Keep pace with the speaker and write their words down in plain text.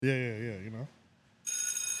Yeah, you know.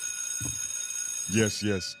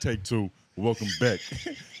 Yes. Take two. Welcome back.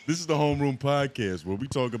 This is the Homeroom Podcast where we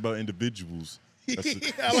talk about individuals.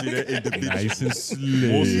 Nice and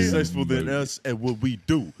slim. More successful than us at what we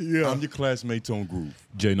do. Yeah. I'm your classmate, Tone Groove.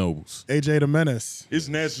 Jay Nobles. AJ the Menace. It's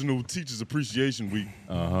National Teachers Appreciation Week.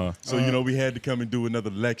 Uh-huh. So, we had to come and do another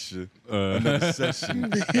lecture, another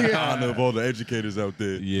session in honor of all the educators out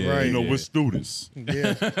there. Yeah. Right. We're students.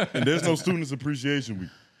 Yeah. And there's no Students Appreciation Week.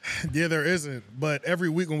 Yeah, there isn't. But every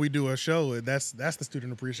week when we do a show, that's the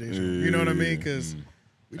student appreciation. You know what I mean? Because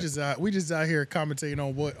we just out here commentating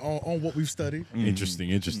on what we've studied. Interesting.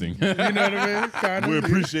 You know what I mean? Kind of. We're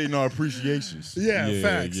appreciating our appreciations. Yeah,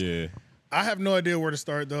 facts. Yeah. I have no idea where to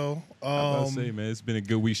start though. I was about to say, man, it's been a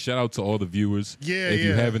good week. Shout out to all the viewers. Yeah, If you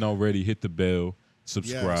yeah. haven't already, hit the bell,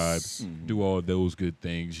 subscribe, Yes. do all those good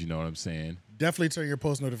things. You know what I'm saying? Definitely turn your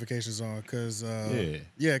post notifications on because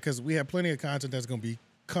because we have plenty of content that's going to be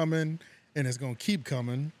coming and it's going to keep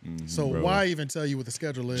coming. So bro. why even tell you what the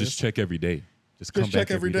schedule is? Just check every day. Just come Just back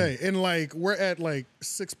check every day. And we're at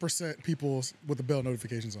 6% people with the bell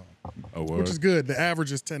notifications on, Oh, word. which is good. The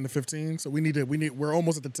average is 10 to 15, so we're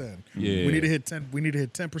almost at the 10. Yeah. We need to hit 10. We need to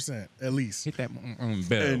hit 10% at least. Hit that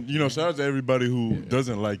bell. And, shout out to everybody who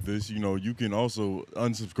doesn't like this. You can also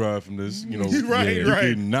unsubscribe from this. Right, you right.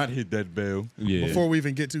 can not hit that bell. yeah. Before we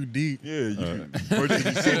even get too deep. Yeah, you can purchase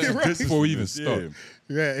yourself Right. distance Before we from even this. start.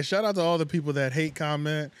 Yeah, and shout out to all the people that hate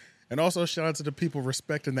comment, and also shout out to the people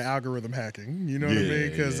respecting the algorithm hacking. You know what I Yeah, mean?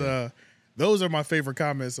 Because those are my favorite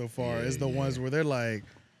comments so far. Is the ones where they're like,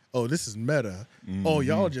 "Oh, this is meta. Oh,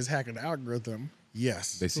 y'all just hacking the algorithm."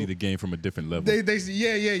 Yes, They see the game from a different level. They see,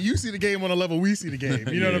 yeah. You see the game on a level we see the game.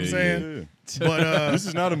 You know what I'm saying? Yeah. But This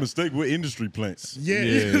is not a mistake. We're industry plants. yeah,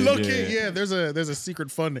 Yeah, low-key, yeah. There's a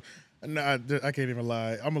secret funding. No, I can't even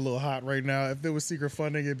lie. I'm a little hot right now. If there was secret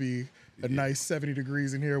funding, it'd be a nice 70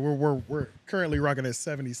 degrees in here. We're currently rocking at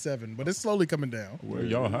 77, but it's slowly coming down. Well,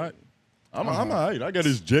 y'all hot. I'm all right. I got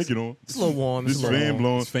this jacket on. It's a little warm. This fan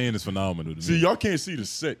blowing. This fan is phenomenal to See, me. y'all can't see the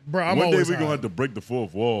set. Bro, I'm One day always we're going to hot. have to break the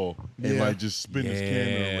fourth wall and Yeah. just spin this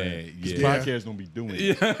camera around. This yeah. podcast don't be doing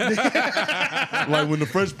it. Like when the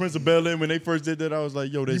Fresh Prince of Bel-Air, when they first did that, I was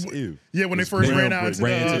like, yo, that's ill. Yeah, when they It's first ran out into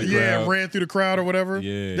Ran to the crowd. ran through the crowd or whatever.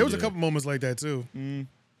 Yeah, there was a yeah. couple moments like that too.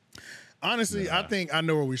 Honestly, I think I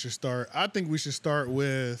know where we should start. I think we should start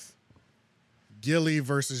with Gillie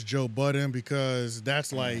versus Joe Budden because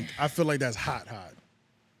that's I feel like that's hot.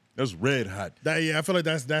 That's red hot. I feel like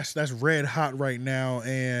that's red hot right now,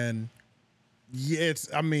 and yeah,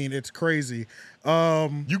 it's crazy.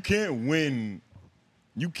 You can't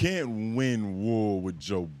win war with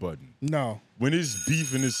Joe Budden. No, When it's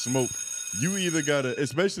beef and it's smoke, you either gotta,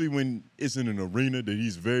 especially when it's in an arena that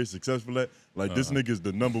he's very successful at. Like this nigga's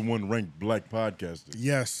the #1 ranked black podcaster.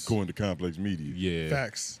 yes, According to Complex Media. Yeah.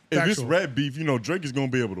 facts. If it's Factual. rap beef, Drake is gonna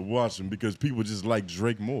be able to watch him because people just like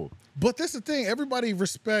Drake more. But that's the thing. Everybody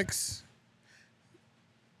respects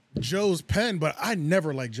Joe's pen, but I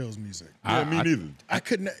never liked Joe's music. Yeah, me neither. I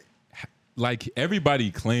couldn't. Like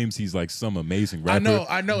everybody claims he's like some amazing rapper.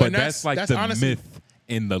 I know, But and that's like that's the honestly- myth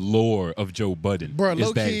in the lore of Joe Budden. Bro, is that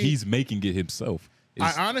low-key- he's making it himself.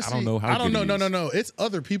 I honestly, I don't know how. I don't good know. it is. No. It's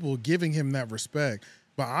other people giving him that respect.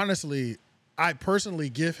 But honestly, I personally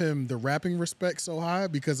give him the rapping respect so high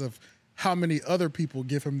because of how many other people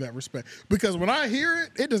give him that respect. Because when I hear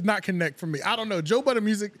it, it does not connect for me. I don't know. Joe Budden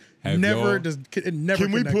music Have never y'all- does. It never.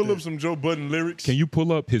 Can we pull connected. up some Joe Budden lyrics? Can you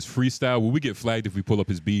pull up his freestyle? Will we get flagged if we pull up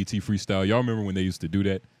his BET freestyle? Y'all remember when they used to do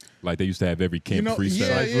that? Like they used to have every camp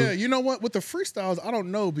freestyle. Yeah. You know what? With the freestyles, I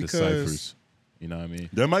don't know The because ciphers. You know what I mean?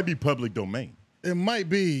 That might be public domain. it might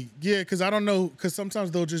be. Yeah, because I don't know. Because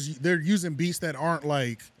sometimes they're using beats that aren't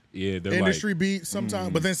like Yeah, they're industry like, beats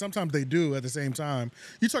sometimes, but then sometimes they do at the same time.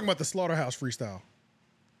 You talking about the Slaughterhouse freestyle?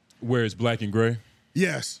 where it's black and gray.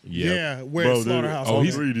 Yes. Yep. Yeah. Where Bro, Slaughterhouse? all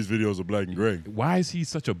he's- three of these videos are black and gray. Why is he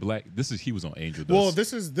such a black? He was on Angel Dust. Well,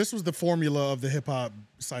 this was the formula of the hip hop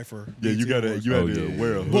cipher. Yeah, you BT had Awards. to yeah.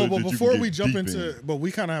 wear a hood Well, that but you can before get we jump deep into, in. but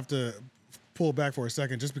we kind of have to pull back for a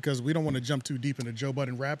second, just because we don't want to jump too deep into Joe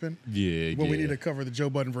Budden rapping. yeah, When we yeah. need to cover the Joe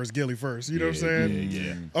Budden versus Gillie first. You know what I'm saying?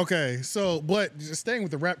 Yeah. Okay, so but just staying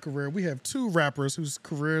with the rap career, we have two rappers whose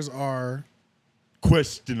careers are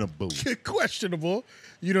Questionable. questionable.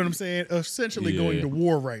 You know what I'm saying? Essentially going Yeah. to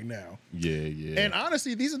war right now. Yeah. And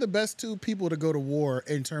honestly, these are the best two people to go to war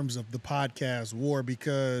in terms of the podcast war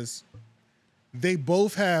because they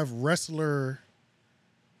both have wrestler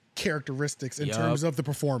characteristics in Yup. terms of the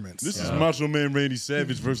performance. This is Macho Man Randy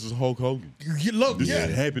Savage versus Hulk Hogan. Look, This yeah.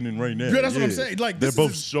 is happening right now. Yeah, that's what I'm saying. Like, they're this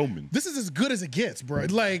both is- showmen. This is as good as it gets, bro.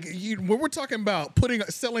 Like when we're talking about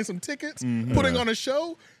selling some tickets, putting on a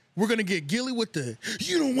show, We're gonna get Gillie with the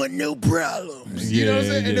 "you don't want no problems." You know what I'm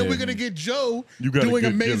saying? And then we're gonna get Joe doing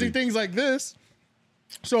amazing Gillie. things like this.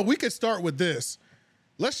 So we could start with this.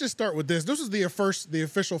 Let's just start with this. This is the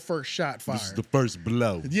official first shot fired. This is the first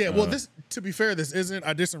blow. Yeah, well, this, to be fair, this isn't.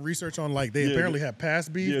 I did some research on they apparently have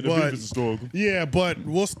past beef. Yeah, the but, beef is historical. Yeah, but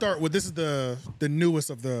we'll start with this is the newest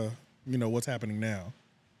of the what's happening now.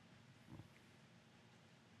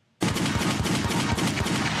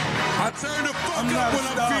 I turn the fuck up when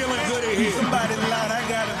I'm feeling good in here. Somebody lied,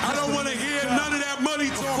 I don't want to hear none of that money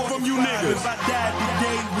talk from you niggas.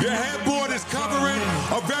 Your headboard is covering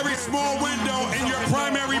a very small window in your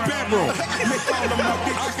primary bedroom.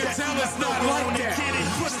 I can tell it's not like that.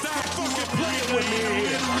 Stop fucking playing with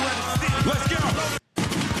me. Let's go.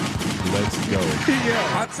 Let's go.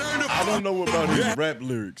 I don't know about his rap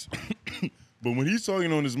lyrics. But when he's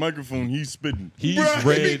talking on his microphone, he's spitting. He's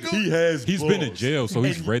read. He's been in jail, so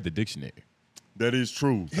he's read the dictionary. That is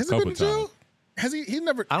true. Has he been in jail? Has he? He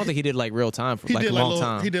never. I don't think he did like real time for He like did a like long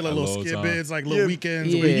time. He did like little skit time. bids, like little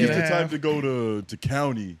weekends. Yeah. a week He's and the a type half. to go to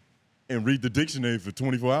county and read the dictionary for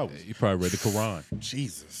 24 hours. He probably read the Quran.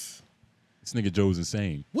 Jesus. This nigga Joe's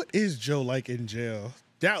insane. What is Joe like in jail?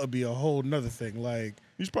 That would be a whole nother thing. Like,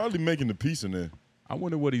 He's probably making the peace in there. I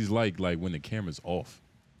wonder what he's like when the camera's off.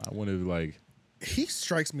 I wonder he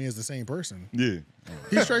strikes me as the same person. Yeah.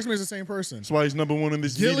 He strikes me as the same person. That's why he's number one on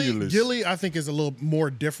this media list. Gillie, I think, is a little more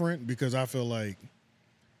different because I feel like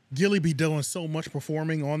Gillie be doing so much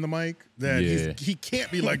performing on the mic that he can't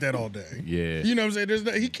be like that all day. Yeah. You know what I'm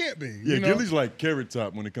saying? He can't be. Yeah, you know? Gillie's like Carrot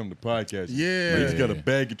Top when it comes to podcasting. Yeah. Like, he's got a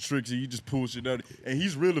bag of tricks and he just pulls shit out. And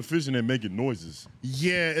he's real efficient at making noises.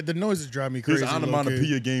 Yeah, the noises drive me His crazy.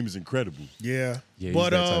 onomatopoeia game is incredible. Yeah. he's But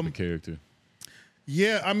that type of character.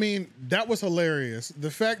 yeah, I mean, that was hilarious.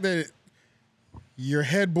 The fact that your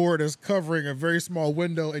headboard is covering a very small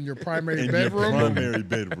window in your primary bedroom. Primary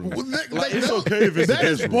bedroom. Well, It's okay if it's the that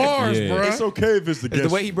is guest room. bars, Yeah. bro. It's okay if it's the guest The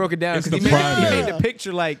way he broke it down, It's because the he primary. made the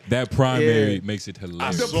picture like That primary Yeah. makes it I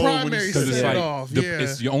hilarious. The saw when he primary said Because it's set like off,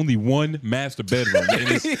 it's your only one master bedroom.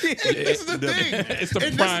 And it's, This is the thing. it's the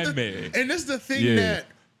And primary. And this is the thing Yeah. that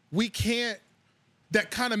we can't,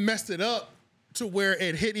 that kind of messed it up to where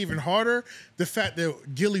it hit even harder. The fact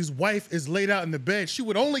that Gillie's wife is laid out in the bed, she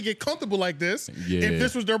would only get comfortable like this Yeah. if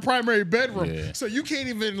this was their primary bedroom. Yeah. So you can't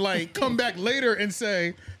even like come back later and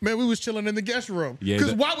say, man, we was chilling in the guest room. Yeah,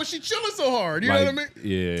 Because that- why was she chilling so hard? You know what I mean?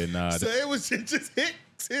 Yeah, nah. So it just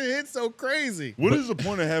hit so crazy. What is the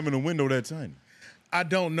point of having a window that tiny? I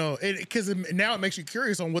don't know. Because now it makes you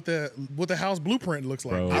curious on what the house blueprint looks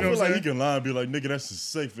like. Bro. You I know feel what I'm like he saying? can lie and be like, nigga, that's the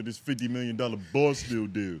safe for this $50 million boss deal.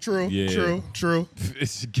 True, Yeah. true.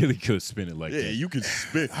 Gillie could spin it like Yeah, that. you can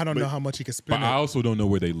spit. I don't but know how much he can spend. But I also don't know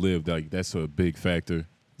where they live. Like that's a big factor.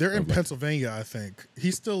 They're in Pennsylvania, I think.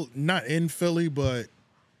 He's still not in Philly, but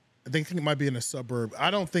I think it might be in a suburb.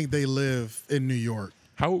 I don't think they live in New York.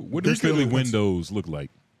 What do They're still Philly in Pennsylvania. windows look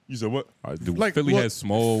like? You said what? Do Like, Philly what- has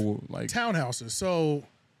small Townhouses. So,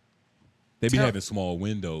 they be town- having small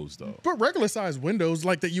windows though. but regular sized windows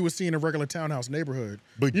like that you would see in a regular townhouse neighborhood.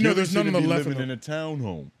 But you know, there's none on the be left. living in a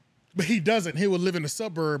townhome. But he doesn't. He would live in a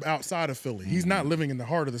suburb outside of Philly. He's not living in the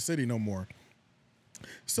heart of the city no more.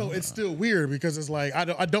 So it's still weird because it's like I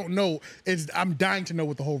don't know. I'm dying to know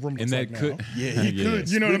what the whole room looks And that like could now. Yeah, he could.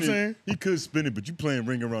 You know what I'm spin it. saying? He could spin it, but you playing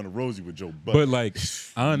Ring Around the Rosie with Joe Budden. But like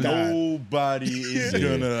honestly, Nobody is Yeah.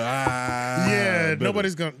 gonna. Yeah, better.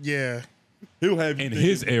 nobody's gonna. Yeah, He'll have you in thinking-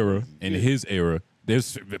 his era,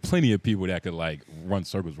 there's plenty of people that could like run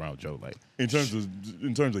circles around Joe. Like in terms of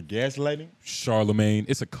gaslighting. Charlemagne,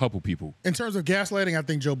 it's a couple people. in terms of gaslighting, I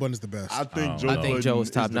think Joe Budden is the best. I think Joe is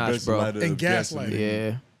top notch, bro. And gaslighting.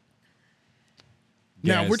 yeah.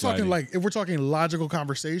 Now, if we're talking Gaslighting. like if we're talking logical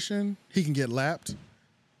conversation, he can get lapped,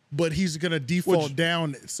 but he's gonna default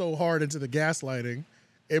down so hard into the gaslighting,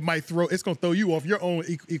 it's gonna throw you off your own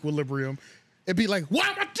equilibrium. It'd be like, why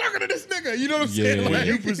am I talking to this nigga? You know what I'm saying? Yeah. When Like,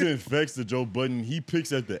 you present facts to Joe Budden, he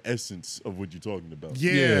picks at the essence of what you're talking about.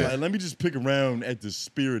 Yeah. Like, let me just pick around at the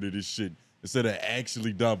spirit of this shit instead of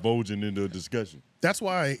actually divulging into a discussion. that's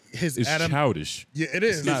why his It's Adam. childish. Yeah, it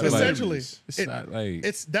is. It's not Essentially, like, it's not like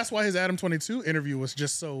that's why his Adam 22 interview was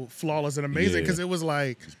just so flawless and amazing Yeah. because it was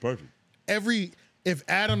like It's perfect. if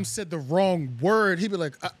Adam said the wrong word, he'd be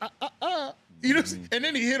like, you know, and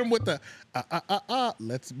then he hit him with the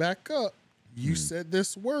let's back up. You said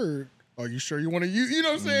this word. Are you sure you want to use? You know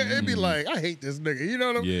what I'm saying? It'd be like, I hate this nigga. You know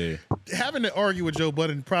what I'm yeah. Having to argue with Joe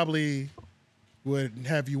Budden probably would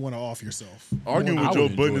have you want to off yourself. Arguing I with would Joe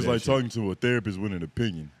enjoy Budden is that like shit. talking to a therapist with an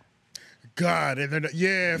opinion. God, and then facts.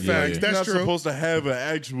 yeah. That's You're not true. supposed to have an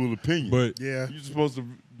actual opinion. But Yeah. You're supposed to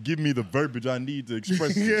give me the verbiage I need to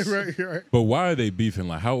express Yeah, this. right. but why are they beefing?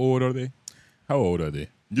 Like, how old are they? How old are they?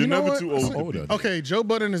 You're You know never what? too old. How old are they? Okay, Joe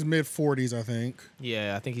Budden is mid-40s, I think.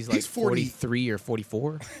 Yeah, I think he's like He's 40. 43 or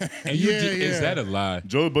 44. And you Yeah, is yeah. that a lie?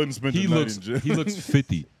 Joe Budden spent He the night looks in jail. he looks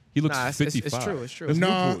 50. He looks Nah, it's 55. true. It's true. That's No,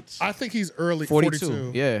 Newports. I think he's early 42.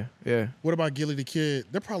 42. Yeah. What about Gillie the Kid?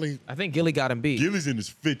 They're probably. I think Gillie got him beat. Gillie's in his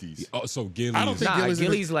 50s. Oh, so Gillie. I don't think Nah,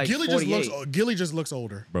 Gillie's like Gillie 48. Gillie just looks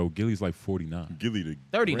older. Bro, Gillie's like 49. Gillie the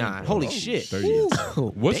 39. grandpa. Holy Oh, shit. 30. Ooh,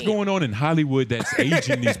 What's damn. going on in Hollywood that's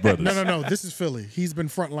aging these brothers? No. This is Philly. He's been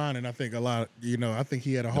frontlining, I think, a lot. I think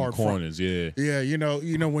he had a Them hard front. corners, yeah. Yeah, you know,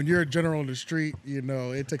 when you're a general in the street,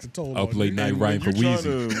 it takes a toll. Up on late you. night And writing for when you're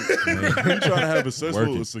Weezy. when you're trying to have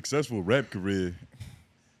Working. a successful rap career,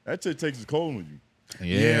 that shit takes a toll on you.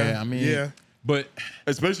 Yeah, I mean, yeah. But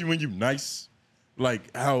Especially when you nice,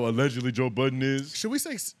 like how allegedly Joe Budden is. Should we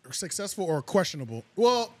say successful or questionable?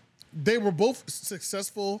 Well, they were both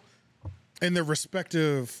successful in their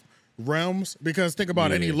respective realms. Because think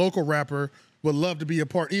about any local rapper would love to be a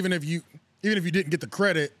part, even if you didn't get the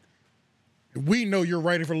credit. We know you're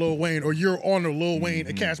writing for Lil Wayne or you're on the Lil Wayne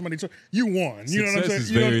and Cash Money tour. You won. You know what I'm success saying?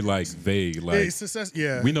 is You know very what- like vague. Like It's success.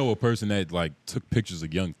 Yeah. we know a person that like took pictures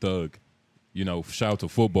of Young Thug. Shout out to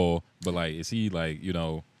football, but like, is he like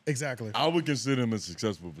Exactly. I would consider him a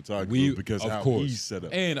successful photographer we because of how course he's set up.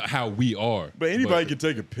 and how we are. But anybody can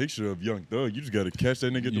take a picture of Young Thug. You just got to catch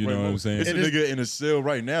that nigga at the You right know what I'm moment. saying? It's a It is- nigga in a cell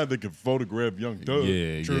right now that can photograph Young Thug.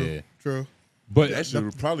 Yeah, True. yeah. True. But That shit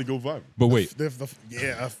would probably go viral. but wait,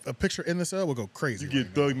 A picture in the cell would go crazy. You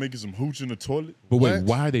get Thug making some hooch in the toilet. but wait, What?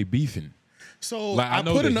 why are they beefing? So Like, I I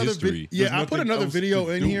know put the another history. There's I put nothing another else video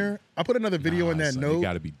to in do. here. I put another video in that Son, note, it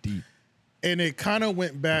got to be deep. and it kind of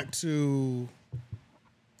went back to.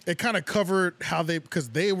 It kind of covered how because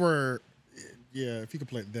they were. Yeah, if you could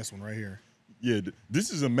play this one right here. Yeah, this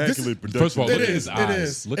is immaculate production. First of all, It look at is, his it eyes.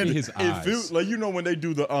 is. Look And at his it eyes. feels like when they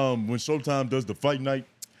do the when Showtime does the fight night.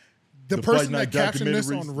 The Fight person night that captioned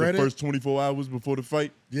this on documentaries, Reddit. the first 24 hours before the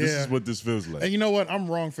fight. This Yeah. is what this feels like. And you know what? I'm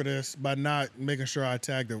wrong for this by not making sure I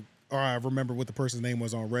tagged or I remember what the person's name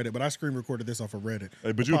was on Reddit. But I screen recorded this off of Reddit.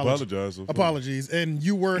 Hey, but you apologize. So Apologies. And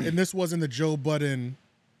and this was in the Joe Budden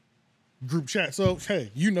group chat. So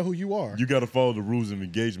hey, you know who you are. You got to follow the rules of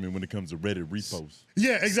engagement when it comes to Reddit reposts.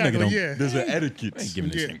 Yeah, exactly. don't- Yeah, There's an etiquette. I ain't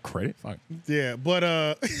giving this Yeah. thing credit. Fuck. yeah. But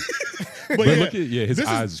But yeah, look at his this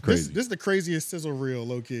eyes is crazy. This is the craziest sizzle reel,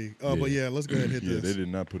 low key. But yeah, let's go ahead and hit Yeah, this. they did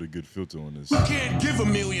not put a good filter on this. Can't give $1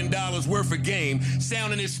 million worth of game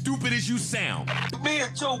sounding as stupid as you sound. Me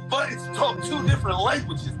and Joe Budden talk two different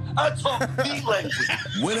languages. I talk the language.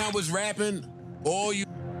 When I was rapping, all you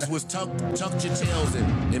was tucked your tails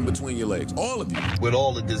in between your legs. All of you. With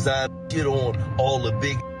all the design shit on, all the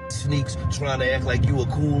big sneaks, trying to act like you a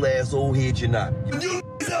cool ass old head, you're not. You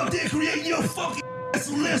out there creating your fucking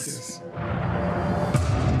list.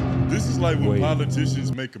 This is like when Wait.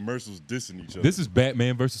 politicians make commercials dissing each other. This is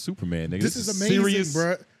Batman versus Superman. Nigga. This is amazing, serious,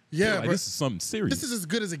 bro. Yeah, like, bro. this is something serious. This is as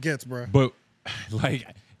good as it gets, bro. But like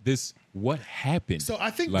this, what happened? So I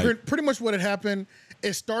think like, pretty much what had happened,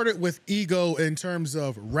 it started with ego in terms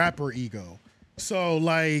of rapper ego. So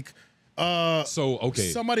like, okay.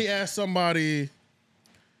 somebody asked somebody,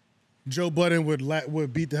 Joe Budden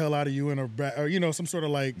would beat the hell out of you in or some sort of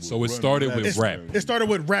like. So it started with rap. It started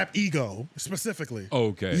with rap ego specifically.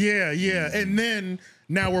 Okay. Yeah, and then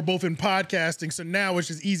now we're both in podcasting, so now it's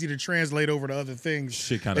just easy to translate over to other things.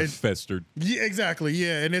 Shit kind of And- festered. Yeah, exactly.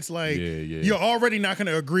 Yeah, and it's like Yeah, yeah. you're already not going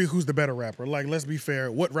to agree who's the better rapper. Like, let's be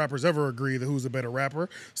fair. What rappers ever agree that who's the better rapper?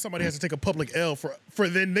 Somebody has to take a public L for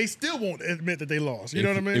then they still won't admit that they lost. You know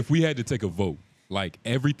what I mean? If we had to take a vote, like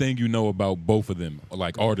everything you know about both of them,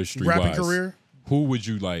 like artistry Rapping wise, career? who would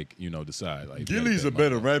you decide? Like, Gillie's a like,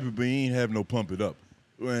 better rapper, but he ain't have no pump it up.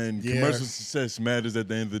 And Yeah. commercial success matters at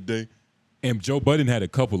the end of the day. And Joe Budden had a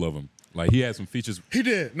couple of them. Like he had some features. he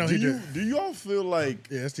did. No, he did. Do y'all feel like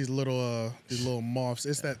Yeah, it's these little moths.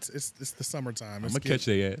 It's the summertime. I'm It's gonna catch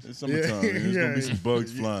their ass. it's summertime? Yeah, There's gonna be yeah. some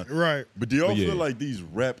bugs flying. Right. But do y'all But yeah. feel like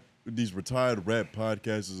these retired rap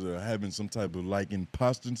podcasters are having some type of like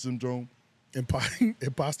imposter syndrome?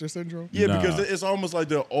 Imposter syndrome. Yeah, Nah. because it's almost like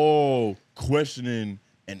they're all questioning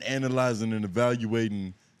and analyzing and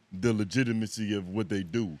evaluating the legitimacy of what they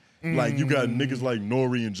do. Like you got niggas like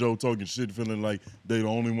Nori and Joe talking shit, feeling like they the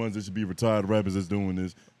only ones that should be retired rappers that's doing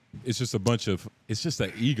this. It's just a bunch of. It's just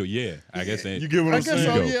an ego. Yeah, I guess. You get what I I'm guess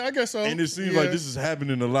saying? so. Yeah, I guess so. And it seems Yeah. like this is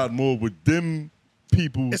happening a lot more with them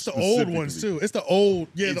people. It's the old ones specifically. too. It's the old,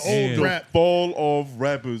 the It's old the rap. fall off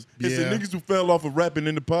rappers. It's the Yeah. niggas who fell off of rapping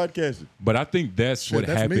into podcasting. But I think that's Shit, what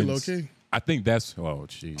that's me, happens. low key. I think that's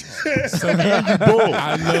jeez.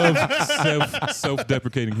 I love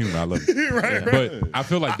self-deprecating humor. I love it. Right. But I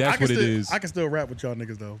feel like that's what it is. I can still rap with y'all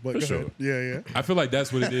niggas though. But go ahead. Yeah. I feel like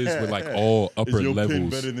that's what it is with like all upper Is your pen levels.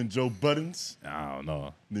 better than Joe Budden's? I don't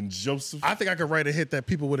know. Than Joseph? I think I could write a hit that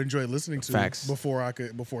people would enjoy listening to Facts. before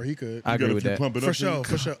he could. I agree with that. Pump it For up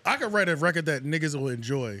sure. I could write a record that niggas will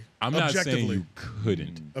enjoy. I'm not saying objectively. you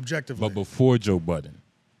couldn't, Objectively. but before Joe Budden,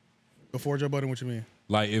 Before Joe Budden, what you mean?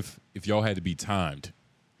 like if y'all had to be timed,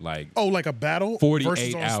 like Oh, like a battle? 48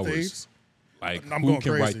 versus on hours. stage? like I'm who going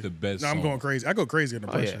can crazy. write the best? No, I'm song? going crazy. I go crazy under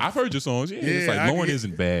pressure. I've heard your songs. Yeah, it's Yeah, like I Lauren can-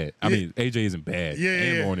 isn't bad. I mean, AJ isn't bad.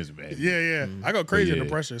 and Lauren isn't bad. Yeah. I go crazy yeah. under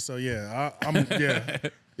pressure. So yeah, I'm yeah.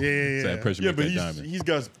 So that pressure Yeah, make but that diamond. he's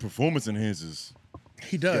got performance enhancers.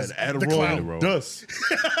 He does. Got The clown. Adderall, dust.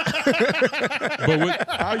 But what,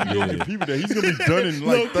 How you gonna get people that he's gonna be done in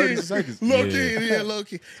like 30 seconds? Low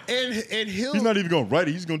key. And he'll. He's not even gonna write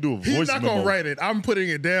it. He's gonna do a voice He's not memo. gonna write it. I'm putting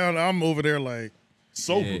it down. I'm over there like.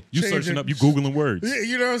 Sober. yeah, you Changing- searching up, you googling words. Yeah,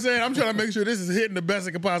 you know what I'm saying? I'm trying to make sure this is hitting the best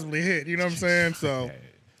it could possibly hit. You know what I'm saying? So,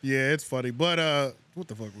 yeah, it's funny. But what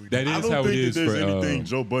the fuck we That doing? I is don't how it think is that there's for. anything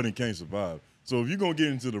Joe Budden can't survive. So if you're gonna get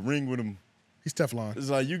into the ring with him, He's Teflon. it's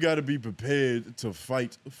like you got to be prepared to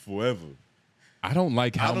fight forever. I don't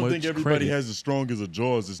like how I don't much think everybody credit. has as strong as a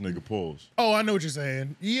jaw as this nigga Pauls. Oh, I know what you're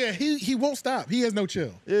saying. Yeah, he won't stop. He has no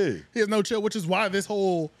chill. Yeah. He has no chill, which is why this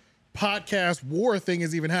whole podcast war thing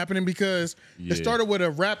is even happening because Yeah. it started with a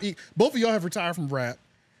rap. Both of y'all have retired from rap.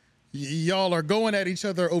 Y'all are going at each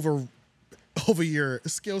other over your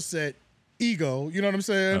skill set, ego. You know what I'm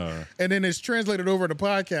saying? And then it's translated over to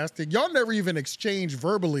podcasting. Y'all never even exchanged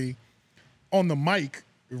verbally on the mic,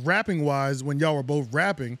 rapping wise, when y'all were both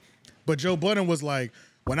rapping. But Joe Budden was like,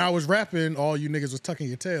 when I was rapping, all you niggas was tucking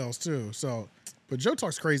your tails too. So, but Joe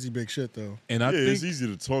talks crazy big shit though. And I Yeah, think it's easy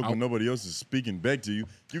to talk when nobody else is speaking back to you.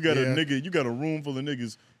 You got you got a room full of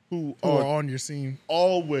niggas who Who are are on your scene?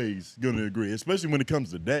 always gonna agree, especially when it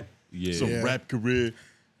comes to that. Yeah. Some Yeah. rap career.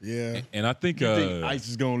 Yeah. and I think, You think Ice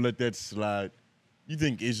is gonna let that slide? You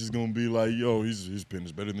think Ish is gonna be like, yo, his pen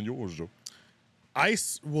is better than yours, Joe?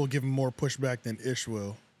 Ice will give him more pushback than Ish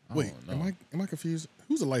will. Wait, am I confused?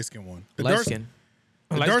 Who's the light skinned one? The Light dark skin.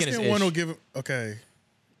 The Light dark skin is skinned one Ish. will give him. Okay,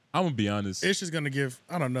 I'm gonna be honest. Ish is gonna give.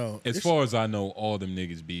 I don't know. As Ish- far as I know, all them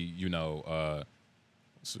niggas be,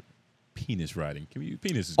 penis riding.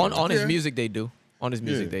 Penis is On good. his Yeah. music, they do. On his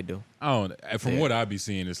music, Yeah. they do. I don't. From what I be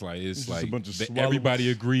seeing, it's just a like bunch of that swallows.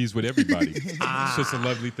 everybody agrees with everybody. It's just a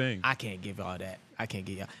lovely thing. I can't give all that. I can't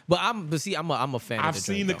give y'all. But I'm a fan. I've of the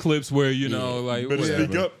seen joint, the though. clips where like Better whatever.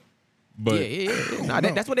 speak up. But Yeah. Nah,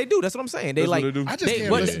 that's what they do. That's what I'm saying. They That's like. what they do. I just can't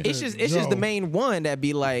but listen to it's just Joe. the main one that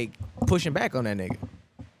be like pushing back on that nigga.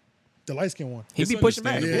 the light skinned one. He It's be pushing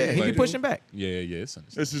back. understandable. Yeah, he be Like, pushing back. yeah, it's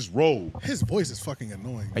understandable. That's his role. His voice is fucking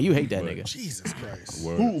annoying. You hate that But- nigga. Jesus Christ.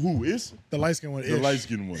 Word. Who is? The light skinned one. The Ish.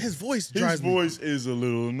 light-skinned one. His voice His drives voice is a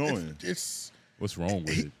little me. annoying. It's What's wrong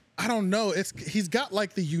with it? I don't know. He's got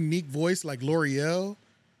like the unique voice like L'Oreal,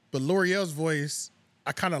 but L'Oreal's voice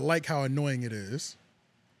I kind of like how annoying it is.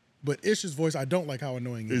 But Ish's voice I don't like how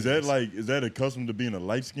annoying it is. Is that accustomed to being a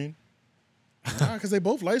light skin? Because they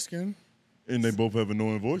both light skinned. And they both have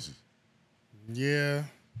annoying voices. Yeah,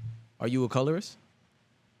 Are you a colorist?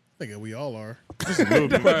 I think we all are. Just a little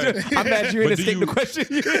bit. Right. I'm mad you But didn't do take the you- question.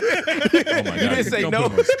 Oh my god! didn't say Don't no. put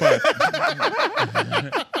him on the spot.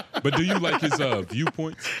 But do you like his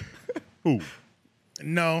viewpoints? Who?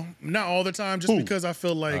 No, not all the time. Just Who? because I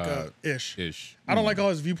feel like Ish. Ish. I don't like all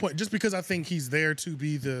his viewpoint. Just because I think he's there to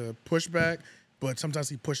be the pushback, but sometimes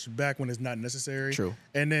he pushes back when it's not necessary. True.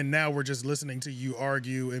 And then now we're just listening to you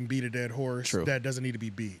argue and beat a dead horse True. that doesn't need to be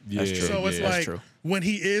beat. Yeah, true. So it's yeah. like true. when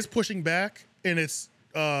he is pushing back and it's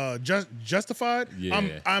justified,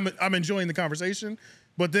 Yeah. I'm enjoying the conversation.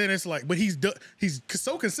 But then it's like, but he's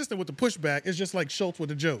so consistent with the pushback. It's just like Schultz with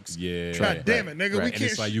the jokes. Yeah. God damn it, nigga. We And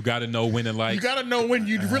can't. it's like you got to know when to like. You gotta know when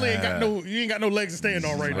you really ain't got no legs to stand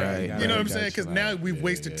on right now. Right, You know right, what I'm saying? gotcha. Because now we've Yeah,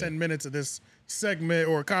 wasted yeah. 10 minutes of this segment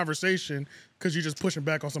or conversation because you're just pushing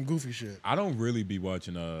back on some goofy shit. I don't really be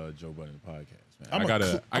watching Joe Budden podcast, man. I'm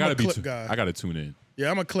I a clip guy. I gotta tune in.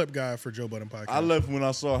 Yeah, I'm a clip guy for Joe Budden podcast. I left when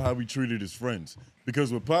I saw how he treated his friends.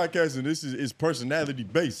 Because with podcasting, this is personality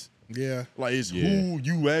based. Yeah, Like it's Yeah. who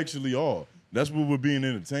you actually are. That's what we're being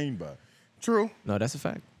entertained by. true, No, that's a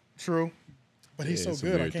fact. true. But he's Yeah, so it's a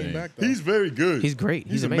good. I weird came thing. back though. He's very good. He's great.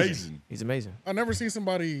 He's amazing. amazing. He's amazing. I've never seen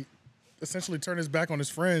somebody essentially turn his back on his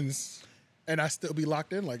friends and I still be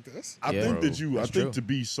locked in like this. I Yeah. think Bro, that I that's think true. to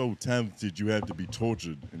be so talented, you have to be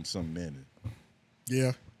tortured in some manner.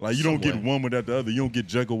 Yeah, Like you don't get Somewhat. one without the other. You don't get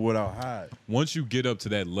Jekyll without Hyde. Once you get up to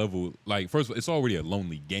that level, like first of all, it's already a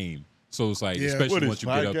lonely game. So it's like, Yeah. especially What is once you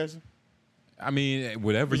get up. podcasting? I mean,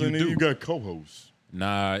 whatever you And then do. you got co-hosts.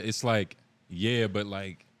 Nah, it's like, yeah, but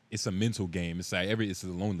like, it's a mental game. It's like it's a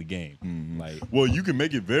lonely game. Like, Well, you can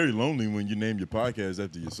make it very lonely when you name your podcast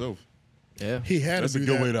after yourself. Yeah. He had That's to a do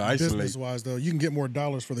good that way to isolate. business-wise, though. You can get more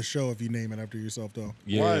dollars for the show if you name it after yourself, though.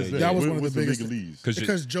 yeah, Why is that? That was one of What's the biggest- legalese?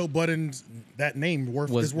 Because Joe Budden's, that name is worth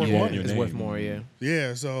Was money. your It's name. worth more. Yeah.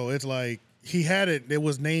 Yeah, so it's like he had it. It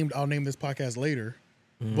was named, I'll name this podcast later,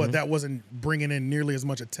 but that wasn't bringing in nearly as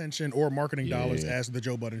much attention or marketing dollars as the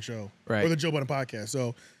Joe Budden show Right. or the Joe Budden podcast.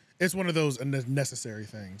 So it's one of those necessary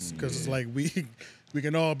things because it's like we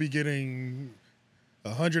can all be getting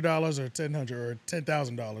 $100 or $1,000 or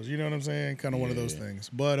 $10,000. You know what I'm saying? Kind of one of those things.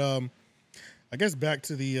 But I guess back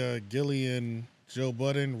to the Gillie and Joe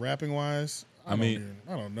Budden rapping wise. I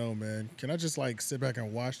don't know, man. Can I just like sit back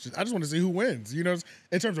and watch? I just want to see who wins, you know,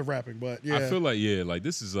 in terms of rapping. But yeah, I feel like like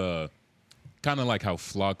this is kind of like how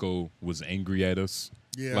Flacco was angry at us.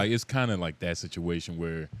 Yeah. Like it's kind of like that situation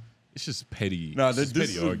where it's just petty. Nah, it's just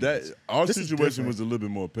petty arguments. our This is situation different. was a little bit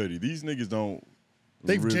more petty. These niggas don't.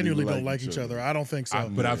 they really genuinely don't like each other. I don't think so.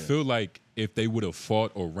 But I feel like if they would have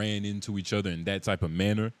fought or ran into each other in that type of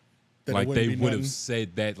manner, That it like wouldn't they be would have nothing.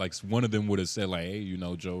 said that, like one of them would have said, like, hey,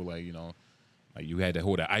 Joe, like, like you had to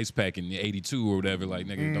hold an ice pack in '82 or whatever. Like,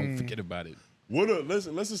 nigga, don't forget about it.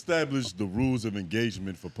 Let's establish the rules of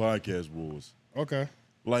engagement for podcast wars. Okay.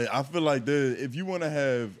 Like, I feel like if you want to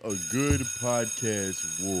have a good podcast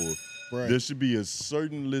war, Right. there should be a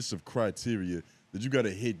certain list of criteria that you got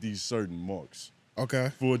to hit these certain marks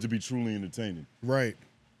Okay. for it to be truly entertaining. Right.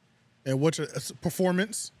 And what's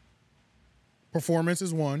performance? Performance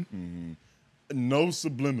is one. No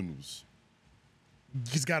subliminals.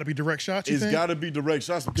 It's got to be direct shots. You It's think? got to be direct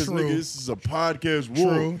shots because True. nigga, this is a podcast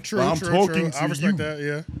war. True. I'm talking true. to I respect you. that.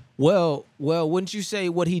 Yeah. Well, wouldn't you say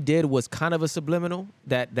what he did was kind of a subliminal?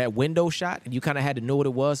 That window shot, and you kind of had to know what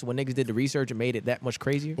it was. So when niggas did the research and made it that much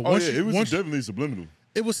crazier. Oh Once yeah, you- it was once you- definitely subliminal.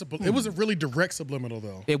 It was a really direct subliminal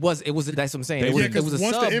though. It was. That's what I'm saying. It Yeah, was, because it was a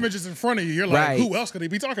once sub. the image is in front of you, you're like, Right. who else could he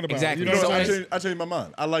be talking about? Exactly. You know You know, what I'm I saying? changed my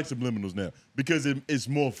mind. I like subliminals now because it's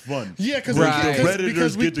more fun. Yeah, because Right. The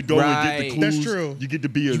Redditors get to go and get the Right. clues. That's true. You get to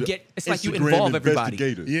be it's like you Instagram involve everybody.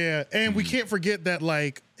 investigator. Yeah, and Mm. we can't forget that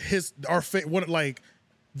like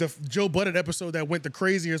the Joe Budden episode that went the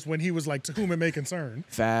craziest when he was like, "To whom it may concern."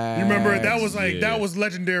 Facts. You remember that was like Yeah. that was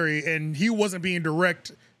legendary, and he wasn't being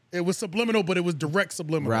direct. It was subliminal, but it was direct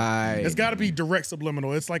subliminal. Right. It's got to be direct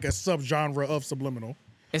subliminal. It's like a subgenre of subliminal.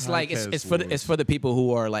 It's like Podcast it's for the people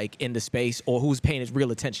who are like in the space or who's paying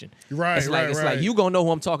real attention. Right, It's like right, it's right. like you gonna know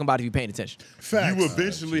who I'm talking about if you're paying attention. Facts. You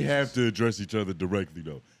eventually have to address each other directly,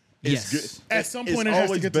 though. It's Yes. good. At some point, it's it has to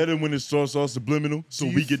always get to- better when it starts off subliminal, so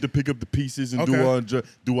Do you we get to pick up the pieces and Okay.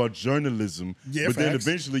 do our journalism. Yeah, but then facts.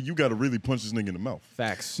 eventually, you got to really punch this nigga in the mouth.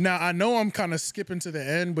 Facts. Now I know I'm kind of skipping to the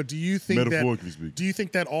end, but do you think Metaphorically speaking. do you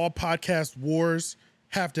think that all podcast wars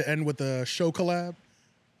have to end with a show collab?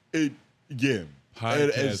 Yeah.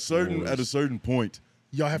 Podcast At a certain point,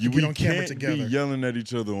 Y'all have to we get on camera can't together. be yelling at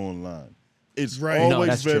each other online. It's Right. No, always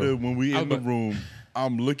that's better true. when we in the room.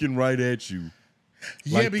 I'm looking right at you,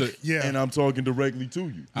 Yeah, Like the- yeah. and I'm talking directly to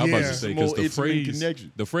you. I was about Yeah. to say More because intimate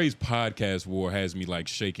connection. the phrase podcast war has me like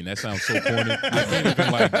shaking. That sounds so corny. I can't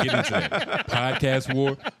even like get into that podcast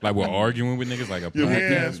war. Like we're arguing with niggas like a Yeah,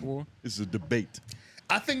 podcast war. It's a debate.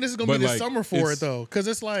 I think this is gonna But, be the like, summer for it's- it though, because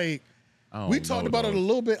it's like I don't we talked know, about it dog. a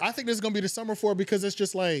little bit. I think this is gonna be the summer for it because it's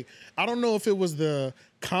just like I don't know if it was the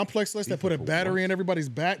complex list that put a battery in everybody's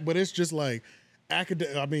back, but it's just like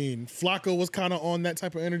Flacco was kind of on that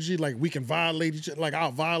type of energy. Like we can violate each other. Like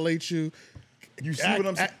I'll violate you. You see what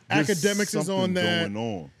I'm saying? There's Akademiks is on something that. Going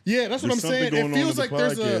on. Yeah, that's what There's I'm saying. something going It feels on like in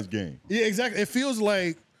the there's a podcast game. Yeah, exactly. It feels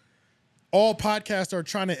like all podcasts are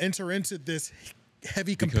trying to enter into this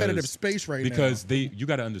heavy competitive space right because now. you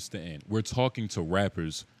got to understand, we're talking to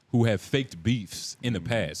rappers who have faked beefs in the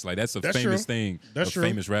past. Like that's a That's famous true. thing That's of true.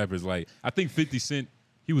 famous rappers. Like I think 50 Cent,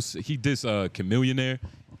 he dissed Chameleonaire,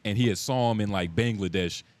 and he had saw him in like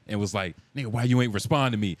Bangladesh and was like, "Nigga, why you ain't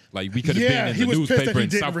respond to me? Like we could have Yeah, been he in the was pissed that newspaper he in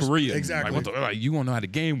didn't South Korea. exactly. Like, like you won't know how the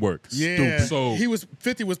game works. Yeah, Stupid. So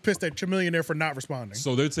 50 was pissed at Chameleonaire for not responding.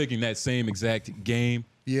 so they're taking that same exact game,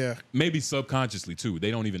 Yeah, maybe subconsciously too.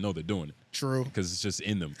 They don't even know they're doing it true. because it's just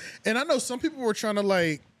in them. And I know some people were trying to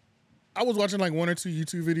like, I was watching like one or two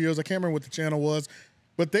YouTube videos. I can't remember what the channel was,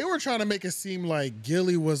 but they were trying to make it seem like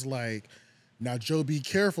Gillie was like, now Joe, be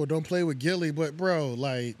careful, don't play with Gillie. But bro,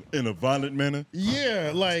 like, In a violent manner.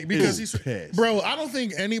 yeah, like because Ew, he's pissed. bro. I don't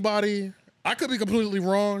think anybody. I could be completely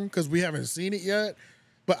wrong because we haven't seen it yet,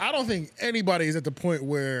 but I don't think anybody is at the point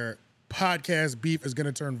where podcast beef is going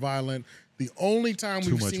to turn violent. The only time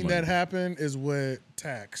Too we've much seen money. that happen is with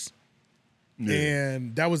Tax.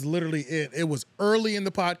 And that was literally it. It was early in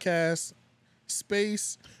the podcast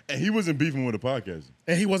space. And he wasn't beefing with the podcast.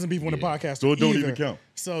 And he wasn't beefing with the podcast. So it don't either. even count.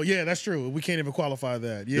 So, yeah, that's true. We can't even qualify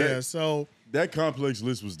that. Yeah, so. That complex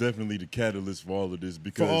list was definitely the catalyst for all of this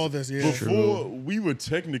because For all this, yeah. before we were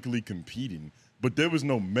technically competing, but there was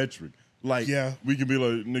no metric. Like, we could be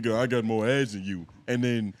like, nigga, I got more ads than you. And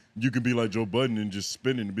then you could be like Joe Budden and just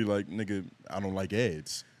spin it and be like, nigga, I don't like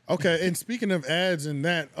ads. Okay, and speaking of ads and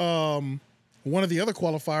that, one of the other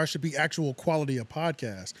qualifiers should be actual quality of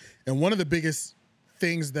podcast. And one of the biggest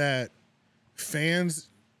things that fans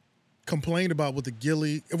complained about with the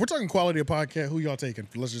Gillie, if we're talking quality of podcast, who y'all taking?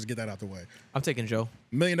 Let's just get that out the way. I'm taking Joe.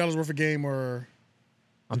 $1 million worth of game or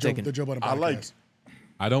I'm taking the Joe Budden podcast?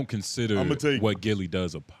 I don't consider take what Gillie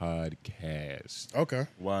does a podcast. Okay.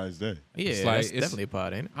 Why is that? Yeah, It's like- that's it's- definitely a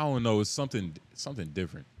pod, ain't it? I don't know. It's something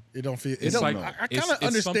different. It don't feel. It's like I it's- kind of it's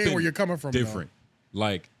understand something where you're coming from. Different.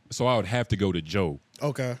 Like, so I would have to go to Joe.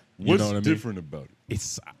 Okay. You What's know what I mean? different about it?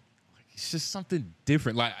 It's just something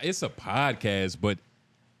different. Like, it's a podcast, but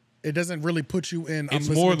It doesn't really put you in. it's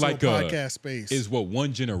I'm more listening like to a podcast space. Is what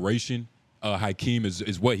one generation. Hakeem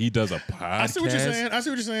is what he does a podcast. I see what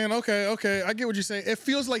you're saying. Okay. I get what you're saying. It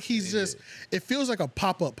feels like it feels like a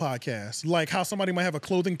pop-up podcast. Like how somebody might have a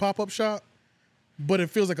clothing pop-up shop, but it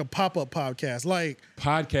feels like a pop-up podcast. Like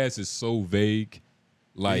Podcast is so vague.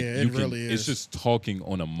 Like Yeah, it really is. It's just talking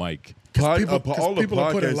on a mic. All the people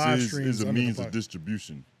are putting live podcast streams is a under the means of pod-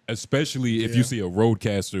 distribution. Especially if you see a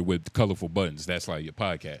roadcaster with colorful buttons. That's like your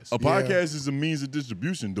podcast. A podcast is a means of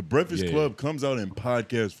distribution. The Breakfast Club comes out in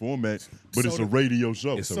podcast format, but it's a radio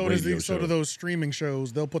show. It's a so radio so do show. those streaming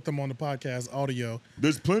shows. They'll put them on the podcast audio.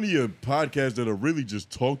 There's plenty of podcasts that are really just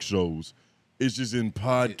talk shows. It's just in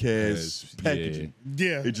podcast packaging.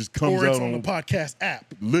 Yeah. It just comes or it's out on the on- podcast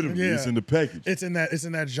app. Literally, it's in the package. It's in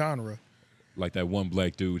that genre. Like that one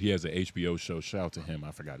black dude. He has an HBO show. Shout out to him.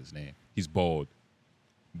 I forgot his name. He's bald.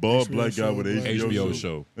 Bald HBO black guy show, with an black- HBO,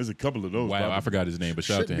 show. There's a couple of those. Wow, probably. I forgot his name, but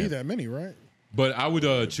shout out to Shouldn't be him. that many, right? But I would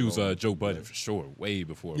choose Joe Budden for sure, way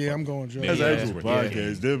before. Yeah, I'm going Joe. As Yeah, an that's actual where-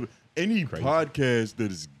 podcast, there, any Crazy. podcast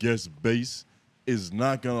that is guest based is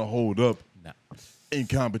not gonna hold up Nah. in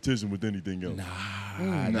competition with anything else.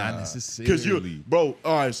 Not Because necessarily. bro,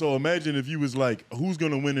 all right, so imagine if you was like, who's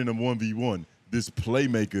going to win in a 1v1? This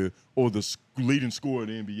playmaker or the leading scorer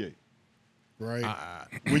in the NBA? Right.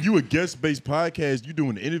 When you a guest-based podcast, you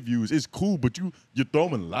doing interviews, it's cool, but you're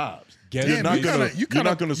throwing lives. Guest- You're Damn, not you gonna kinda- you you're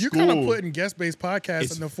not gonna you score. kind of putting guest-based podcasts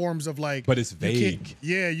It's- in the forms of like, but it's you can't- vague.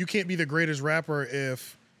 Yeah, you can't be the greatest rapper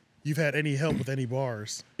if you've had any help with any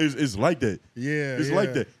bars. It's like that. Yeah, It's yeah.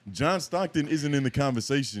 like that. John Stockton isn't in the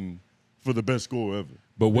conversation for the best scorer ever.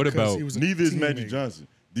 But what Because about he was a Neither is teammate. Magic Johnson.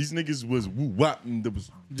 These niggas was woo wop and there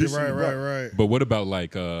was Yeah, dissing the rap. right. But what about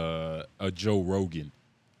like a Joe Rogan?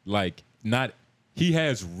 Like he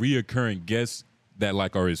has reoccurring guests that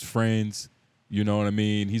like are his friends. You know what I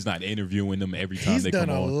mean? He's not interviewing them every time He's they done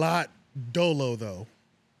come a on. lot dolo though.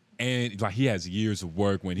 And like he has years of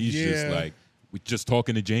work when he's just Yeah. like just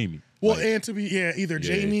talking to Jamie. Well, Like, and to be either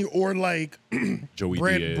Jamie or like Joey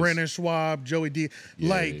Diaz. Brandon Schwab, Joey D. Yeah.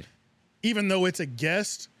 Like, even though it's a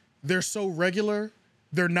guest, they're so regular,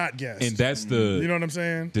 they're not guests. And that's the you know what I'm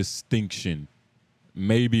saying? distinction.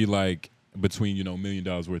 Maybe like between, $1 million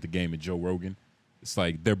worth of game and Joe Rogan. It's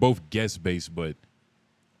like they're both guest based, but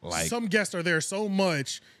like Some guests are there so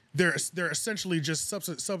much they're essentially just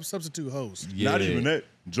substitute hosts. yeah. Not even that.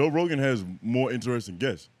 Joe Rogan has more interesting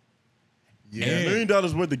guests. Yeah, $1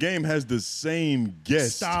 million worth of game has the same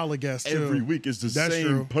guest style of guests too. every week. It's the That's same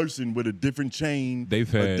true. person with a different chain,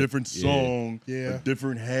 They've a had- different yeah. song, Yeah. a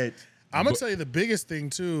different hat. I'm gonna tell you the biggest thing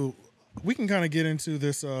too. We can kind of get into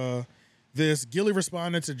this. This Gillie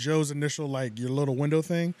responded to Joe's initial like your little window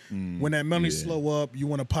thing. When that money slow up, you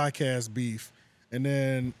want a podcast beef, and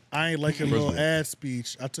then I ain't like your little ad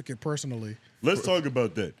speech. I took it personally. Let's talk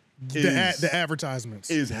about that. The advertisements.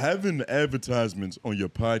 Is having advertisements on your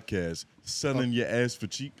podcast selling your ass for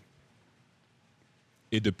cheap?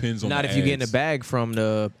 It depends on Not the if you're getting a ads. bag from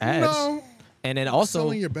the ads. No. And then also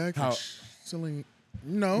Selling your bag for selling.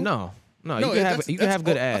 No. no, you can that's- have that's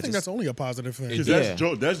good I ads. think that's only a positive thing. Because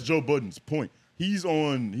Yeah. that's Joe Budden's point. He's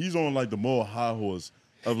on like the more high horse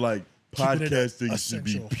of like Keeping it podcasting should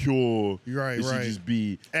be essential. pure. Right, it should right. just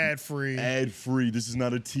be Ad free. ad free. This is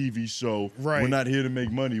not a TV show. Right. We're not here to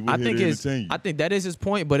make money. We're I here think to is entertain you. I think that is his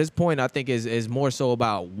point, but his point I think is more so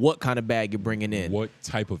about what kind of bag you're bringing in. What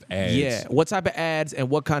type of ads? Yeah, what type of ads and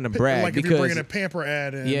what kind of brag? Like if because you're bringing a pamper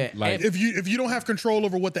ad in. Yeah, like- if you don't have control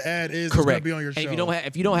over what the ad is, it's gonna correct. be on your show.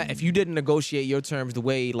 And if you didn't negotiate your terms the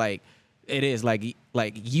way like It is like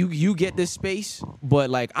you get this space, but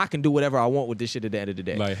like I can do whatever I want with this shit at the end of the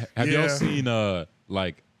day. Like, have y'all seen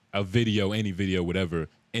like a video, any video, whatever,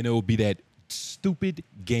 and it will be that stupid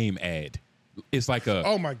game ad. It's like a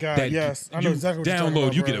Oh my God, that yes. I know you exactly what you're talking download,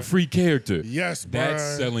 about, you bro. get a free character. Yes, that's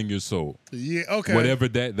bruh. selling your soul. Yeah, okay. Whatever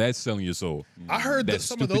that's selling your soul. I heard that That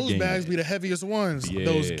some of stupid those game bags ad. be the heaviest ones. Yeah.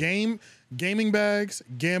 Those gaming bags,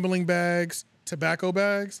 gambling bags, tobacco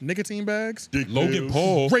bags, nicotine bags. Dick Logan pills.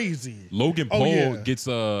 Paul. Crazy. Logan Oh, Paul yeah. gets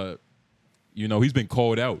he's been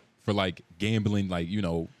called out for like gambling, like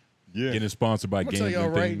getting sponsored by I'm gonna gambling tell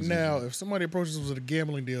y'all right things. now, if somebody approaches us with a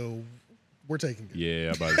gambling deal, we're taking it. Yeah,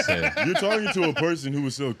 I'm about to say. You're talking to a person who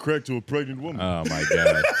would sell crack to a pregnant woman. Oh my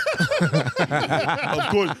god. Of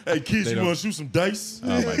course. Hey, kids, They you don't- want to shoot some dice? Oh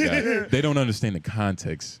my god. They don't understand the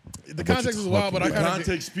context. The of what context you're is wild, but I talking The kind of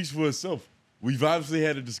context speaks for itself. We've obviously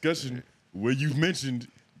had a discussion where you've mentioned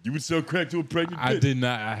you would sell crack to a pregnant I bitch. did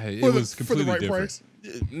not. It for was the completely right different. price.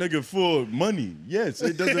 Yeah, nigga, for money. Yes,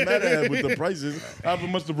 it doesn't matter what the price is, however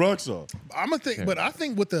much the rocks are. I'm gonna think, but I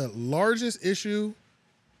think with the largest issue,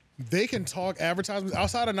 they can talk advertisements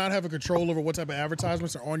outside of not having control over what type of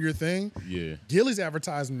advertisements are on your thing. Yeah. Gillie's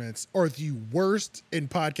advertisements are the worst in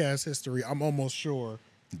podcast history. I'm almost sure.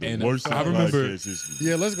 And Worst I in remember. podcast history.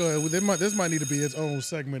 Yeah, let's go ahead. This might need to be its own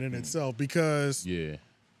segment in itself because Yeah.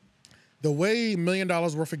 the way $1 Million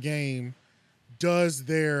Worth of Game does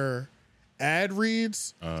their ad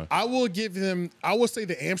reads, I will give them. I will say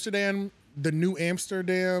the new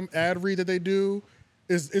Amsterdam ad read that they do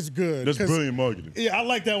is good. That's 'Cause- brilliant marketing. Yeah, I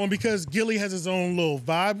like that one because Gillie has his own little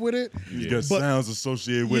vibe with it. He's got But- sounds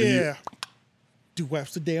associated with Yeah, it. do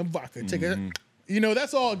Amsterdam vodka. Take it.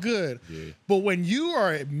 That's all good. Yeah. But when you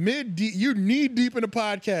are you're knee deep in a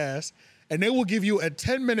podcast, and they will give you a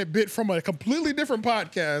 10-minute bit from a completely different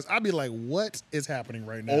podcast, I'd be like, what is happening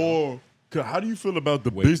right now? Or how do you feel about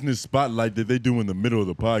the business spotlight that they do in the middle of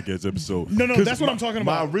the podcast episode? No, 'Cause that's what I'm talking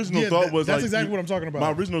about. My original Yeah, thought was that's like, exactly what I'm talking about.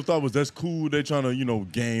 My original thought was that's cool. They're trying to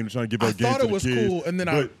game, they're trying to give I out games thought to it the was kids, cool, and then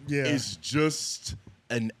but yeah. it's just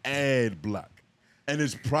an ad block, and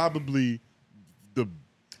it's probably the.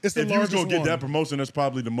 It's the if you was gonna largest get one. that promotion, that's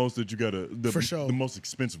probably the most that you gotta For sure. the most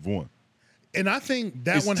expensive one. And I think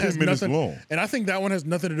that It's one 10 has minutes nothing. long. And I think that one has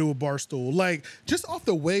nothing to do with Barstool. Like just off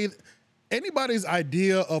the way, anybody's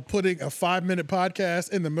idea of putting a 5-minute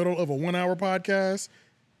podcast in the middle of a 1-hour podcast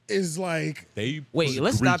is like They Wait,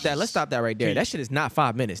 let's stop that. egregious. Let's stop that right there. That shit is not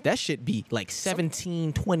 5 minutes. That should be like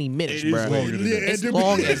 17, 20 minutes, It is bro. longer than that. It's it-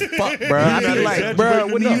 long as fuck, bro. I You're be not like, bro,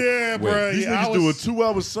 what do you? yeah, bro. These Yeah, I niggas do a was,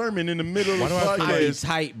 2-hour sermon in the middle of the do I feel I be podcast,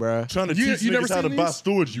 tight, bro. trying to You- teach you never niggas how to seen buy these?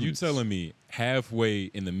 storage You units. telling me halfway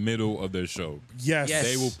in the middle of their show, yes. Yes.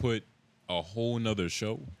 they will put a whole nother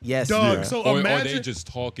show? Yes, Dog, bro. so Or are imagine they just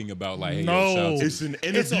talking about like, hey, No. yo, shout out to It's an It's a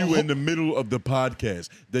interview whole- in the middle of the podcast.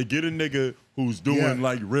 They get a nigga who's doing Yeah.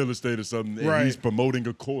 like real estate or something, and Right. he's promoting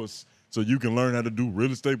a course so you can learn how to do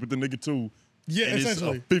real estate with the nigga too. Yeah, and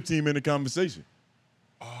essentially. it's a 15-minute conversation.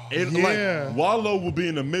 And yeah. like Wallow will be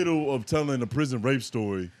in the middle of telling a prison rape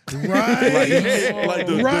story. right. Like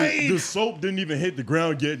the, Right. the soap didn't even hit the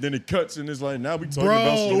ground yet. Then it cuts and it's like now we talking Bro,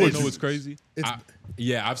 about You storage. know what's crazy? It's-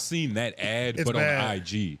 I've seen that ad, It's but bad. on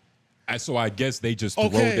IG. So I guess they just throw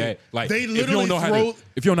Okay, that. Like, they if you literally don't know throw-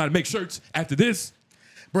 if you don't know how to make shirts after this,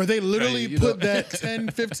 Bro, they literally Hey, you put know. that 10,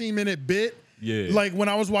 15-minute bit. Yeah. Like when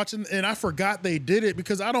I was watching, and I forgot they did it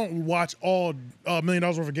because I don't watch all $1 Million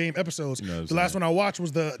Worth of Game episodes. No, it's The last not. one I watched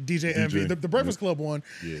was the DJ Envy, the Breakfast Club one.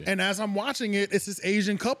 Yeah. And as I'm watching it, it's this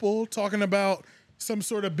Asian couple talking about some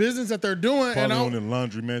sort of business that they're doing. Probably And on I'm, the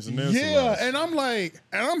laundromats and nail yeah, salons. and I'm like,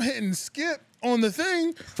 and I'm hitting skip on the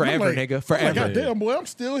thing. Forever, I'm like, nigga, I'm forever. like, God damn, boy, I'm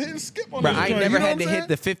still hitting skip on Bro, this I ain't joint. never You know had what to I'm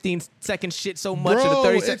hit saying? the 15-second shit so much or Bro, the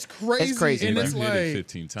 30 it's seconds. crazy, It's crazy, and bro. it's you hit like- it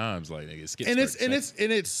 15 times, like nigga, skip and it's 30 and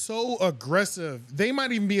seconds. it's so aggressive. They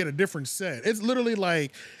might even be at a different set. It's literally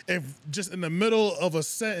like if just in the middle of a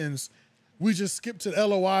sentence, we just skip to the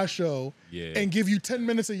LOI show Yeah. and give you 10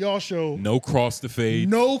 minutes of y'all show. no cross the fade.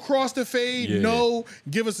 No cross the fade. Yeah. No,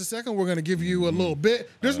 give us a second. We're gonna give you a little bit.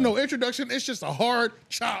 There's no introduction. It's just a hard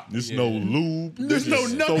chop. There's no lube. There's They no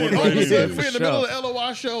just nothing. throw it All right of a in sudden, there. we're in the For middle sure. of the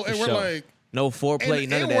LOI show, and For we're sure. like. No foreplay,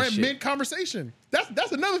 none of we're that at shit. mid conversation.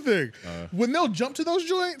 That's another thing. When they'll jump to those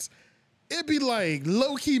joints, it'd be like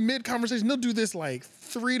low key mid conversation. They'll do this like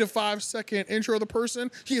 3 to 5 second intro of the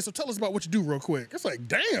person. Yeah, so tell us about what you do real quick. It's like,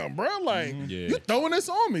 damn, bro, like Yeah. you throwing this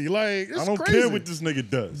on me. Like it's I don't crazy. care what this nigga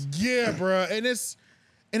does. Yeah, bro, and it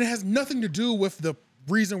has nothing to do with the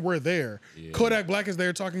reason we're there. Kodak Black is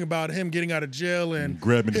there talking about him getting out of jail and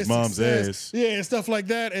Grabbing his mom's success. ass. Yeah, and stuff like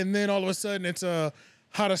that. And then all of a sudden it's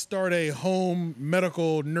how to start a home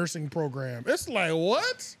medical nursing program. It's like,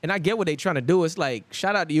 what? And I get what they trying to do. It's like,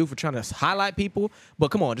 shout out to you for trying to highlight people,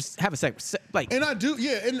 but come on, just have a second. Like, And I do,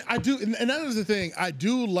 and that is the thing. I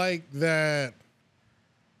do like that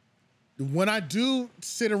when I do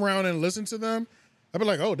sit around and listen to them, I'll be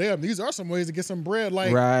like, oh, damn, these are some ways to get some bread.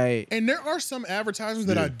 Like, right. And there are some advertisements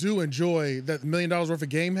that I do enjoy that $1 million worth of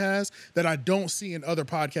game has that I don't see in other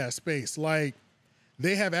podcast space. Like,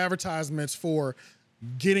 they have advertisements for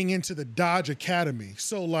getting into the Dodge Academy.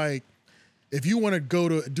 So, like, if you want to go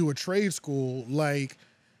to do a trade school, like,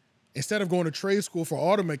 instead of going to trade school for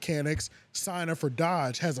auto mechanics, sign up for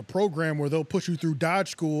Dodge. Has a program where they'll put you through Dodge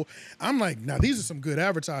school. I'm like, now these are some good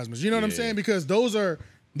advertisements. You know what I'm saying? Because those are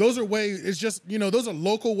ways, it's just, those are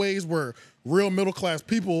local ways where real middle class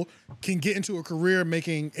people can get into a career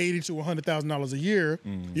making $80,000 to $100,000 a year.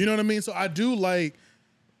 You know what I mean? So I do like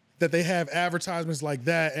that they have advertisements like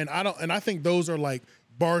that, and I think those are like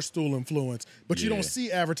Barstool influence, but you don't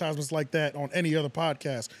see advertisements like that on any other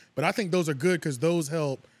podcast. But I think those are good because those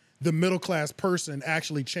help the middle class person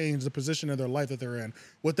actually change the position of their life that they're in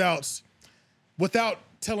without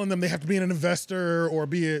telling them they have to be an investor or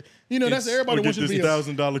be a, that's everybody wants you to be this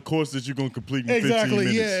 $1,000 course that you're gonna complete in 15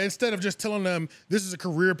 minutes. Yeah. Instead of just telling them this is a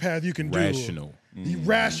career path you can do. Rational,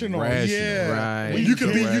 yeah. Right. You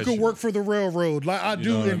can work for the railroad. Like I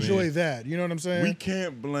do enjoy that. You know what I'm saying? We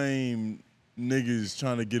can't blame niggas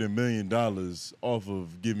trying to get $1 million off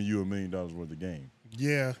of giving you $1 million worth of game.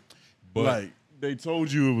 Yeah, but like they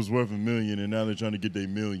told you it was worth $1 million, and now they're trying to get their $1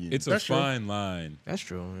 million. It's a fine line. That's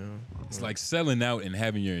true. Yeah. It's like selling out and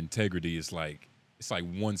having your integrity. It's like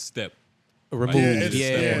one step removed.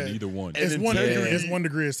 On either one. It's one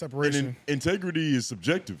degree of separation. And integrity is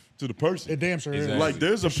subjective to the person. It damn sure is. Exactly.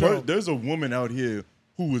 Like there's a woman out here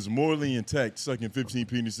who is morally intact, sucking 15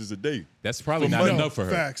 penises a day. That's probably not enough for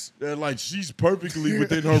her. Facts. Like she's perfectly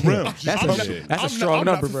within her realm. That's a strong number, bro. I'm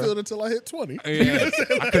not fulfilled until I hit 20. Yeah,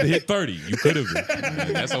 I could have hit 30. You could have.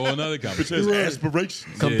 That's a whole nother conversation. Bitch has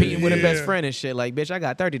aspirations. Competing with a best friend and shit. Like, bitch, I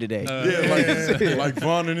got 30 today. Like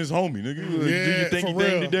Vaughn and his homie. Nigga, do your thingy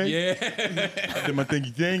thing today? Yeah. I did my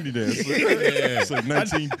thingy thing today. It's like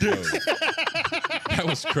 19 dicks. That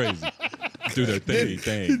was crazy. Do the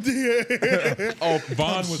thing. Oh,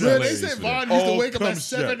 Vaughn was they hilarious. said Vaughn used to wake up at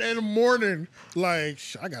 7 in the morning. Like,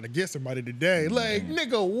 I gotta get somebody today. Like,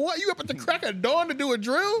 nigga, what? You up at the crack of dawn to do a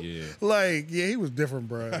drill? Yeah. Like, yeah, he was different,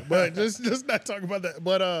 bro. But just not talking about that.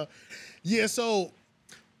 But yeah. So,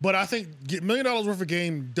 but I think $1 million worth of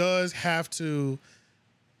game does have to.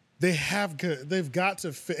 They've got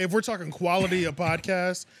to fit. If we're talking quality of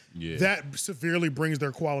podcast, that severely brings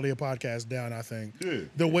their quality of podcast down. I think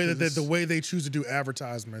the way they choose to do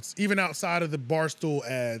advertisements, even outside of the Barstool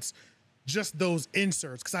ads, just those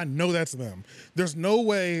inserts, because I know that's them. There's no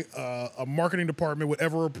way a marketing department would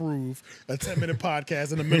ever approve a 10-minute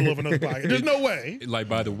podcast in the middle of another podcast. There's no way. Like,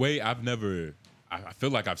 by the way, I feel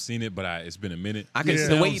like I've seen it, but it's been a minute. It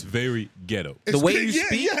sounds very ghetto. The way you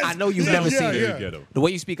speak, I know you've never seen it. Ghetto. The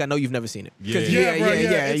way you speak, I know you've never seen it.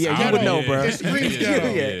 Yeah. You would know, bro. It screams ghetto.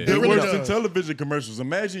 It really works does. in television commercials.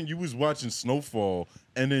 Imagine you was watching Snowfall,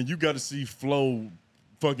 and then you got to see Flo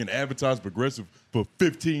fucking advertise Progressive for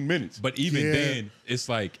 15 minutes. But even then, it's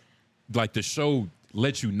like the show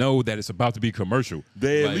lets you know that it's about to be commercial.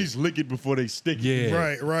 They at least lick it before they stick it.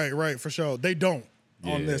 Yeah. Right, for sure. They don't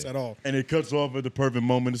on this at all. And it cuts off at the perfect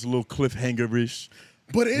moment. It's a little cliffhanger-ish.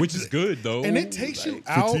 But which is good though, and it takes you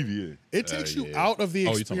out. TV, It takes you out of the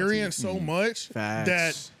experience so much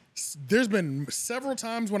that there's been several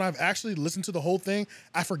times when I've actually listened to the whole thing,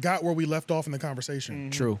 I forgot where we left off in the conversation.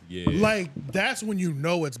 True. Yeah. Like that's when you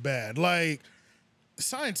know it's bad. Like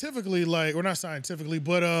scientifically, or not scientifically,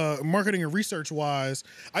 but marketing and research wise,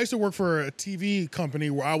 I used to work for a TV company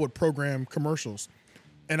where I would program commercials,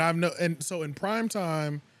 and so in prime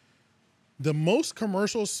time. The most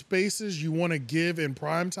commercial spaces you want to give in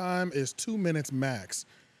prime time is 2 minutes max.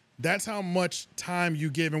 That's how much time you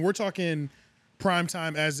give. And we're talking prime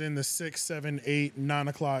time as in the 6, 7, 8, 9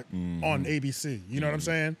 o'clock on ABC. You know what I'm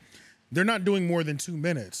saying? They're not doing more than 2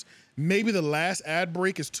 minutes. Maybe the last ad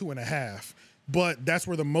break is 2.5, but that's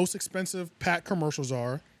where the most expensive pack commercials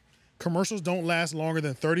are. Commercials don't last longer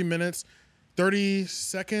than 30 minutes. 30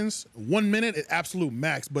 seconds, 1 minute at absolute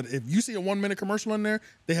max. But if you see a 1 minute commercial in there,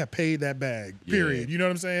 they have paid that bag, period. You know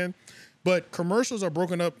what I'm saying? But commercials are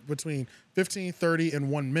broken up between 15, 30,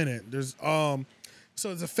 and 1 minute. There's so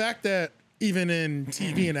the fact that even in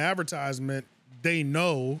TV and advertisement, they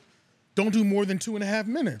know don't do more than 2.5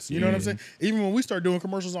 minutes. You know what I'm saying? Even when we start doing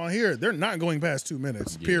commercials on here, they're not going past 2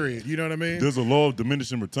 minutes. Period. You know what I mean? There's a law of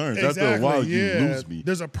diminishing returns. Exactly, After a while, you lose me.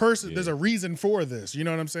 There's a person. There's a reason for this. You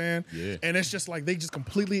know what I'm saying? Yeah. And it's just like they just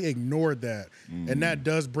completely ignored that, and that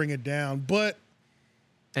does bring it down. But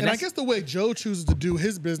and I guess the way Joe chooses to do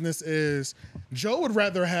his business is Joe would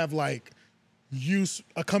rather have like use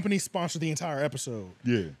a company sponsor the entire episode.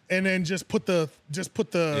 Yeah. And then just put the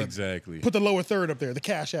Exactly. put the lower third up there, the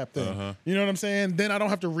Cash App thing. You know what I'm saying? Then I don't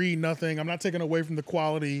have to read nothing. I'm not taking away from the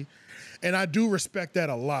quality. And I do respect that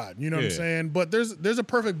a lot. You know what I'm saying? But there's a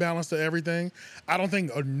perfect balance to everything. I don't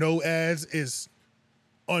think no ads is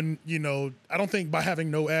I don't think by having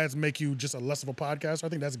no ads make you just a less of a podcaster. I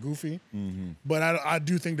think that's goofy. But I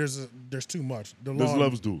do think there's too much. There's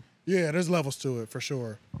levels to it. Yeah, there's levels to it for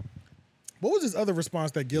sure. What was this other response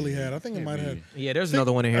that Gillie had? I think it might have. Yeah, there's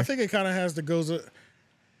another one in here. I think it kind of has the goes.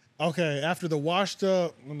 Okay, after the washed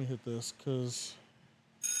up. Let me hit this because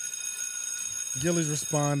Gillie's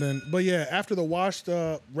responding. But yeah, after the washed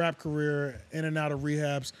up rap career, in and out of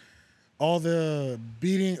rehabs, all the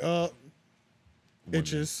beating up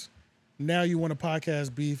itches. Now you want a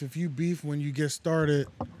podcast beef. If you beef when you get started,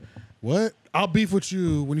 what? I'll beef with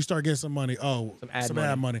you when you start getting some money. Oh, some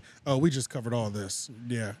ad money. Oh, we just covered all this.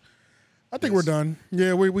 Yeah. I think we're done.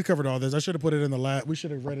 Yeah, we covered all this. I should have put it in the last. We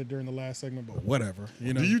should have read it during the last segment, but whatever.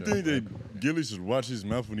 You know. Do you think that Gillie should watch his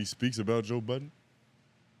mouth when he speaks about Joe Budden?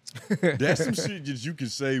 That's some shit that you can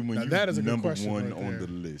say when Now, you're that is a good number question one right on there. the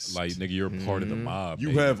list. Like, nigga, you're part of the mob. You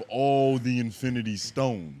baby. have all the Infinity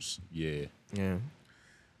Stones. Yeah. Yeah.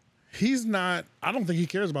 He's not. I don't think he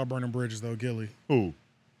cares about burning bridges though. Gillie. Who?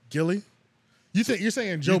 Gillie. You think you're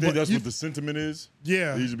saying Joe? You think that's you, what the sentiment is?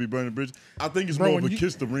 Yeah. He should be burning bridges. I think it's Bro, more of a when you-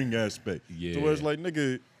 kiss the ring aspect. Yeah. So where it's like,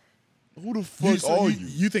 nigga, who the fuck so are you? you?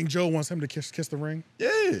 You think Joe wants him to kiss the ring?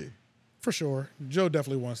 Yeah. For sure. Joe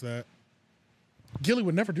definitely wants that. Gillie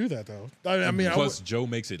would never do that though. I mean, Plus, Joe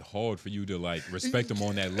makes it hard for you to like respect him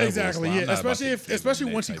on that level. exactly. So I'm Yeah. not about Especially to give him especially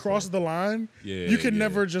that once he type crosses of- the line. Yeah, You can yeah.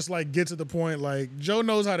 never just like get to the point. Like Joe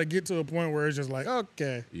knows how to get to a point where it's just like,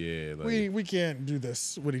 okay, Yeah, like we can't do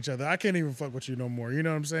this with each other. I can't even fuck with you no more. You know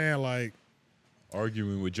what I'm saying? Like,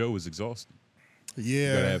 arguing with Joe is exhausting. You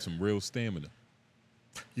yeah, gotta have some real stamina.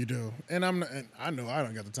 you do. And I know I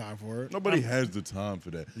don't got the time for it. Nobody has the time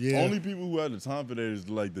for that. Yeah. Only people who have the time for that is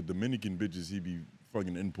like the Dominican bitches he be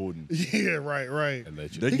fucking importing. Yeah, right.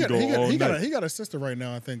 Allegedly. They He can got, go all night. he got a sister right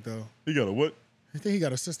now, I think though. He got a what? I think he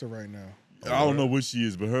got a sister right now. I don't know what she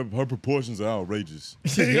is, but her proportions are outrageous.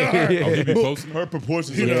 They are. Oh, he be posting. Her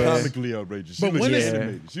proportions He are does. comically outrageous. She But looks when is-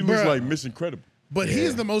 animated. She looks Bruh. like Miss Incredible. But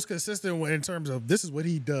he's the most consistent in terms of this is what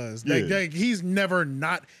he does. Yeah. Like, he's never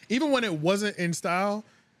not, even when it wasn't in style,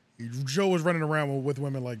 Joe was running around with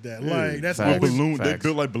women like that. Yeah. Like that's Facts. always, Balloon. They Facts.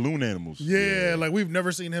 built like balloon animals. yeah. Like we've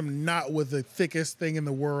never seen him not with the thickest thing in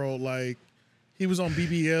the world. Like he was on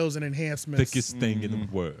BBLs and enhancements. Thickest thing in the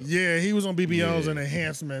world. Yeah, he was on BBLs Yeah. and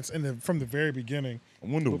enhancements from the very beginning. I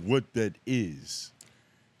wonder what that is.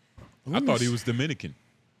 I thought he was Dominican.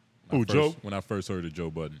 Who, Joe? When I first heard of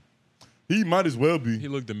Joe Budden. He might as well be. He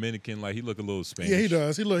looked Dominican, like he looked a little Spanish. Yeah, he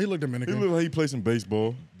does. He looked He Dominican. look like he plays some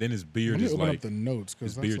baseball. Then his beard Let me is open like up the notes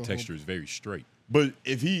his because beard texture is very straight. But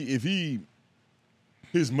if he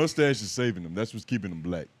his mustache is saving him. That's what's keeping him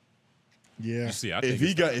black. Yeah, You see, I think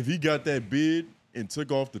If he got that beard and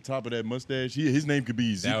took off the top of that mustache, his name could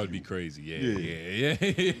be Ezekiel. that would be crazy. Yeah.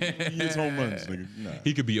 He hits home runs, nigga. Nah.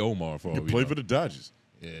 He could be Omar for all He could we play know. for the Dodgers.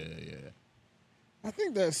 Yeah. I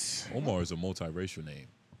think that's. Omar is a multiracial name.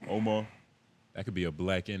 Omar. That could be a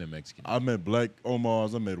black and a Mexican. I met black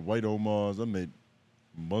Omars. I met white Omars. I met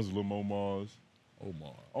Muslim Omars.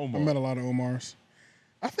 Omar. I met a lot of Omars.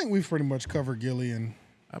 I think we've pretty much covered Gillie and.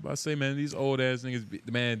 I about to say, man, these old ass niggas,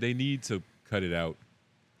 man, they need to cut it out.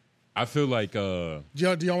 I feel like Do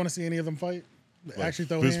y'all want to see any of them fight? Actually,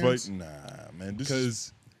 throw fist hands. fight? Nah, man. This because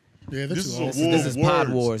is Yeah, this is a old. war This of is pod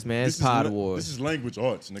words. wars, man. This It's pod is wars. This is language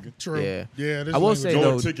arts, nigga. True. Yeah. Yeah. this I is will language. say Don't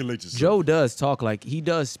though, articulate yourself. Joe does talk like he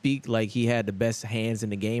does speak like he had the best hands in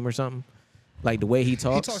the game or something. Like the way he He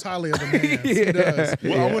talks. talks highly of the man. He does.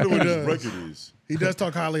 Well, I wonder what He his does. record is. He does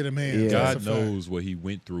talk highly of the man. Yeah. That's a God fact. knows what he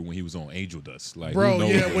went through when he was on Angel Dust. Like, Bro, who knows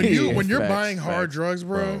yeah, what when he- you're Facts, buying hard facts. drugs,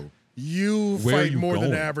 bro, Bro. you Where are fight you more than the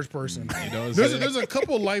going? average person. You know what I'm There's saying? a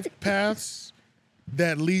couple life paths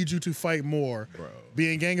that lead you to fight more. Bro.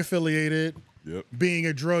 Being gang affiliated, Yep. being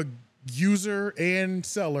a drug user and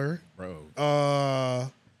seller. Bro.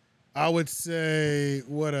 I would say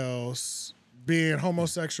what else? Being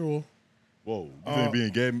homosexual. Whoa. You think being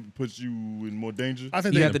gay puts you in more danger? I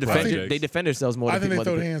think You they have to defend. projects. They defend themselves more. I than think they people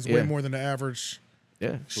throw other hands people. way Yeah. more than the average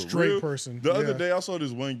Yeah. For straight real? person. The Yeah. other day, I saw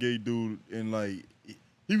this one gay dude, and like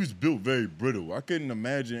He was built very brittle. I couldn't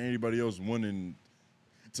imagine anybody else wanting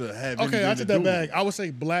to have. Okay, I took take that back. I would say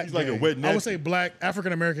black. He's like gay. a wet I would napkin. say black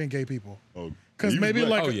African American gay people. Oh, Because he was maybe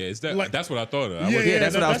black. like Oh yeah, is that like- that's what I thought of. Yeah,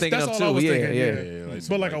 that's what I was thinking that's of all I too. was Yeah, thinking, yeah. Like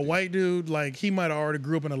But like a somebody- white dude, like he might have already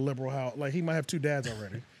grew up in a liberal house. Like he might have 2 dads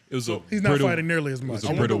already. It was a He's not brittle- fighting nearly as it much. was I a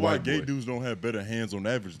wonder brittle why white gay boy. dudes don't have better hands on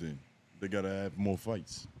average. Then they gotta have more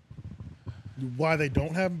fights. Why they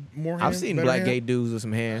don't have more hands? I've seen better black hands? gay dudes with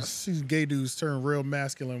some I've hands. seen gay dudes turn real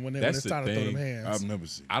masculine when That's it's the time to throw them thing. hands. I've never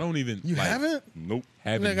seen. I don't even. You like, haven't? Nope.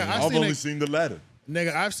 Haven't. Nigga, man. I've I've seen only it- seen the latter.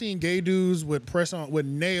 Nigga, I've seen gay dudes with press on with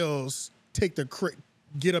nails take the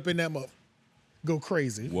get up in that mother, go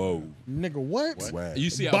crazy. Whoa. Nigga, what? Wow.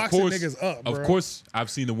 You see, Boxing of course, niggas up, of bro. course,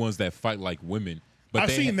 I've seen the ones that fight like women, but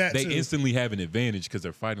I've seen that they too. instantly have an advantage because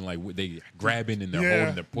they're fighting like they grabbing and they're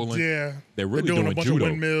holding, they're pulling. Yeah, they're really doing a doing bunch judo.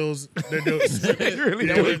 of windmills. They're doing. really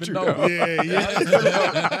They don't even know.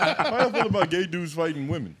 yeah. How you feel about gay dudes fighting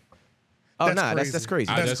women? Oh, That's nah, crazy. that's crazy.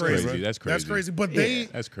 That's crazy. right? That's crazy. That's crazy. But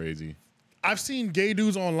That's crazy. I've seen gay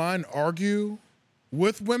dudes online argue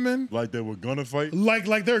with women Like they were gonna fight?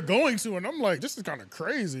 like they're going to, and I'm like, this is kind of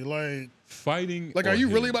crazy. Fighting. Like, or are you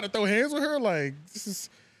really hitting? about to throw hands with her? Like, this is.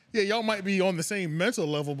 Yeah, y'all might be on the same mental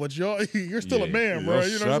level, but you're still a Yeah. man, Yeah, bro. y'all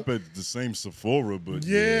You know what I'm shop at the same Sephora, but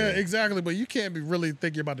Yeah, exactly. But you can't be really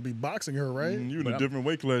think you're about to be boxing her, right? You in a different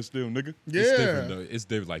weight class still, nigga. Yeah. It's different though. It's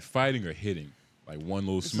different. Like fighting or hitting. Like one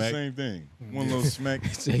little It's the smack. same thing. One little smack.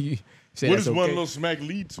 Say you, say What that's does one okay. little smack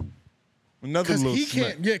lead to? Another Because little he smack.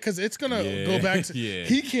 can't. Yeah, because it's gonna Yeah, go back to. yeah.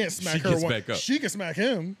 He can't smack She her. gets One, back up. She can smack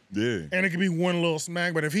him, Yeah. and it could be one little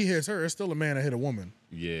smack. But if he hits her, it's still a man that hit a woman.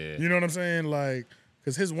 Yeah. You know what I'm saying? Like,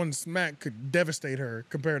 because his one smack could devastate her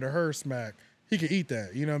compared to her smack. He could eat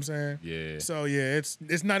that. You know what I'm saying? Yeah. So yeah,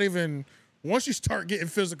 it's not even. Once you start getting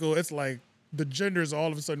physical, it's like the genders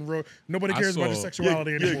all of a sudden. Nobody I cares about the saw-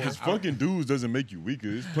 sexuality Yeah, anymore. because fucking dudes doesn't make you weaker.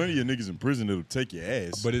 There's plenty of niggas in prison that'll take your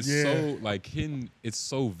ass. But it's Yeah. so like hitting. It's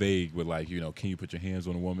so vague with like can you put your hands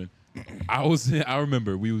on a woman? I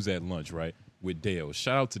remember we was at lunch right with Dale.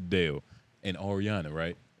 Shout out to Dale and Ariana.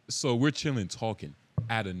 Right. So we're chilling talking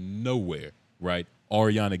out of nowhere. Right.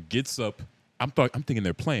 Ariana gets up. I'm thinking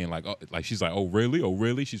they're playing like she's like, oh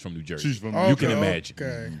really? She's from New Jersey. She's from You can imagine.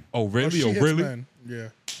 Okay. Oh really? she Oh hits really? men. Yeah.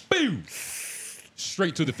 Boom!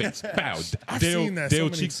 Straight to the face. Pow. I've Dale, seen that so Dale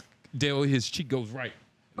many cheeks. Dale, his cheek goes right.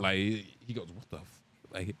 Like he goes, what the?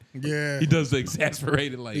 Like Yeah. he does the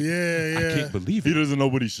exasperated. Like Yeah, I yeah. can't believe he it. doesn't know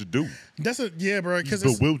what he should do. That's bro. Because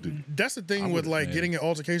He's bewildered. That's the thing I with would've, like man. getting in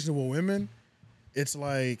altercations with women. It's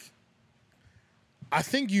like, I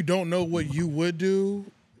think you don't know what you would do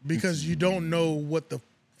because you don't know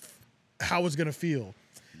how it's gonna feel.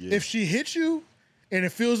 Yeah. If she hits you and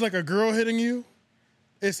it feels like a girl hitting you,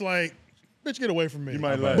 it's like, bitch, get away from me. You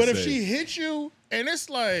might laugh. But if say. she hits you and it's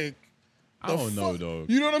like, I don't the know, fuck? dog.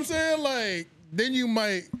 You know what I'm saying? Like, then you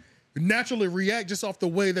might naturally react just off the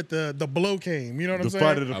way that the blow came. You know what I'm The saying?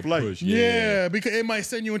 fight of the A flight. push, Yeah, because it might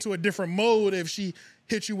send you into a different mode if she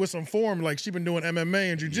hit you with some form, like she been doing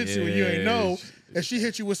MMA and jiu-jitsu and you ain't know. And she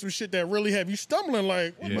hit you with some shit that really have you stumbling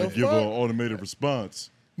like, what Yeah. the Might give her an fuck? automated response.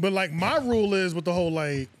 But like my rule is with the whole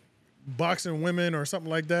like boxing women or something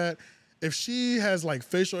like that, if she has like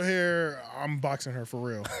facial hair, I'm boxing her for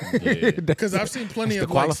real. Yeah. Because I've seen plenty That's of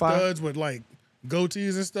the like qualifier? studs with like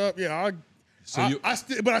goatees and stuff. Yeah, So you,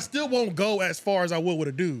 but I still won't go as far as I would with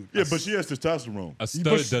a dude. Yeah, but she has testosterone. a stud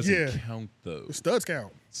but- doesn't yeah. count though. Studs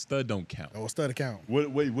count. Stud don't count. Oh, a stud count.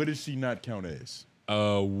 What does she not count as?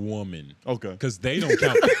 A woman. Okay. Because they don't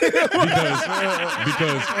count. because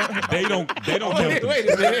they don't count. Wait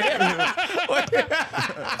a minute.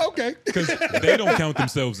 Okay. Because they don't count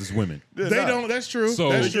themselves as women. They're They not. don't. That's true.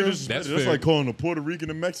 So- that's They're true. just- That's that's fair. like calling a Puerto Rican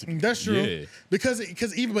and Mexican. That's true. Yeah. Because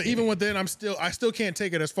even with that, I still can't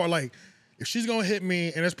take it as far like if she's gonna hit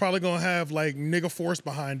me and it's probably gonna have like nigga force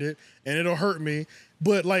behind it and it'll hurt me.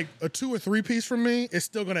 But like a 2 or 3 piece from me, it's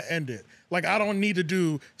still gonna end it. Like I don't need to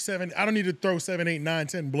do 7. I don't need to throw 7, 8, 9,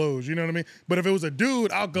 10 blows. You know what I mean? But if it was a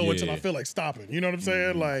dude, I'll go until I Yeah. feel like stopping. You know what I'm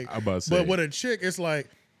saying? Like, I'm about to but say. with a chick, it's like.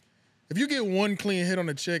 If you get one clean hit on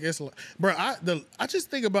a chick, it's like, bro. I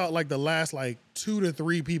just think about like the last like 2 to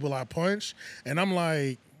 3 people I punched, and I'm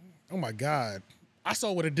like, oh my god, I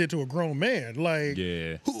saw what it did to a grown man. Like,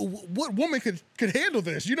 Yeah. what woman could handle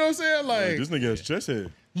this? You know what I'm saying? Like, This nigga has chest hair.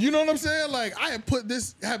 you know what I'm saying? Like, I had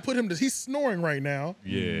put him to. He's snoring right now.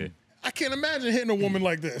 Yeah. I can't imagine hitting a woman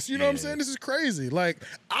like this. You know what I'm Yeah. saying? This is crazy. Like,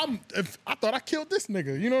 I thought I killed this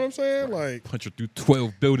nigga. You know what I'm saying? Like, Punch her through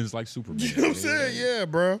 12 buildings like Superman. you know what I'm saying? Yeah,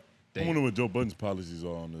 bro. I wonder what Joe Budden's policies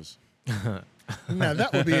are on this. Now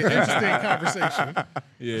that would be an interesting conversation.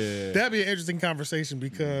 Yeah. That'd be an interesting conversation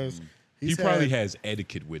because He he's probably had, has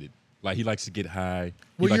etiquette with it. Like he likes to get high.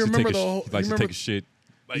 Well, he you likes to remember take the a, whole- he likes you to take remember- a shit.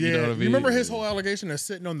 Like, Yeah, you know what I mean? you remember his whole allegation of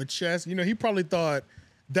sitting on the chest? You know, he probably thought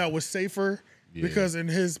that was safer Yeah. because in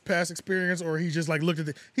his past experience, or he just like looked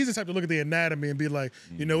at he's the type to look at the anatomy and be like,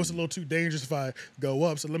 you know, it's a little too dangerous if I go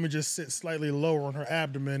up, so let me just sit slightly lower on her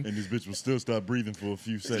abdomen. And this bitch will still stop breathing for a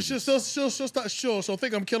few seconds. She'll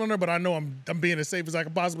think I'm killing her, but I know I'm being as safe as I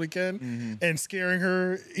can possibly can and scaring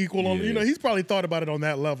her equal on. Yeah. You know, he's probably thought about it on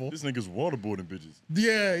that level. This nigga's waterboarding bitches.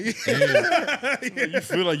 Yeah, You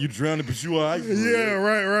feel like you drowning, but you all right. yeah,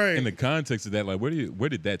 right. In the context of that, like, where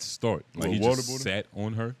did that start? Like, Well, he just waterboarding? sat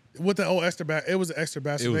on her. With the old extra it was an extra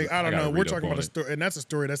bastard It was- thing. I don't I gotta know. We're read up talking on about a it. story, and that's a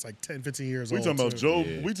story that's like 10, 15 years We old. talking about too. Joe.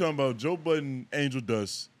 Yeah. We talking about Joe Budden, Angel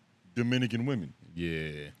Dust, Dominican women.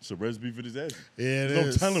 Yeah. It's a recipe for disaster. Yeah, it There's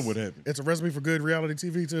is. no telling what happened. It's a recipe for good reality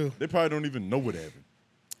TV too. They probably don't even know what happened.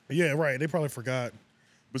 Yeah, right. They probably forgot.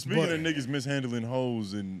 But speaking But- of niggas mishandling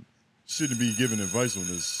hoes and shouldn't be giving advice on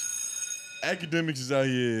this, Akademiks is out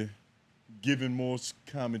here giving more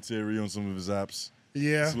commentary on some of his ops.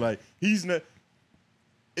 Yeah. It's like he's not.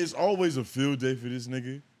 It's always a field day for this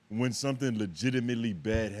nigga when something legitimately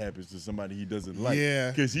bad happens to somebody he doesn't like. Yeah.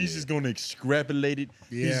 Because he's just gonna extrapolate it.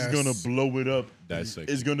 He's just Yes. gonna blow it up. Dissect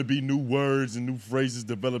It's it. gonna be new words and new phrases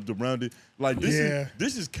developed around it. Like this Yeah.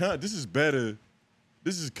 this is better.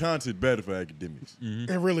 This is content better for Akademiks.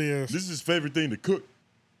 It really is. This is his favorite thing to cook.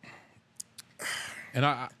 And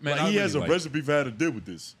man, Like, he has a recipe for how to deal with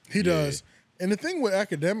this. He does. And the thing with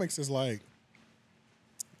Akademiks is like,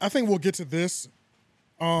 I think we'll get to this.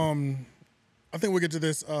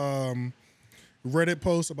 Reddit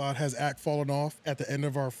post about has Act fallen off at the end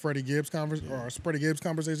of our Freddie Gibbs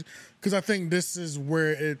conversation, because I think this is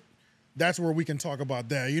where that's where we can talk about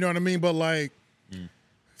that. You know what I mean? But like,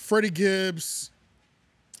 Freddie Gibbs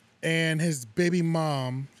and his baby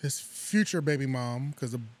mom, his future baby mom,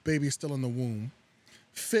 because the baby's still in the womb,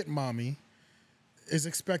 Fit Mommy, is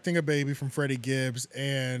expecting a baby from Freddie Gibbs,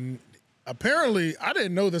 and apparently, I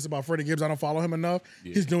didn't know this about Freddie Gibbs. I don't follow him enough.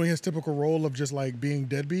 Yeah. He's doing his typical role of just like being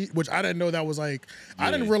deadbeat, which I didn't know that was like.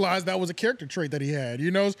 I didn't realize that was a character trait that he had.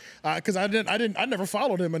 You know, because I never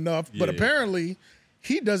followed him enough. But Yeah. apparently,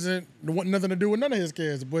 he doesn't want nothing to do with none of his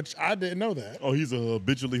kids, which I didn't know that. Oh, he's a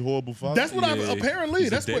habitually horrible father. That's what Yeah, apparently. he's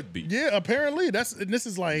a That's what. deadbeat. Yeah, apparently and this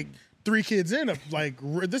is like 3 kids in. Like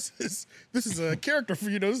this is a character for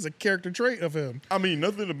This is a character trait of him. I mean,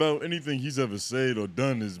 nothing about anything he's ever said or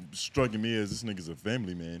done is striking me as this nigga's a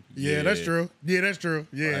family man. Yeah, that's Yeah. true. Yeah, that's true.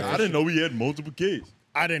 Yeah, I didn't know he had multiple kids.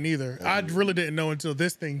 I didn't either. I really didn't know until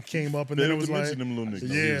this thing came up, and They then it don't was like, mention them little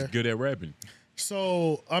niggas. He yeah. was good at rapping.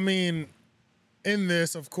 So I mean, in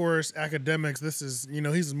this, of course, Akademiks. This is he's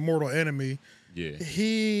his mortal enemy. Yeah.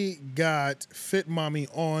 He got Fit Mommy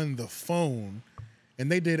on the phone,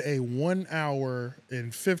 and they did a 1 hour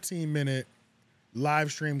and 15-minute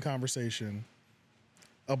live stream conversation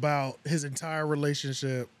about his entire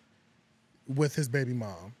relationship with his baby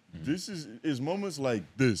mom. This is moments like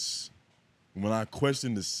this when I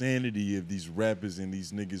question the sanity of these rappers and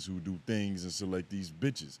these niggas who do things and select these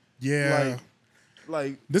bitches. Yeah.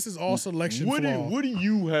 Like This is all selection what flaw. do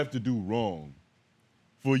you have to do wrong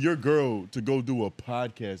for your girl to go do a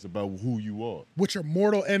podcast about who you are? With your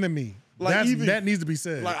mortal enemy. Like, That needs to be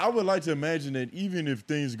said. Like, I would like to imagine that even if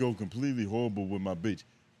things go completely horrible with my bitch,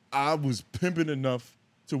 I was pimping enough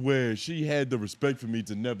to where she had the respect for me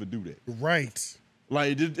to never do that. Right.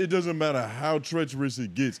 Like, it doesn't matter how treacherous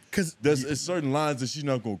it gets, 'Cause- there's certain lines that she's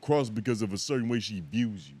not gonna cross because of a certain way she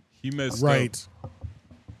views you. He messed Right. up.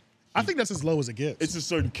 I think that's as low as it gets. It's a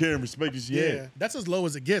certain care and respect that she yeah, had. that's as low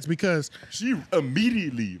as it gets because She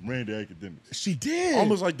immediately ran to Akademiks. she did.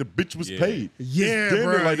 Almost like the bitch was Yeah. paid. Yeah, It's damn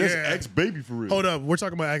near bruh, like that's yeah. ex-baby for real. Hold up, we're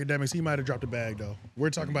talking about Akademiks. He might have dropped a bag though.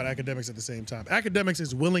 We're talking about Akademiks at the same time. Akademiks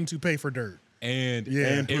is willing to pay for dirt. And Yeah.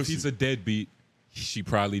 And if pussy. he's a deadbeat, she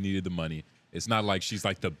probably needed the money. It's not like she's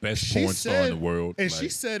like the best porn star in the world. and Like, she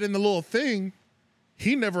said in the little thing,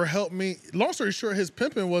 he never helped me. Long story short, his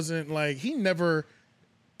pimping wasn't like he never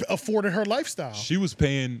afforded her lifestyle. she was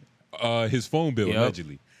paying his phone bill Yep.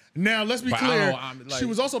 allegedly. Now let's be But I clear. don't- I'm like- she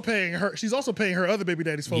was also paying her. She's also paying her other baby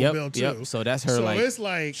daddy's phone bill too. Yep. So that's her. So like, it's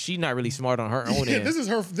like she's not really smart on her own yeah, end. this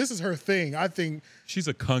is her thing. I think. She's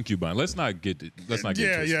a concubine. Let's not get it. Yeah, twisted.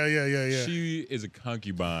 yeah. She is a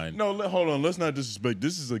concubine. No, hold on. Let's not disrespect.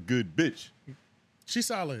 This is a good bitch. She's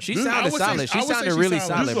solid. She I sounded would say- solid. She I would say sounded she's really This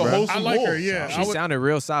solid, is a bro. wholesome I like her. whore. Yeah, She sounded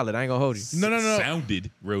real solid. I ain't gonna hold you. No.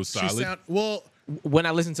 Sounded real She solid. well. When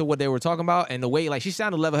I listened to what they were talking about and the way like she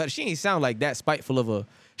sounded level-headed, she ain't sound like that spiteful of a.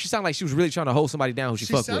 She sounded like she was really trying to hold somebody down who she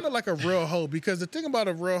She fucked sounded with. like a real hoe because the thing about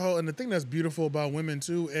a real hoe and the thing that's beautiful about women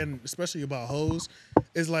too, and especially about hoes,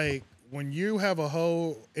 is like when you have a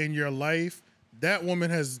hoe in your life, that woman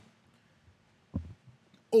has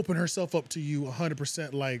open herself up to you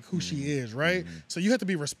 100% like who she is, right? So you have to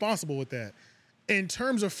be responsible with that. In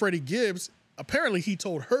terms of Freddie Gibbs, apparently he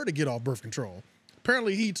told her to get off birth control.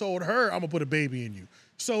 Apparently he told her, I'm gonna put a baby in you.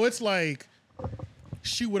 So it's like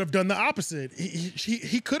she would have done the opposite.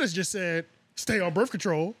 He could have just said, stay on birth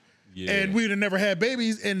control, and we would have never had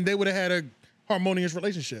babies, and they would have had a harmonious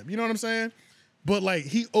relationship. You know what I'm saying? But like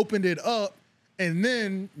he opened it up, and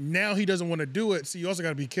then now he doesn't want to do it. So you also got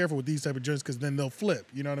to be careful with these type of joints because then they'll flip.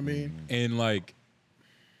 You know what I mean? And like,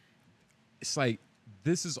 it's like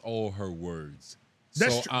this is all her words.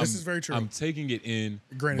 This is very true. I'm taking it in,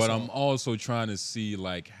 Grain of but salt. I'm also trying to see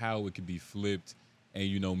like how it could be flipped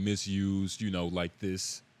and misused. Like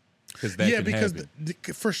this, because that can happen.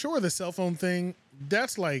 For sure the cell phone thing.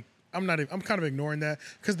 That's like I'm kind of ignoring that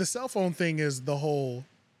because the cell phone thing is the whole.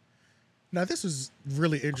 Now this was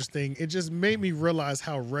really interesting. It just made me realize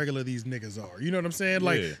how regular these niggas are. You know what I'm saying?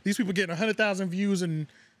 Like these people getting 100,000 views in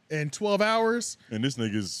 12 hours. And this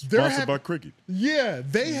nigga's sponsored by Cricket. Yeah,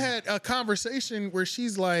 they had a conversation where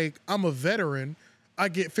she's like, "I'm a veteran. I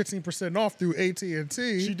get 15% off through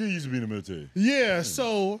AT&T." She did used to be in the military. Yeah,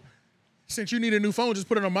 so since you need a new phone, just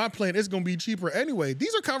put it on my plan. It's gonna be cheaper anyway.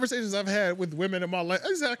 These are conversations I've had with women in my life.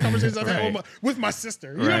 These are conversations I've had with my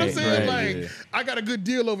sister. You know what I'm saying? I got a good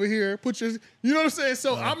deal over here. You know what I'm saying?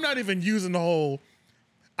 So I'm not even using the whole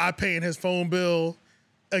I paying his phone bill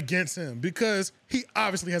against him because he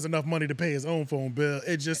obviously has enough money to pay his own phone bill.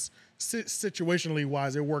 It just situationally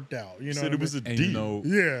wise, it worked out. You know, Said it was a deal.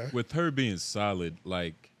 With her being solid,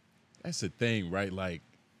 like that's the thing, right? Like.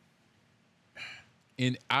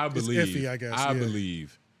 And I believe, it's iffy, I guess. I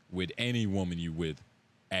believe with any woman you with,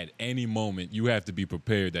 at any moment, you have to be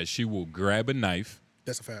prepared that she will grab a knife.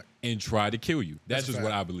 That's a fact. And try to kill you. That's just fact.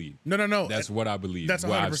 what I believe. No. That's what I believe. That's 100%.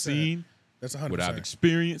 What I've seen. That's 100%. What I've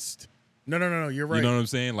experienced. No. You're right. You know what I'm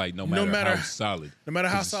saying? Like no matter how solid. No matter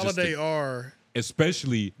how solid they are.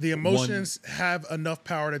 Especially the emotions have enough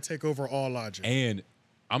power to take over all logic. And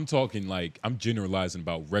I'm talking like I'm generalizing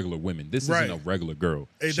about regular women. This isn't a regular girl.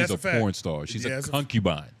 Hey, she's a porn star. She's a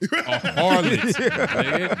concubine, a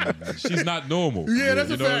harlot. She's not normal. Yeah, that's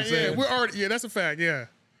a fact. What I'm saying? Yeah, we're already. Yeah, that's a fact. Yeah.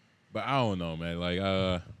 But I don't know, man.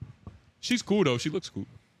 Like, she's cool though. She looks cool.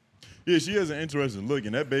 Yeah, she has an interesting look,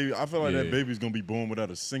 and that baby, I feel like that baby's gonna be born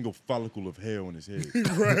without a single follicle of hair on his head.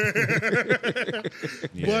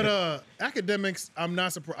 But Akademiks, I'm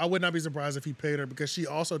not surprised. I would not be surprised if he paid her because she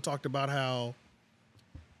also talked about how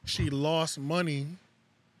she lost money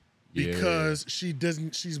because she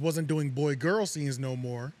wasn't doing boy-girl scenes no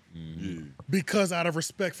more. Because out of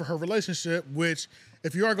respect for her relationship, which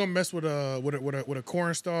if you are gonna mess with a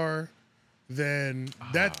porn star, then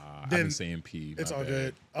I've been saying P. It's all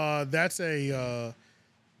good. That's I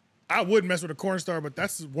would mess with a porn star, but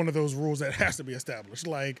that's one of those rules that has to be established.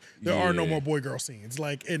 Like there are no more boy-girl scenes.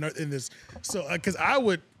 Like in this, so because I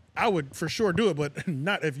would for sure do it, but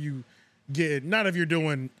not if you're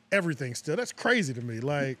doing everything still. That's crazy to me.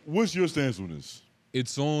 Like, what's your stance on this?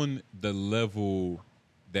 It's on the level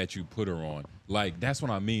that you put her on. Like, that's what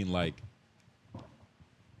I mean. Like,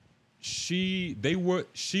 she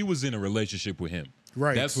was in a relationship with him.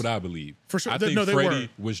 Right. That's what I believe. For sure. I think Freddie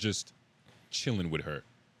was just chilling with her.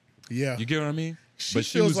 Yeah. You get what I mean?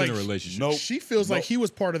 She was in a relationship. She feels like he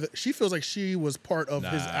was part of she feels like she was part of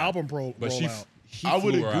his album rollout. I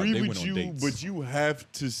would agree with you, but you have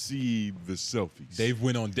to see the selfies. They've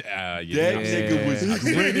went on. That nigga was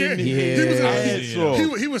grinning.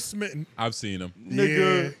 He was smitten. I've seen him.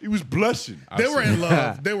 Nigga, he was blushing. They were in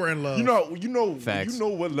love. They were in love. You know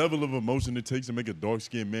what level of emotion it takes to make a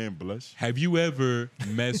dark-skinned man blush? Have you ever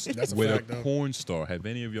messed with a porn star? Have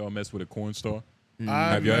any of y'all messed with a porn star?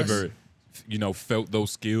 Have you ever, felt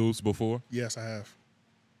those skills before? Yes, I have.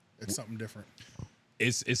 It's something different.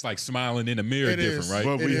 It's like smiling in a mirror different, right?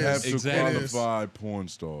 But we have to qualify porn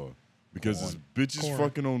star because it's bitches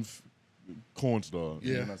fucking on corn star.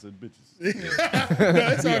 Yeah. And I said bitches. No,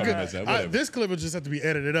 it's all good. This clip will just have to be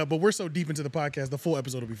edited up, but we're so deep into the podcast, the full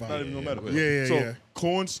episode will be fine. Not even gonna matter. Yeah.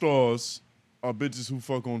 Corn stars are bitches who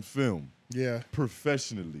fuck on film. Yeah.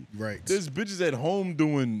 Professionally. Right. There's bitches at home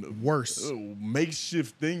doing worse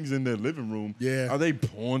makeshift things in their living room. Yeah. Are they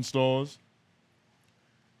porn stars?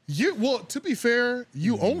 To be fair,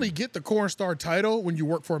 you only get the porn star title when you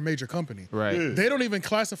work for a major company. Right. Yeah. They don't even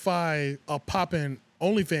classify a poppin'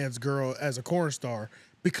 OnlyFans girl as a porn star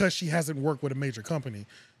because she hasn't worked with a major company.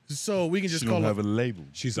 So we can just call her. Have a label.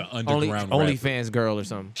 She's an underground rapper. OnlyFans girl or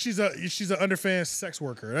something. She's an underfans sex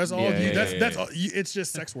worker. That's all. That's all. It's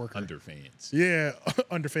just sex worker. Underfans. Yeah,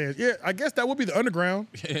 underfans. Yeah, I guess that would be the underground.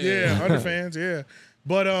 Yeah, underfans. Yeah,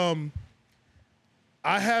 but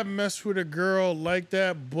I have messed with a girl like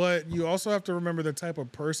that, but you also have to remember the type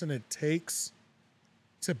of person it takes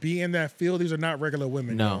to be in that field. These are not regular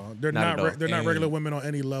women. No, y'all. They're not at all. they're not regular women on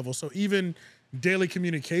any level. So even daily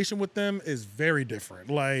communication with them is very different.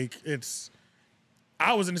 Like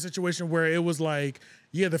I was in a situation where it was like,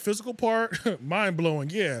 yeah, the physical part, mind blowing.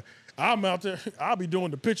 Yeah, I'm out there. I'll be doing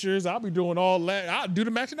the pictures. I'll be doing all that. I'll do the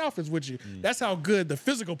matching outfits with you. That's how good the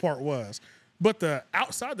physical part was. But the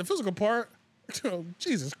outside the physical part, oh,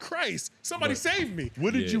 Jesus Christ, somebody save me.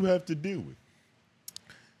 What did you have to deal with?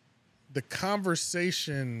 The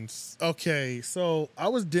conversations. Okay, so I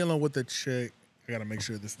was dealing with a chick. I gotta make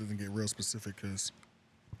sure this doesn't get real specific because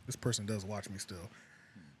this person does watch me still.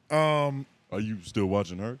 Are you still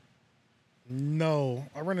watching her? No,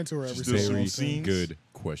 I run into her every still so shooting often. scenes? Good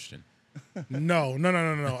question. No.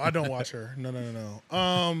 I don't watch her. No.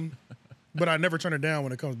 But I never turn it down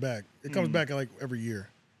when it comes back. It comes back like every year.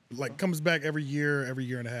 Like comes back every year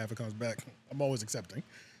and a half. It comes back. I'm always accepting.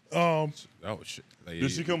 Oh shit! Like,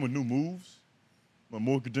 Did she come with new moves? Like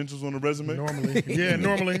more credentials on the resume?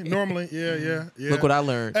 Normally, yeah. Look what I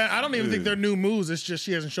learned. And I don't even think they're new moves. It's just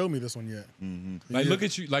she hasn't showed me this one yet. Like, look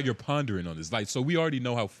at you, like you're pondering on this. Like, so we already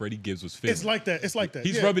know how Freddie Gibbs was feeling. It's like that.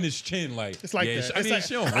 He's rubbing his chin, like It's like yeah, that. I It's mean, like-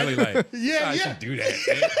 she don't really like. Yeah. She should do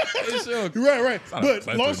that. Man. Right. not a But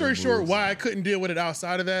plethora long of story new short, moves. why I couldn't deal with it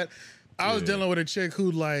outside of that, I was dealing with a chick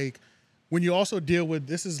who like, when you also deal with,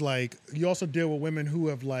 this is like, you also deal with women who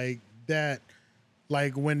have like that,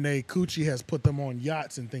 like when they coochie has put them on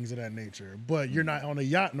yachts and things of that nature, but you're not on a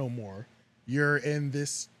yacht no more. You're in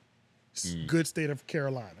this good state of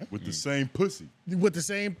Carolina With the same pussy. with the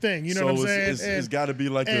same thing. You know So what I'm saying? it's got to be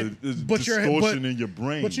like a but you're- distortion but- in your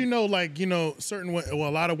brain. But you know, like, you know, a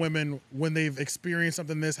lot of women, when they've experienced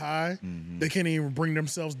something this high, they can't even bring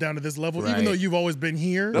themselves down to this level, even Right. though you've always been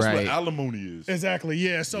here. That's Right. what alimony is. Exactly,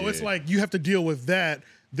 yeah. So it's Yeah. like you have to deal with that.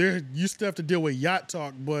 You still have to deal with yacht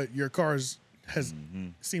talk, but your car's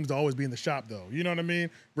seems to always be in the shop though. You know what I mean?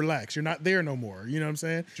 Relax. You're not there no more. You know what I'm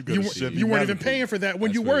saying? You got a Chevy You weren't even Malibu. paying for that when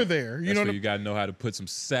That's you where- were there. You That's know where what you I'm got to know how to put some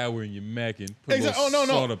sour in your mac and put a Exactly. little Oh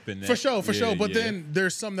no, salt up in that. for sure. Yeah, But yeah. then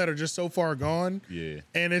there's some that are just so far gone. Yeah.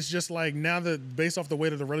 And it's just like now that based off the way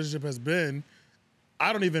that the relationship has been,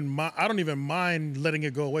 I don't even mind letting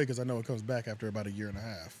it go away because I know it comes back after about a year and a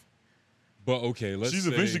half. But okay, let's She's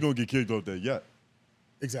say eventually going to get kicked off that yacht.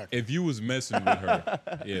 Exactly. if you was messing with her,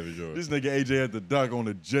 yeah, for sure. This nigga AJ at the dock on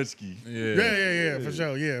a jet ski. Yeah, for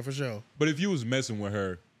sure. Yeah, for sure. But if you was messing with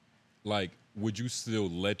her, like, would you still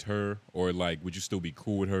let her, or like, would you still be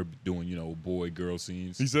cool with her doing, you know, boy girl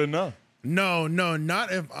scenes? He said no. No,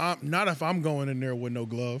 not if I'm going in there with no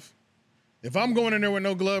glove. If I'm going in there with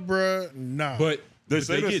no glove, bruh, nah. But They but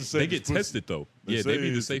say they that's the get safest pussy. tested though. They Yeah, say they be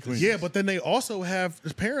the it's the safest. cleanest. yeah, but then they also have,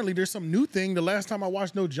 apparently there's some new thing. The last time I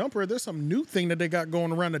watched No Jumper, there's some new thing that they got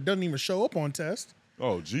going around that doesn't even show up on test.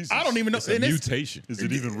 Oh, Jesus. I don't even know. It's a and mutation. Is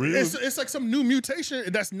it even real? It's like some new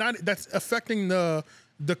mutation that's affecting the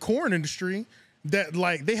corn industry that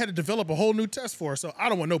like they had to develop a whole new test for. So I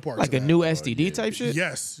don't want no parts Like of a that. new STD type shit?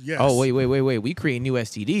 Yes. Oh, wait. We create new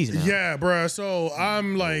STDs now. Yeah, bruh. So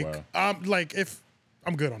I'm like, wow. if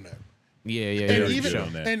I'm good on that. Yeah. And Very even good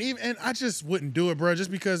on that. and I just wouldn't do it, bro. Just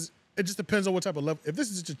because it just depends on what type of level. If this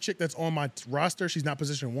is just a chick that's on my roster, she's not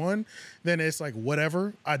position 1, then it's like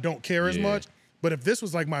whatever. I don't care as Yeah. much. But if this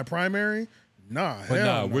was like my primary, nah, But hell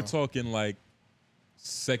nah, no. we're talking like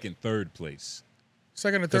second, third place.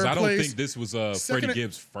 Second and Because third I don't place. think this was Second Freddie and-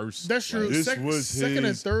 Gibbs' first. That's true. like, This Sec- was second and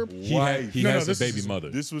his third. he wife. he No, has a this baby is- mother.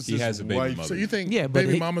 this was he his has a baby wife. mother. So you think Yeah, but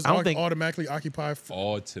baby mamas I don't think- automatically occupy?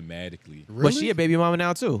 automatically. Really? But she a baby mama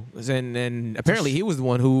now too. And apparently he was the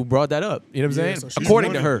one who brought that up. You know what I'm Yeah, saying? so she's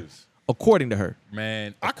According to running her. this. According to her.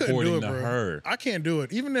 Man, I couldn't according do it, to bro. her. I can't do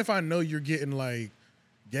it. Even if I know you're getting like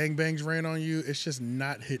gangbangs ran on you, it's just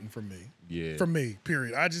not hitting for me. Yeah. For me,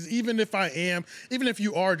 period. Even if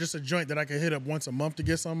you are just a joint that I can hit up once a month to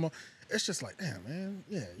get some, it's just like, damn, man,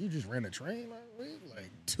 yeah, you just ran a train like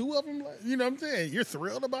 2 of them, like, you know what I'm saying? You're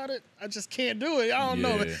thrilled about it. I just can't do it. I don't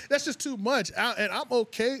know, man. Yeah. That's just too much. And I'm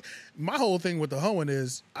okay. My whole thing with the hoeing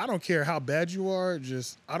is I don't care how bad you are.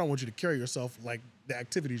 Just I don't want you to carry yourself like the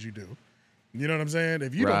activities you do. You know what I'm saying?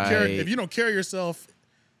 If you don't carry yourself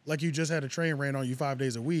like you just had a train ran on you 5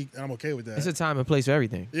 days a week, then I'm okay with that. It's a time and place for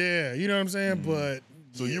everything. Yeah, you know what I'm saying? But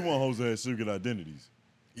So you want hoes that have secret identities?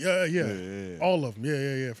 yeah. All of them.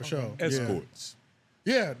 Yeah, for sure. Escorts.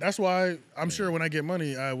 Yeah, that's why I'm sure when I get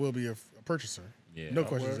money, I will be a purchaser. Yeah. No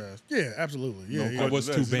questions asked. Yeah, absolutely. Yeah, No yeah. questions What's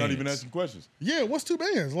asked. two He's not even bands? asking questions. Yeah, what's 2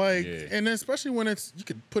 bands? Like, Yeah. and then especially when you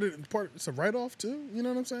could put it in part, it's a write off too. You know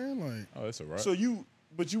what I'm saying? Like, Oh, that's all right. So you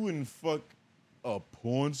wouldn't fuck A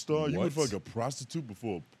porn star? You would What? fuck a prostitute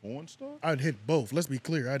before a porn star? I'd hit both. Let's be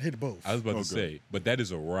clear. I'd hit both. I was about to Okay. say, but that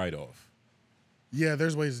is a write-off. Yeah,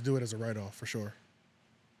 there's ways to do it as a write-off for sure.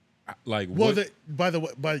 Like, Well, what? by the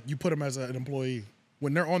way, you put them as an employee.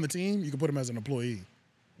 When they're on the team, you can put them as an employee.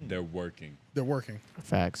 They're working. They're working.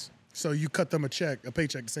 Facts. So you cut them a paycheck, at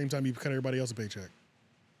the same time you cut everybody else a paycheck.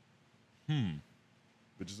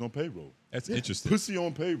 Bitches on payroll. That's interesting. Pussy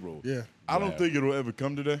on payroll. Yeah. I don't Wow. think it'll ever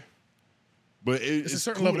come to that. But it's a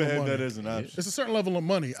certain cool level to of have money. that as an option. It's a certain level of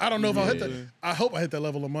money. I don't know if I'll hit that. Yeah. I hope I hit that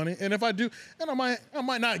level of money. And if I do, and I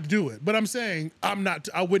might not do it. But I'm saying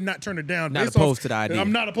I would not turn it down. Not based opposed off- to the idea.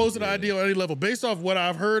 I'm not opposed to the idea on any level. Based off what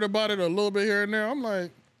I've heard about it a little bit here and there, I'm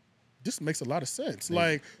like, this makes a lot of sense.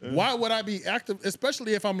 Like, why would I be active,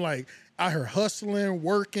 especially if I'm like out here hustling,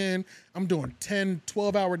 working, I'm doing 10,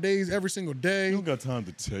 12-hour days every single day. You don't got time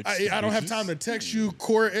to text. I don't have bitches. time to text you,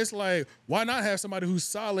 Corey. It's like, why not have somebody who's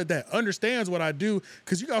solid that understands what I do?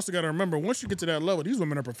 Because you also got to remember, once you get to that level, these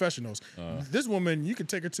women are professionals. This woman, you can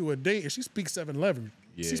take her to a date and she speaks 7 languages.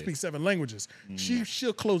 Yeah. She speaks 7 languages.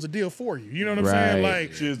 She'll close a deal for you. You know what I'm saying? Right.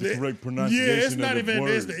 Like She has the correct Yeah, pronunciation it's not of the even.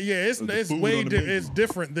 word, It's of the it's food way on the menu. it's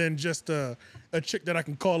different than just a chick that I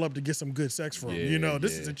can call up to get some good sex from. Yeah, you know,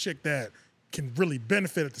 this yeah. is a chick that can really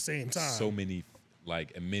benefit at the same time. So many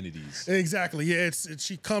like amenities. Exactly. Yeah,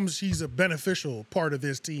 she's a beneficial part of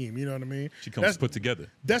this team. You know what I mean? She comes put together.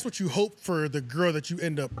 That's what you hope for the girl that you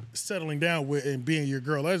end up settling down with and being your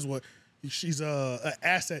girl. That is what she's an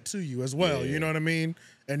asset to you as well. Yeah. You know what I mean?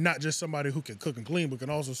 And not just somebody who can cook and clean, but can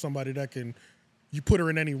also somebody that can, you put her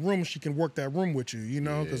in any room, she can work that room with you, you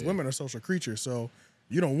know, because women are social creatures. So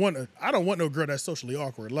I don't want no girl that's socially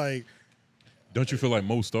awkward. Like, Don't you feel like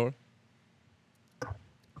most are?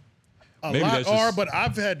 a Maybe lot that's are, just- but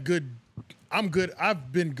I've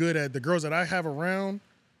been good at the girls that I have around.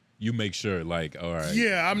 You make sure, like, all right.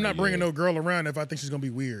 Yeah, I'm not bringing yeah. no girl around if I think she's gonna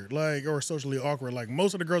be weird, like, or socially awkward. Like,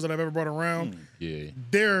 most of the girls that I've ever brought around, Yeah.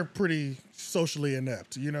 they're pretty socially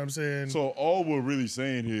inept. You know what I'm saying? So all we're really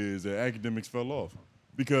saying here is that academics fell off.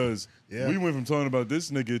 Because Yeah. we went from talking about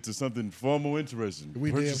this nigga to something far more interesting.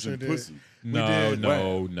 We damn purchasing sure did. pussy. No, did.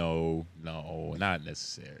 no, not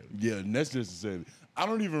necessarily. Yeah, and that's necessary. I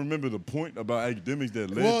don't even remember the point about academics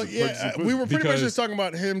that led well, to yeah, purchasing pussy. we were pretty much Because- just talking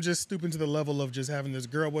about him just stooping to the level of just having this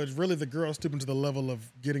girl, but it's really the girl stooping to the level of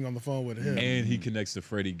getting on the phone with him. And he connects to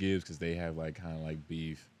Freddie Gibbs because they have like kind of like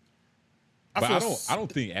beef. I But feel I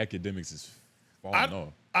don't think academics is falling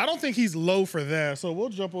off. I don't think he's low for that. So we'll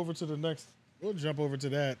jump over to the next. We'll jump over to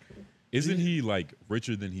that. Isn't he like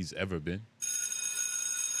richer than he's ever been?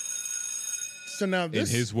 So now In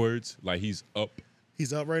this, his words, like he's up.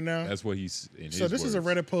 he's up right now. That's what he's in his So this is a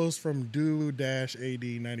words. Reddit post from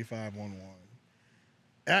do-ad9511.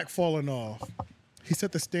 Act falling off. He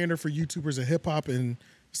set the standard for YouTubers and hip hop, and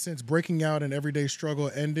since breaking out and everyday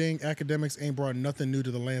struggle ending, Akademiks ain't brought nothing new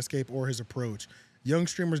to the landscape or his approach. Young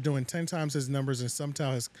streamers doing 10 times his numbers, and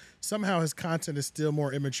somehow his content is still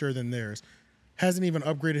more immature than theirs. Hasn't even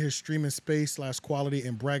upgraded his streaming space / quality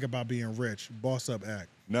and brag about being rich. Boss up Act.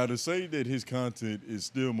 Now, to say that his content is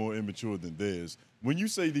still more immature than theirs, when you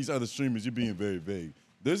say these other streamers, you're being very vague.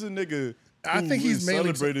 There's a nigga I who think he's is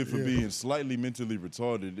mainly- celebrated for yeah. being slightly mentally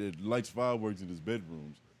retarded that lights fireworks in his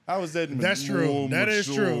bedrooms. How is that That's true. more That is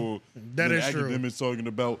mature true. That than is true. academics talking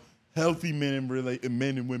about healthy men and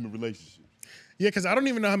women relationships? Yeah, because I don't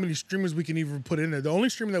even know how many streamers we can even put in there. The only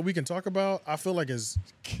streamer that we can talk about, I feel like, is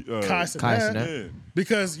Kai Kai Cenat. Cenat. Yeah.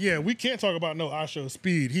 Because, yeah, we can't talk about no I Show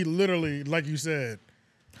Speed. He literally, like you said,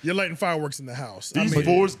 you're lighting fireworks in the house. He's I mean,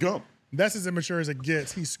 Forrest Gump. that's as immature as it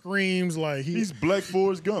gets. He screams like He's Black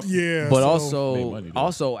Forrest Gump. yeah. But so- Make money, though.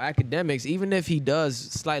 also academics, even if he does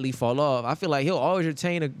slightly fall off, I feel like he'll always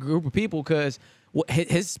retain a group of people because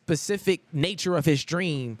his specific nature of his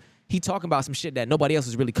stream, he talking about some shit that nobody else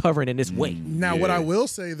is really covering in this way. Now, what I will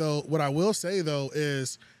say though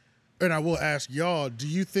is, and I will ask y'all, do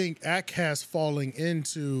you think Ak has falling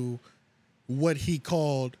into what he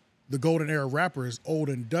called the golden era rappers, old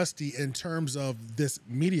and dusty, in terms of this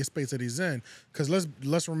media space that he's in? Because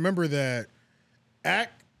let's remember that Ak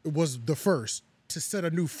was the first to set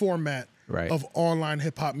a new format Right. of online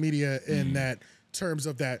hip hop media in that terms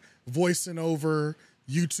of that voicing over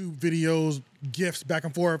YouTube videos, GIFs back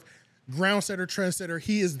and forth. Ground setter, trendsetter.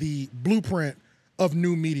 He is the blueprint of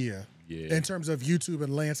new media in terms of YouTube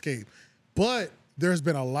and landscape. But there's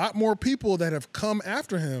been a lot more people that have come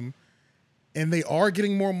after him, and they are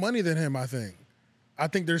getting more money than him, I think. I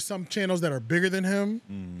think there's some channels that are bigger than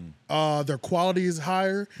him. Their quality is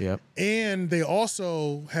higher. Yep. And they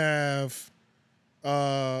also have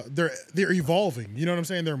they're evolving. You know what I'm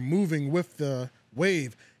saying? They're moving with the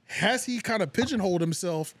wave. Has he kind of pigeonholed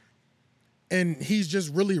himself and he's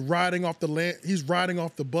just really riding off he's riding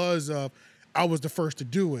off the buzz of I was the first to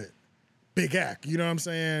do it. Big act, you know what I'm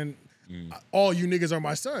saying? All you niggas are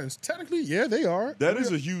my sons. Technically, yeah, they are. That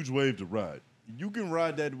is a huge wave to ride. You can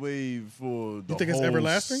ride that wave for the think it's whole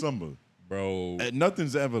everlasting? summer. Bro, And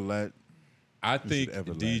nothing's everlasting. I think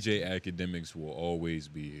everlasting. DJ Akademiks will always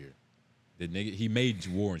be here. The nigga, he made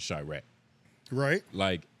War in Chirac. Right?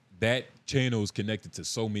 Like, that channel is connected to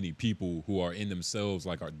so many people who are in themselves,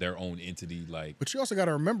 like, are their own entity. Like, But you also got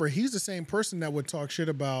to remember, he's the same person that would talk shit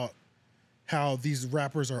about how these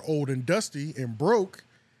rappers are old and dusty and broke,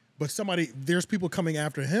 but there's people coming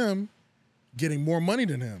after him getting more money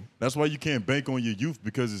than him. That's why you can't bank on your youth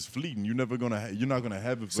because it's fleeting. You're not gonna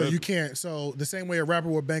have it So forever. you can't. So the same way a rapper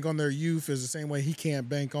would bank on their youth is the same way he can't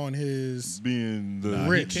bank on his being the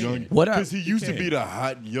Rich. young. What up? Because he used to can. be the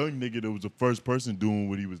hot young nigga that was the first person doing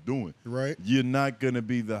what he was doing. Right. You're not gonna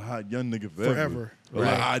be the hot young nigga forever. Like,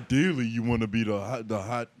 Right. ideally, you want to be the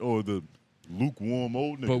hot or the lukewarm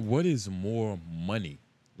old nigga. but what is more money?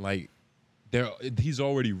 Like, he's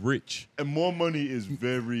already rich. And more money is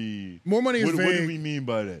very. More money is What do vague. we mean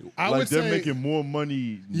by that? I like would they're say- making more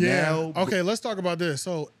money Yeah. now. Okay, let's talk about this.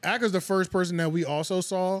 So Aka's the first person that we also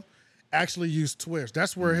saw actually use Twitch.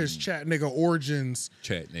 That's where his chat nigga origins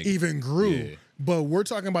Chat nigga. even grew. Yeah. But we're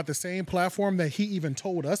talking about the same platform that he even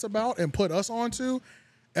told us about and put us onto.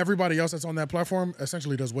 Everybody else that's on that platform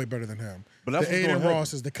essentially does way better than him. But that's the what's gonna Aiden happen.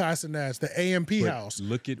 Rosses, the Kai Cenats, the AMP But house.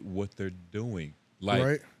 look at what they're doing. Like,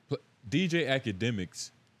 Right. DJ Akademiks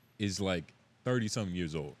is like 30-something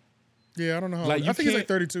years old. Yeah, I don't know how. Like, I think he's like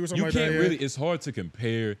 32 or something you like can't that. really. Yeah. It's hard to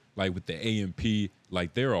compare, like, with the AMP.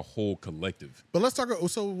 Like, they're a whole collective. But let's talk.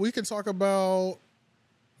 So we can talk about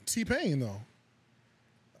T-Pain though.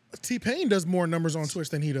 T-Pain does more numbers on Twitch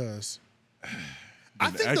than he does. I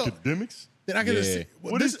The think though. academics. Then I can just Yeah. see,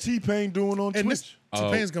 well, What this, is T-Pain doing on and Twitch? this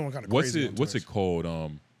T-Pain's going kind of What's crazy. it? on What's Twitch. it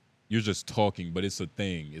called? You're just talking, but it's a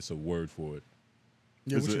thing. It's a word for it.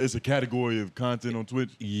 Yeah, it's, what you- it's a category of content on Twitch.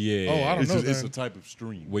 Yeah. Oh, I don't It's, know it's a then. type of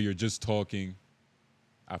stream. Where you're just talking.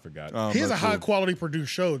 I forgot. I'm He has not a sure. high quality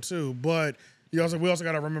produced show too, but we also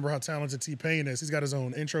got to remember how talented T-Pain is. He's got his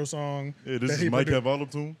own intro song. Yeah, does that his he mic produ- have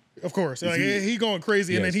auto-tune? Of course, Is like, he- he going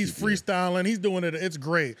crazy, and Yes, then he's yeah. freestyling. He's doing it. It's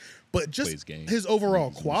great, but Plays just games. his overall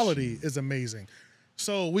quality is amazing.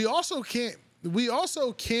 So we also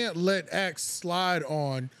can't let X slide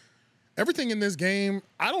on everything in this game.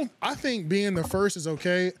 I think being the first is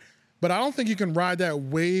okay, but I don't think you can ride that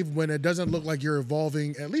wave when it doesn't look like you're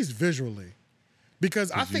evolving, at least visually.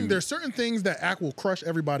 Because I think there's certain things that Act will crush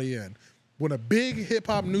everybody in. When a big hip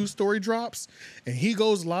hop news story drops and he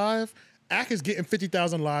goes live, Act is getting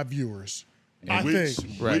 50,000 live viewers. I think.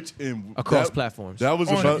 Right. And Across platforms. That was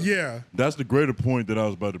On about. it, yeah. That's the greater point that I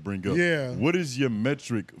was about to bring up. Yeah. What is your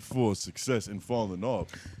metric for success in falling off?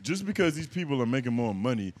 Just because these people are making more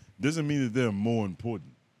money doesn't mean that they're more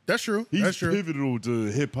important. That's true. He's That's true. pivotal to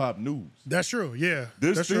hip hop news. That's true. Yeah.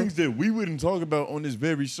 There's That's things true. that we wouldn't talk about on this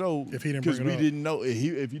very show If he didn't because bring it we up. didn't know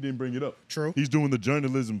if he didn't bring it up. True. He's doing the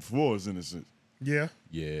journalism for us in a sense. Yeah.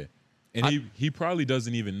 Yeah. And he probably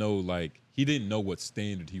doesn't even know, like, he didn't know what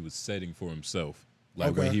standard he was setting for himself.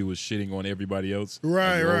 Like, when Okay. he was shitting on everybody else.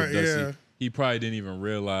 Right, like the old right, Dusty, yeah. He probably didn't even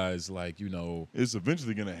realize, like, It's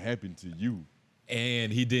eventually gonna happen to you.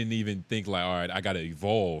 and he didn't even think, like, all right, I got to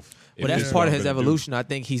evolve. But If that's this is part what of I'm his gonna do. evolution. I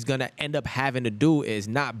think he's gonna end up having to do is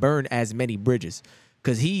not burn as many bridges,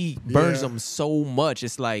 because he burns Yeah. them so much.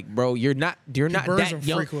 It's like, bro, you're not burns that them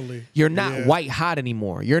young. frequently. You're not Yeah. white hot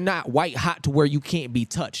anymore. You're not white hot to where you can't be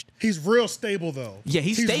touched. He's real stable though. Yeah,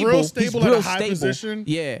 he's stable. real He's stable at real a high stable. position.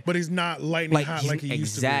 Yeah. But he's not lightning hot like he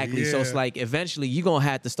used exactly. to be. So it's Yeah. like eventually you're gonna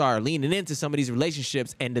have to start leaning into some of these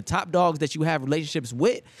relationships, and the top dogs that you have relationships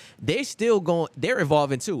with, they're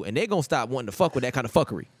evolving too, and they're gonna stop wanting to fuck with that kind of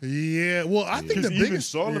fuckery. Yeah. Well, I think Because the even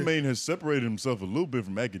biggest Charlemagne has separated himself a little bit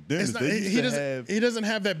from academics. It's not, They used he to doesn't. have. He doesn't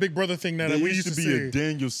have that big brother thing that There we used to be see. a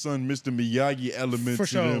Daniel's son, Mr. Miyagi element For to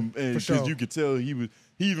sure, them, and for because sure. you could tell he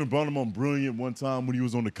even brought him on Brilliant one time when he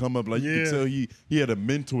was on the come up. Like you Yeah. could tell he had a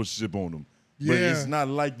mentorship on him. But Yeah. it's not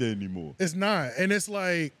like that anymore. It's not, and it's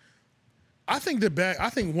like, I think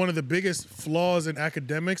one of the biggest flaws in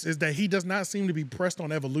Akademiks is that he does not seem to be pressed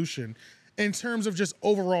on evolution in terms of just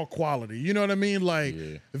overall quality. You know what I mean? Like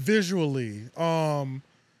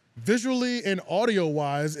visually and audio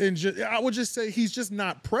wise, and I would just say he's just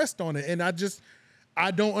not pressed on it, and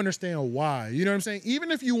I don't understand why. You know what I'm saying?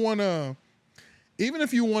 Even if you wanna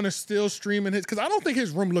still stream in his, because I don't think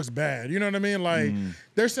his room looks bad. You know what I mean? Like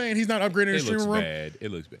they're saying he's not upgrading his It looks streaming room. bad.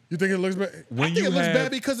 It looks bad. You think it looks bad? When I think you it looks have-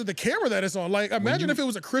 bad because of the camera that it's on. Like, imagine if it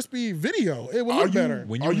was a crispy video, it would Are look you, better.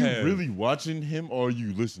 When are you you have- really watching him or are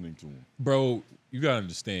you listening to him? Bro, you got to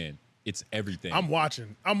understand. it's everything. I'm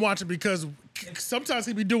watching because sometimes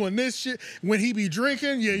he be doing this shit when he be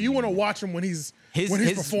drinking. Yeah, you want to watch him when he's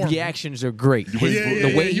performing. Reactions are great. The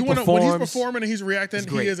way way he you want performs, when he's performing and he's reacting,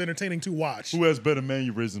 he is entertaining to watch. Who has better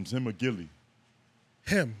mannerisms, him or Gillie?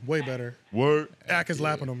 Him, way better. Word. Ak is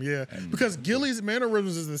lapping him, because Gillie's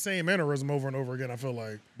mannerisms is the same mannerism over and over again. I feel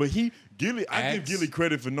like, But I give Gillie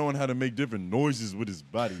credit for knowing how to make different noises with his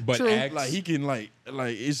body. But True. Axe, like he can like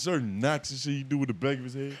it's certain knocks and shit he do with the back of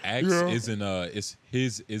his head. Axe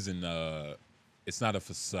it's not a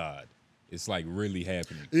facade. It's like really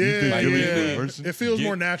happening. think Gillie is yeah. a person? It feels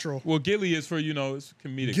more natural. Well, Gillie is for it's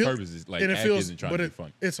comedic purposes. Like and it Axe feels, isn't trying but to be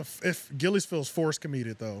funny. if Gillie's feels forced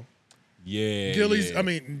comedic though. Yeah, Gillie's, yeah. I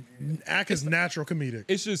mean, Ak is natural comedic.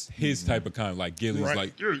 It's just his type of comedy. Like Gillie's,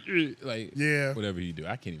 Right. like Yeah. whatever he do,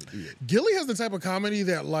 I can't even do that. Gillie has the type of comedy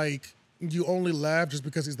that like you only laugh just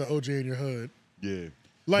because he's the OJ in your hood. Yeah.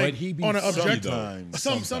 Like But he be on an funny, objective,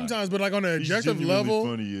 though. sometimes, but like on an He's objective genuinely level,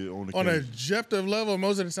 funny on on an occasion. objective level,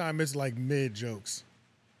 most of the time it's like mid jokes,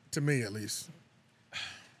 to me at least.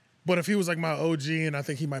 But if he was like my OG and I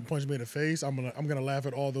think he might punch me in the face, I'm gonna laugh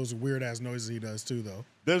at all those weird ass noises he does too, though.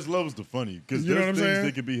 There's levels to funny because You know what there's I'm things saying?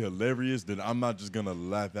 that can be hilarious that I'm not just gonna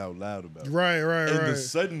laugh out loud about. Right. And the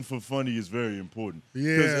setting for funny is very important.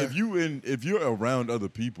 Yeah. Because if you're around other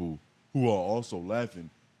people who are also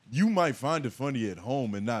laughing, you might find it funny at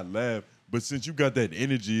home and not laugh. But since you got that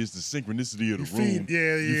energy, it's the synchronicity of the room.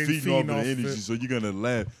 You're feeding off of the energy, so you're gonna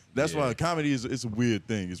laugh. That's why comedy it's a weird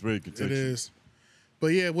thing. It's very contextual. It is. But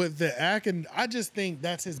yeah, with the Ak, and I just think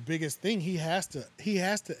that's his biggest thing. He has to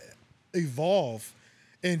evolve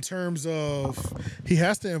in terms of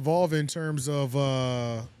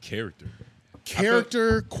Character.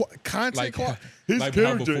 content. Like His how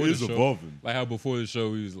character before the is show- evolving. Like how before the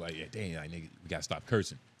show he was like, yeah, dang, like, nigga, we gotta stop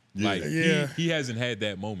cursing. Yeah. Like Yeah. he hasn't had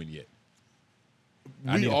that moment yet.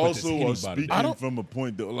 I We need to put this also Henny are bottle speaking down. from a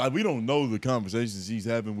point that like we don't know the conversations he's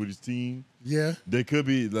having with his team. Yeah. There could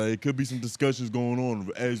be some discussions going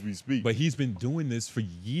on as we speak. But he's been doing this for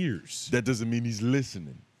years. that doesn't mean he's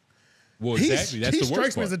listening. Well, exactly. That's he the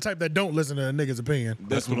strikes worst me as the part. type that don't listen to a nigga's opinion.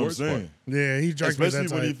 That's the what I'm worst part. saying. Yeah, he strikes me as Especially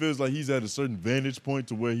that when he type. feels like he's at a certain vantage point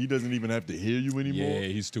to where he doesn't even have to hear you anymore. Yeah,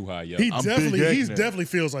 he's too high up. He I'm definitely big he's now. definitely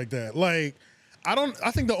feels like that. Like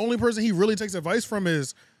I think the only person he really takes advice from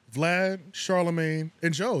is Vlad, Charlemagne,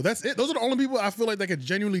 and Joe. That's it. Those are the only people I feel like that could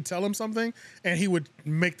genuinely tell him something and he would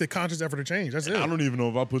make the conscious effort to change. That's it. I don't even know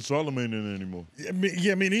if I put Charlemagne in it anymore.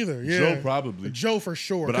 Me neither. Yeah. Joe probably. Joe for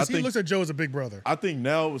sure. But I Because he think- looks at Joe as a big brother. I think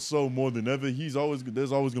now so more than ever, there's always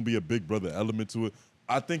gonna be a big brother element to it.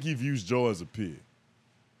 I think he views Joe as a peer.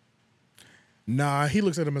 Nah, he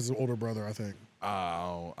looks at him as an older brother, I think.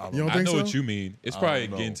 I don't You don't I think know so? what you mean. It's I probably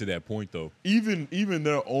don't know. getting to that point though. even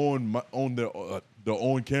their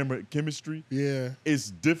on camera chemistry Yeah.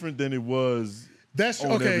 is different than it was. That's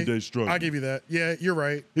on okay. Everyday Struggle. I'll give you that. Yeah, you're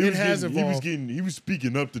right. He It was has getting- evolved. He was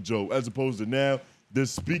speaking up to Joe as opposed to now they're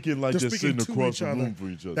speaking like they're sitting to across each the other. room for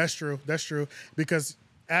each other. That's true. That's true. Because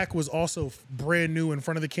Ak was also brand new in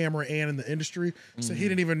front of the camera and in the industry, so he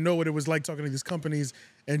didn't even know what it was like talking to these companies.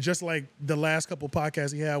 And just like the last couple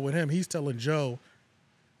podcasts he had with him, he's telling Joe,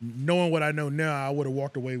 knowing what I know now, I would have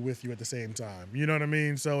walked away with you at the same time. You know what I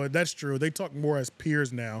mean? So that's true. They talk more as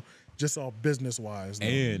peers now, just all business wise.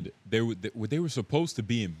 And they were supposed to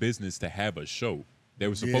be in business to have a show. They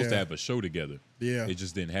were supposed to Yeah. have a show together. Yeah. It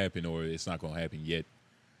just didn't happen, or it's not going to happen yet.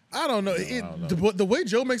 I don't know. I don't know. The way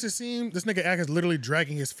Joe makes it seem, this nigga Ak is literally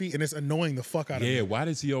dragging his feet, and it's annoying the fuck out of me. Yeah, why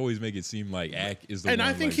does he always make it seem like Ak is the And one?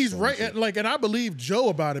 I think like, he's throwing right. shit? And I believe Joe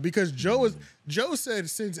about it because Joe said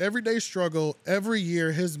since Everyday Struggle, every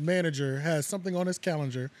year his manager has something on his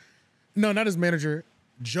calendar. No, not his manager.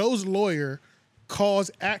 Joe's lawyer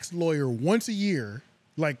calls Ak's lawyer once a year,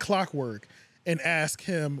 like clockwork, and ask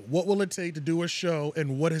him what will it take to do a show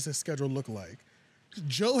and what does his schedule look like.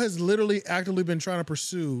 Joe has literally actively been trying to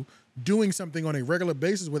pursue doing something on a regular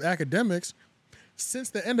basis with Akademiks since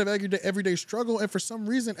the end of Everyday Struggle, and for some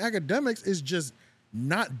reason, Akademiks is just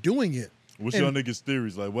not doing it. What's And y'all niggas'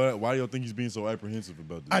 theories? Like, why y'all think he's being so apprehensive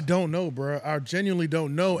about this? I don't know, bro. I genuinely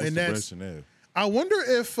don't know. What's and the that's rationale? I wonder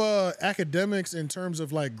if Akademiks, in terms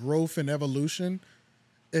of like growth and evolution,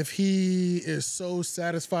 if he is so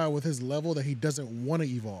satisfied with his level that he doesn't want to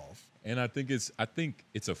evolve. And I think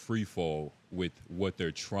it's a free fall with what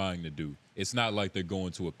they're trying to do. It's not like they're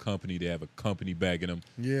going to a company, they have a company bagging them.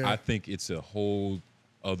 Yeah. I think it's a whole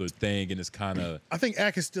other thing, and it's kind of I think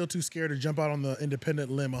Ak is still too scared to jump out on the independent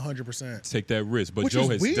limb 100%. take that risk. But Which Joe is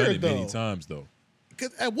has weird, done it many though. times, though.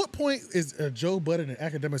 Because at what point is Joe Budden and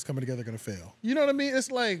Akademiks coming together going to fail? You know what I mean? It's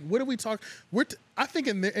like, what do we talk? I think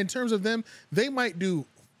in terms of them, they might do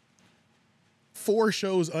 4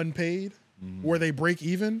 shows unpaid where they break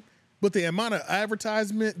even, but the amount of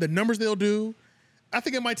advertisement, the numbers they'll do, I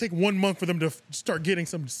think it might take 1 month for them to start getting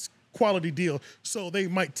some quality deal. So they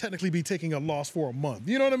might technically be taking a loss for a month.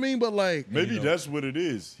 You know what I mean? But like, maybe that's what it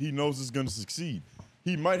is. He knows it's going to succeed.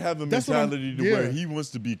 He might have the That's what mentality to yeah. where he wants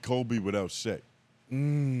to be Kobe without Shaq.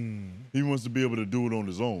 He wants to be able to do it on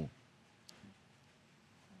his own.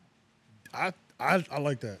 I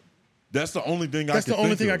like that. That's the only thing That's the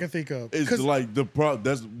only thing I can think of. It's like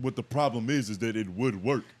that's what the problem is that it would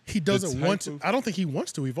work. He doesn't type want to. of- I don't think he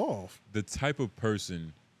wants to evolve. The type of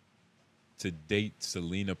person to date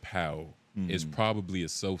Celina Powell is probably a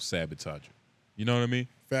self-sabotager. You know what I mean?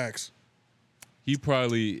 Facts. He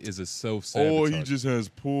probably is a self-sabotager. Or he just has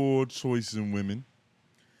poor choice in women.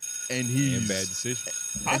 And he's and bad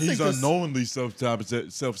decisions. I and he's think this- unknowingly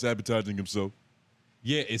self-sabotaging himself.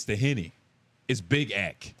 Yeah, it's the Henny. It's Big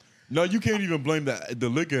Ack. No, you can't even blame the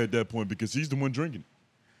liquor at that point because he's the one drinking.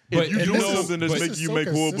 But If you and do this is- something that's but- making is you so make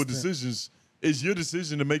horrible consistent. decisions, it's your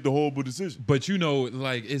decision to make the horrible decision. But you know,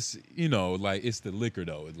 like it's it's the liquor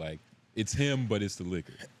though. Like it's him, but it's the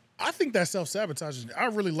liquor. I think that's self-sabotaging. I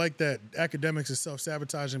really like that Akademiks is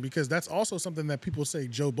self-sabotaging because that's also something that people say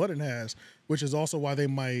Joe Budden has, which is also why they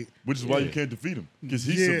might. Which is why you can't defeat him because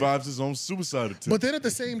he Yeah. survives his own suicide attempt. But then at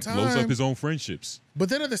the same Blows up time, his own friendships.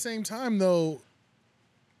 though,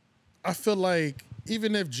 I feel like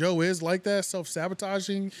even if Joe is like that,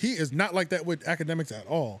 self-sabotaging, he is not like that with Akademiks at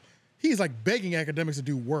all. He's like begging Akademiks to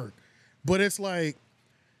do work. But it's like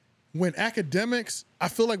when Akademiks, I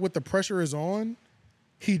feel like with the pressure is on,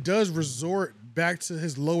 he does resort back to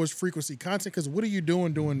his lowest frequency content. Because what are you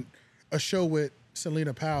doing a show with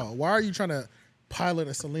Celina Powell? Why are you trying to pilot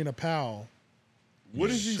a Celina Powell? What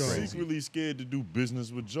is he Sure. secretly scared to do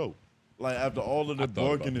business with Joe? Like after all of the I thought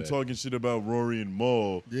barking about and that. talking shit about Rory and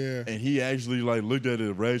Maul, Yeah. and he actually like looked at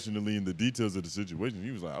it rationally in the details of the situation.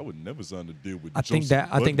 He was like, I would never sign a deal with. I think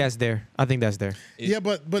that's there. I think that's there. Yeah,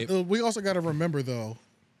 but we also got to remember though,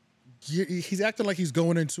 he's acting like he's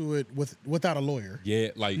going into it without a lawyer. Yeah,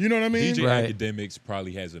 like You know what I mean? DJ Right. Akademiks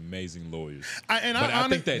probably has amazing lawyers. I But I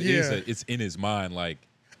think that yeah. it's in his mind, like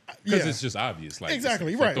because Yeah. it's just obvious. Like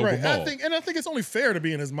Exactly, it's right, fucked over right. I Maul. think it's only fair to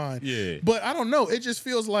be in his mind. Yeah. But I don't know. It just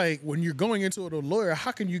feels like when you're going into it with a lawyer,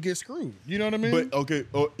 how can you get screwed? You know what I mean? But okay,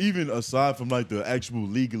 or even aside from like the actual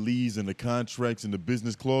legalese and the contracts and the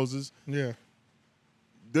business clauses, yeah.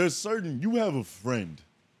 there's certain you have a friend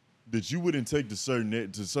that you wouldn't take to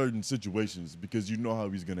certain situations because you know how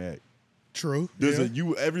he's gonna act. True. There's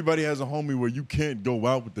yeah. everybody has a homie where you can't go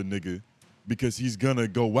out with the nigga because he's gonna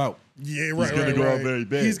go out. Yeah, right. He's gonna go out very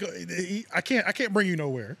bad. I can't bring you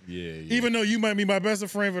nowhere. Yeah. Even though you might be my best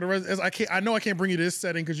friend for the rest, I know I can't bring you to this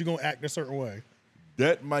setting because you're gonna act a certain way.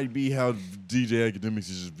 That might be how DJ Akademiks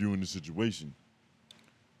is just viewing the situation.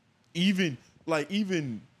 Even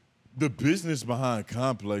the business behind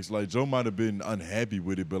Complex, like Joe might have been unhappy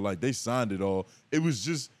with it, but like they signed it all. It was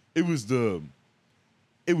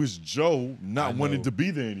Joe not wanting to be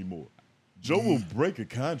there anymore. Joe will break a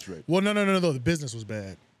contract. Well, no. The business was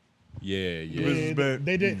bad. Yeah. business was bad?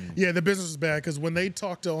 They did. Yeah, the business was bad because when they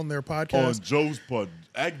talked on their On podcast, Joe's part,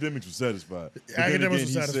 Akademiks was satisfied. But then Akademiks again, was he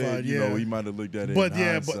said, satisfied, you know, yeah. he might have looked at it but in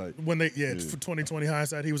yeah, hindsight. but when they for 2020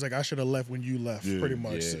 hindsight, he was like, I should have left when you left, Yeah. pretty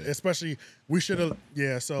much. Yeah. Especially we should have.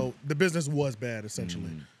 Yeah, so the business was bad essentially.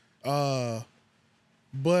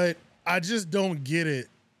 But I just don't get it.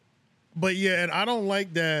 But yeah, and I don't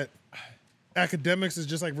like that. Akademiks is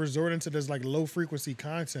just like resorting to this like low frequency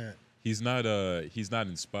content. He's not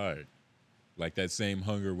inspired. Like that same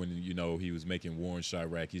hunger when he was making War in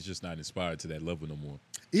Chirac. He's just not inspired to that level no more.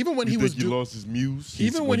 Even when You he think was he lost his muse?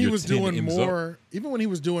 even when when he you're was 10 doing M's more, even when he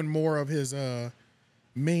was doing more of his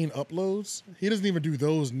main uploads, he doesn't even do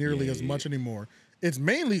those nearly as much anymore. It's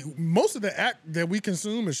mainly most of the act that we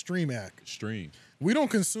consume is stream act. Stream. We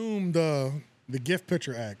don't consume the gift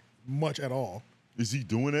picture act much at all. Is he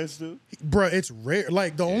doing that still? Bruh, it's rare.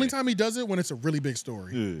 Like the only time he does it when it's a really big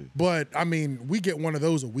story. Yeah. But I mean, we get one of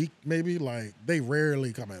those a week, maybe. Like they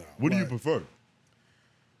rarely come out. What do you Like, prefer?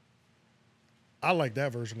 I like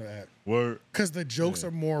that version of that. Word. Because the jokes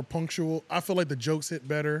are more punctual. I feel like the jokes hit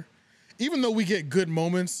better. Even though we get good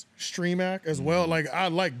moments, stream act as well. Like I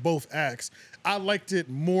like both acts. I liked it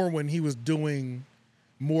more when he was doing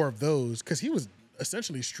more of those because he was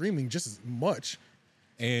essentially streaming just as much.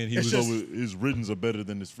 And he It's was just- So his writtens are better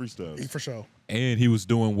than his freestyles. For sure. and he was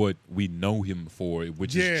doing what we know him for,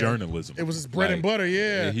 which Yeah. is journalism. It was his bread and butter,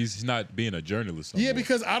 yeah. He's not being a journalist. No Yeah, more.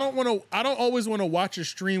 because I don't always want to watch a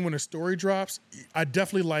stream when a story drops. I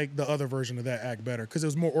definitely like the other version of that act better because it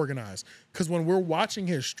was more organized. Because when we're watching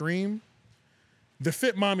his stream, the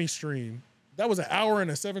Fit Mommy stream, that was an hour and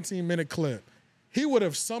a 17-minute clip. he would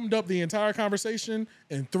have summed up the entire conversation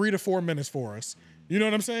in 3 to 4 minutes for us. You know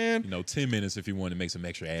what I'm saying? 10 minutes if you want to make some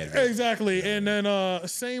extra ad. Exactly. And then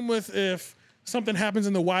same with if something happens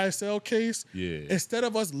in the YSL case. Yeah. Instead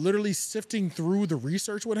of us literally sifting through the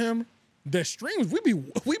research with him, the streams,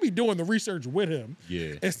 we be doing the research with him.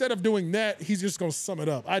 Yeah. Instead of doing that, he's just gonna sum it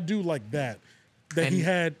up. I do like that he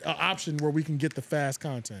had an option where we can get the fast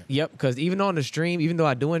content. Yep, because even on the stream, even though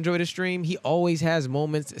I do enjoy the stream, he always has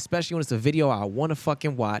moments, especially when it's a video I want to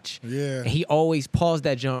fucking watch. Yeah. And he always paused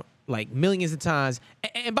that jump like millions of times.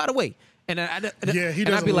 And by the way, he and does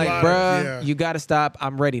I'd be a like, lot bruh, you got to stop.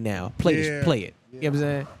 I'm ready now. Play it. You know what I'm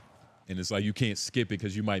saying? And it's like you can't skip it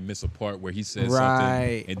because you might miss a part where he says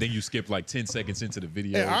Right. something, and then you skip like 10 seconds into the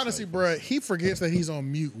video. And It's honestly, like, bruh, he forgets that he's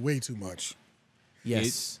on mute way too much.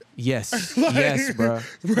 Yes. Yes. Yes, bruh.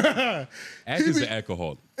 Bruh. Act is an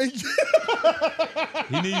alcoholic.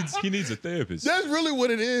 he needs a therapist. That's really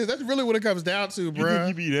what it is. That's really what it comes down to, You bruh.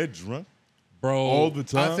 think he be that drunk Bro, all the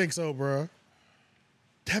time? I think so, bruh.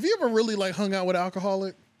 Have you ever really like hung out with an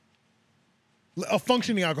alcoholic? A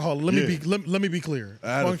functioning alcoholic. Let me be clear.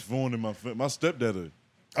 I had a phone in my stepdad,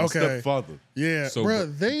 my Okay. stepfather. Yeah, So-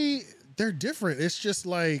 bruh, they're different. It's just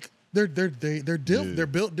like they're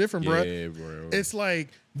built different, bruh. Yeah, bro. It's like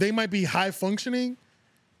they might be high functioning,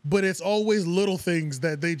 but it's always little things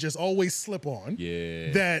that they just always slip on.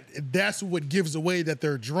 Yeah. That's what gives away that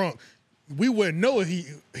they're drunk. We wouldn't know if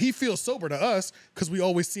he feels sober to us because we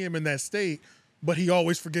always see him in that state, but he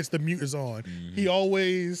always forgets the mute is on. He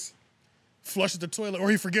always flushes the toilet or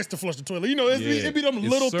he forgets to flush the toilet. You know, it'd be them It's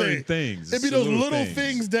little certain things. It'd It's be the those little little things.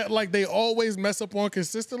 things that like they always mess up on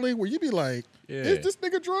consistently where you be like, is this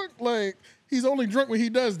nigga drunk? Like, he's only drunk when he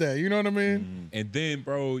does that. You know what I mean? And then,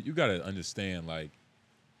 bro, you gotta understand, like,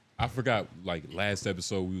 I forgot, like, last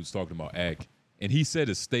episode we was talking about Ak, and he said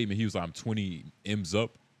a statement. He was like, I'm 20 M's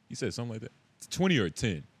up. He said something like that. It's 20 or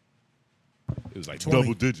 10. It was like 20.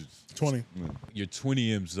 Double digits. 20. You're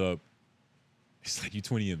 20 M's up. It's like you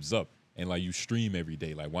 20 M's up, and like you stream every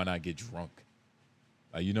day. Like, why not get drunk?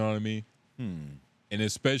 Like, you know what I mean? And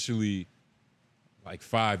especially like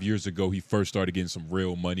 5 years ago, he first started getting some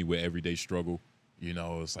real money with Everyday Struggle. You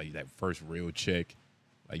know, it's like that first real check.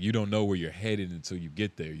 Like, you don't know where you're headed until you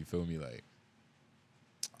get there. You feel me? Like,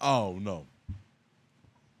 Oh no.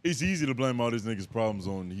 It's easy to blame all these niggas' problems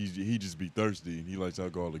on he just be thirsty and he likes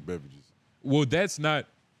alcoholic beverages. well, that's not,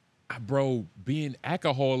 bro. Being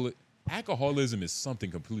alcoholism is something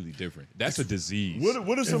completely different. That's a disease.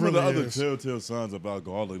 What are some of the really other is. telltale signs of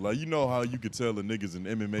alcoholic? Like, you know how you could tell a nigga's an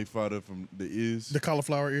MMA fighter from the ears? The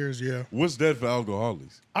cauliflower ears, yeah. What's that for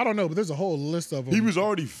alcoholics? I don't know, but there's a whole list of them. He was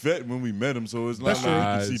already fat when we met him, so it's not That's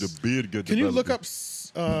like you true. can see the beard get Can you look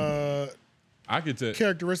developing. up I could tell.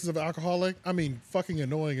 characteristics of alcoholic? I mean, fucking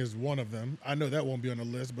annoying is one of them. I know that won't be on the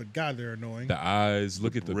list, but God, they're annoying. The eyes.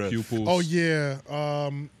 Look at the Breath. pupils. Oh yeah. I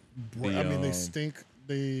mean, they um, stink.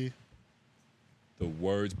 They The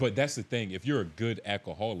words. But that's the thing. If you're a good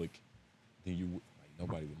alcoholic, then you like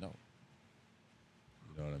nobody would know.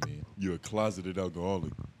 You know what I mean? You're a closeted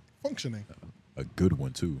alcoholic. functioning. A good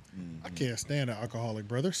one too. I can't stand an alcoholic,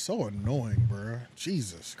 bro. They're so annoying, bro.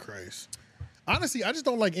 Jesus Christ. Honestly, I just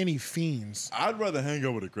don't like any fiends. I'd rather hang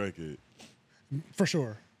out with a crackhead For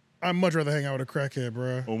sure. I'd much rather hang out with a crackhead,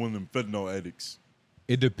 bro. or one of them fentanyl addicts.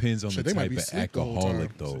 It depends on Shit, the they might type be of sick the whole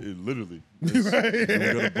alcoholic, time. though. It literally. You don't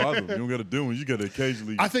gotta bother them. You don't gotta do them. You gotta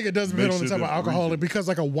occasionally. I think it does depend make on the sure type of they're alcoholic breathing. because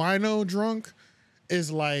like a wino drunk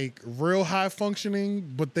is like real high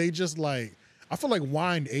functioning, but they just like, I feel like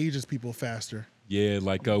wine ages people faster. Yeah,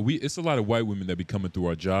 like it's a lot of white women that be coming through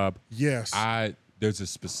our job. Yes. There's a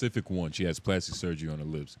specific one. She has plastic surgery on her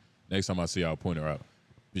lips. Next time I see her, I'll point her out.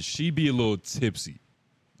 But she be a little tipsy,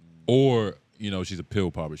 or she's a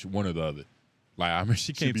pill popper. One or the other. Like I remember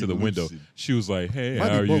she came be to the window. lucid. She was like, "Hey,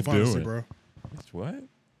 Might how are be you both, honestly, doing, bro. Bitch, what?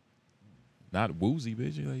 Not woozy,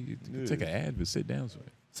 bitch. You take an ad, but sit down.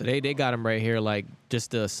 So they got him right here, like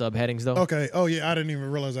just the subheadings though. Okay. Oh yeah, I didn't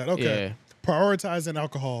even realize that. Okay. Yeah. Prioritizing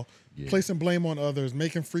alcohol, Yeah. placing blame on others,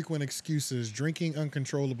 making frequent excuses, drinking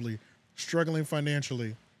uncontrollably, struggling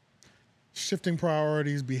financially, shifting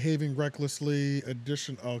priorities, behaving recklessly,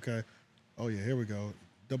 Okay. Oh yeah, here we go.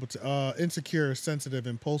 Insecure, sensitive,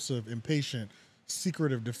 impulsive, impatient,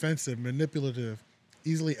 secretive, defensive, manipulative,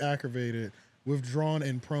 easily aggravated, withdrawn,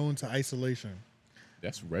 and prone to isolation.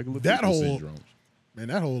 That's regular That people whole- syndromes. Man,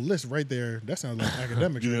 that whole list right there, that sounds like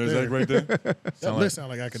academics You know right that there. right there? That list sounds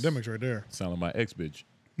like academics right there. Sound like my ex bitch.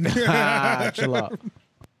 Chill out.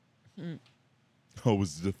 Oh,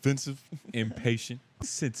 was it defensive? Impatient,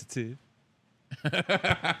 sensitive.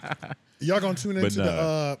 Y'all gonna tune But into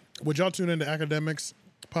nah. would y'all tune into Akademiks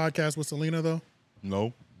podcast with Celina though?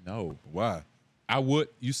 No. No. Why? I would,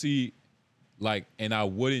 you see, like, and I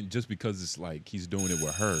wouldn't just because it's like he's doing it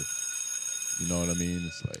with her. You know what I mean?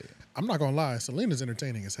 It's like, I'm not gonna lie, Celina's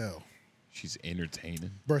entertaining as hell. she's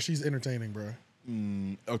entertaining. Bro, she's entertaining, bro.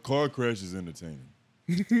 A car crash is entertaining.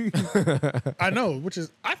 I know, which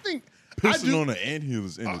is, I think, Pissing on an anthill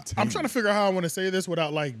is entertaining. I'm trying to figure out how I want to say this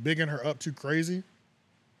without like bigging her up too crazy.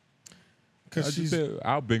 Because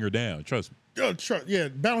I'll bring her down. Trust me. Yeah,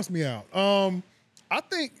 balance me out. I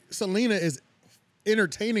think Celina is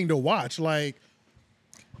entertaining to watch. Like,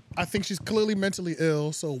 I think she's clearly mentally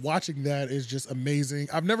ill, so watching that is just amazing.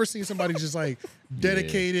 I've never seen somebody just like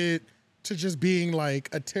dedicated to just being like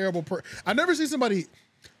a terrible person. I've never seen somebody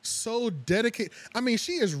so dedicated. I mean,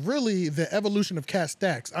 she is really the evolution of Cat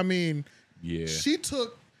Stacks. I mean, she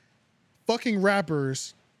took fucking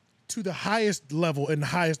rappers to the highest level and the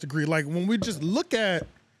highest degree. Like, when we just look at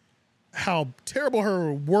how terrible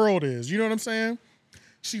her world is, you know what I'm saying?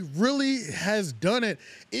 She really has done it.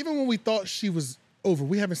 Even when we thought she was over,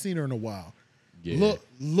 we haven't seen her in a while. Yeah.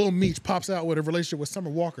 Lil Meech pops out with a relationship with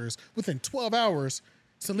Summer Walker's. Within 12 hours,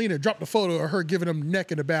 Celina dropped a photo of her giving him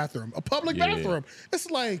neck in the bathroom, a public bathroom.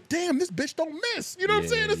 It's like, damn, this bitch don't miss. You know what I'm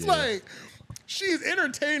saying? It's like, she's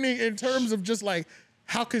entertaining in terms of just like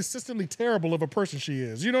how consistently terrible of a person she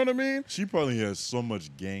is. You know what I mean? She probably has so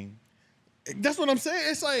much game. That's what I'm saying.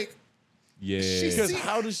 It's like, Because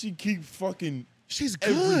how does she keep fucking she's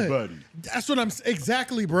good. everybody? That's what I'm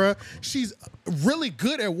exactly, bruh. She's really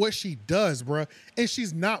good at what she does, bruh. And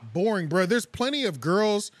she's not boring, bruh. There's plenty of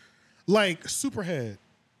girls like Superhead.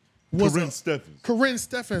 Corinne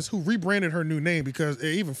Steffens, who rebranded her new name because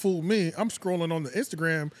it even fooled me. I'm scrolling on the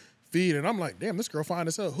Instagram feed and I'm like, damn, this girl fine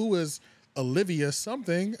as hell. Who is Olivia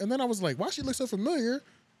something? And then I was like, why she look so familiar?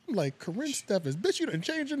 I'm like, Corinne Steffens, bitch, you didn't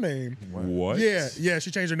change your name. What? Yeah, she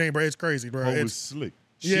changed her name, bro. It's crazy, bro. It's slick.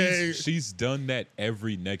 She's done that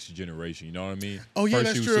every next generation. You know what I mean? Oh, yeah, First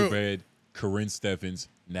that's she was true. Superhead, Corinne Steffens.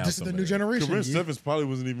 Now This is the new generation. Corinne Steffens probably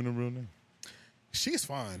wasn't even a real name. She's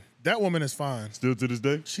fine. That woman is fine. Still to this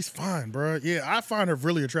day? She's fine, bro. Yeah, I find her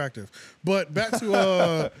really attractive. But back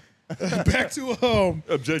to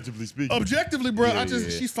objectively speaking. Objectively, bro,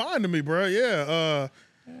 she's fine to me, bro. Yeah.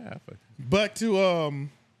 Back to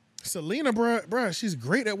Celina, bro, she's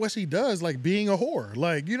great at what she does, like being a whore.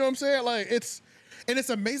 Like, you know what I'm saying? Like, it's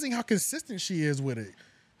amazing how consistent she is with it.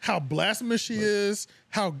 How blasphemous she is,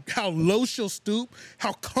 how low she'll stoop,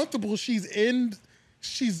 how comfortable she's in.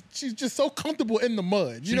 She's just so comfortable in the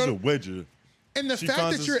mud. You She's know? a wedger. And the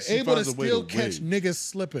fact that you're able to still catch niggas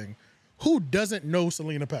slipping, who doesn't know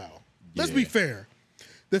Celina Powell? Let's be fair.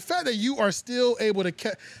 The fact that you are still able to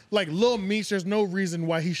catch, like Lil Meech, there's no reason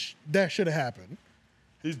why that should have happened.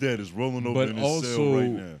 His dad is rolling over in his cell right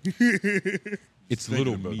now. It's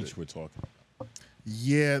Little Meech we're talking about.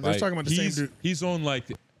 Yeah, they're talking about the same dude. He's on like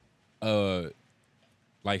how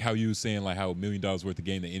you were saying, like how $1 million worth of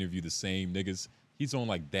game, they interview the same niggas. He's on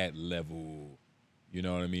like that level, you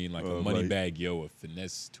know what I mean? Like a money bag, a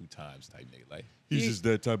finesse 2 times type nigga. Like he's just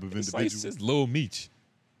that type of individual. It's just Lil Meech.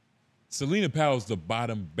 Celina Powell's the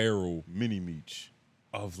bottom barrel, mini Meech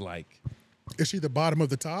of like. Is she the bottom of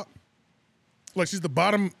the top? Like she's the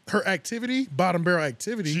bottom, her activity, bottom barrel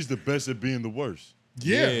activity. She's the best at being the worst.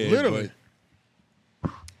 Yeah, literally.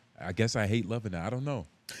 I guess I hate loving her. I don't know.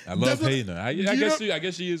 I love hating her. I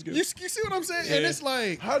guess she is good. You see what I'm saying? Yeah. And it's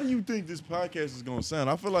like, how do you think this podcast is going to sound?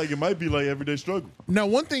 I feel like it might be like Everyday Struggle. Now,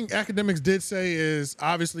 one thing Akademiks did say is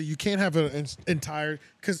obviously you can't have an entire,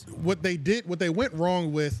 because what they went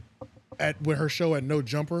wrong with her show at No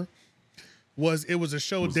Jumper was it was a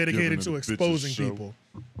show dedicated to exposing people.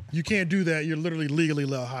 You can't do that. You're literally legally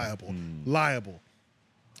liable.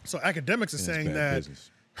 So Akademiks is saying that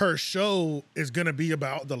her show is going to be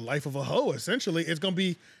about the life of a hoe. Essentially, it's going to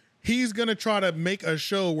be, he's going to try to make a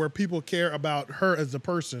show where people care about her as a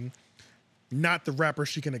person, not the rapper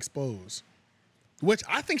she can expose. Which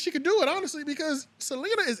I think she could do it, honestly, because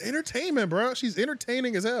Celina is entertainment, bro. She's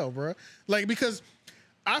entertaining as hell, bro. Like, because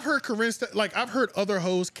I've heard I've heard other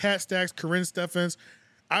hoes, Cat Stacks, Corinne Steffens,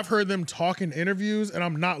 I've heard them talk in interviews, and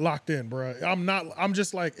I'm not locked in, bro. I'm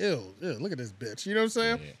just like, ew, look at this bitch. You know what I'm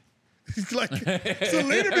saying? Yeah. Like,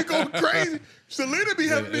 Celina be going crazy. Celina be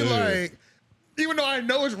having me like, even though I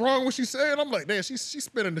know it's wrong what she's saying, I'm like, damn, she's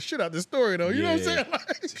spinning the shit out this story, though. You know what I'm saying?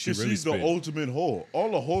 Like, she's the ultimate whore.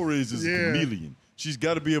 All a whore is a chameleon. She's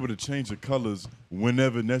got to be able to change her colors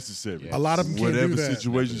whenever necessary. A lot of them can't do that. Whatever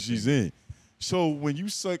situation she's in. So when you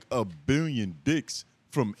suck a billion dicks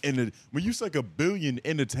when you suck a billion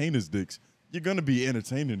entertainers' dicks, you're gonna be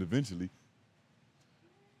entertaining eventually.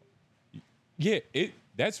 Yeah,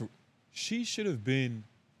 she should have been.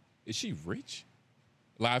 Is she rich?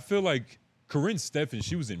 Like I feel like Corinne Stephens,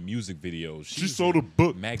 she was in music videos. She sold a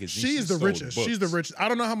book. Magazine. She's the sold richest. She's the books. richest. I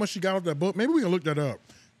don't know how much she got off that book. Maybe we can look that up.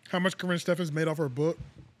 How much Corinne Stephens made off her book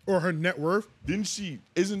or her net worth. Didn't she?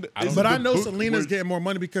 Isn't But I know book Celina's where- getting more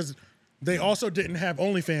money because they also didn't have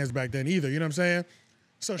OnlyFans back then either. You know what I'm saying?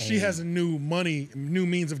 So she has a new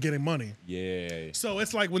means of getting money. Yeah. So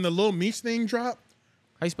it's like when the Lil Meech thing dropped,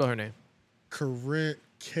 How you spell her name? Corinne,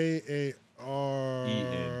 Karen,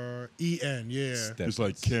 yeah. It's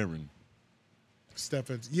like Karen.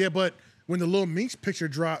 Stephens. Yeah, but when the Lil Meech picture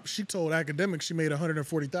dropped, she told Akademiks she made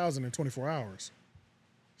 $140,000 in 24 hours.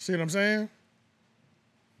 See what I'm saying?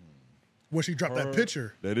 When she dropped that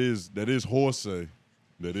picture. That is horsey.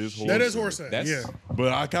 That is horsey. That is horsey. That's- Yeah.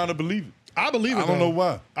 But I kind of believe it. I believe it. I don't though. know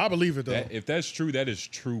why. I believe it though. If that's true, that is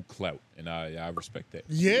true clout, and I respect that.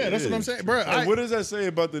 Yeah, that's what I'm saying, bro. Like, what does that say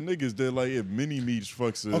about the niggas that like if Mini Meech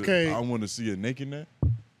fucks her, Okay. I want to see a naked net?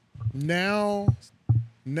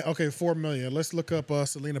 Okay, 4 million. Let's look up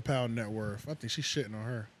Celina Powell net worth. I think she's shitting on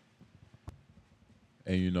her.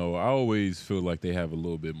 And I always feel like they have a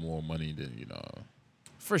little bit more money than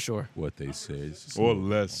For sure. what they say. It's just Or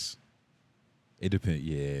less. it depends.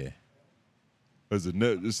 Yeah. As a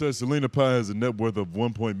net, it says Celina Powell has a net worth of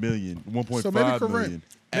 1.5 million So maybe Corinne- million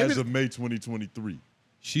maybe as the- of May 2023.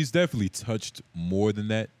 She's definitely touched more than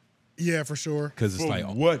that Yeah, for sure. because it's For like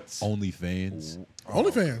what? OnlyFans.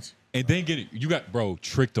 OnlyFans. And then you got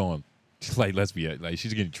tricked on. Like, let's be like,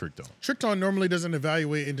 she's getting tricked on. Tricked on normally doesn't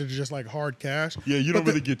evaluate into just like hard cash. Yeah, you But don't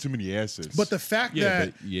really get too many assets. But the fact Yeah,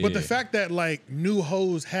 but the fact that like new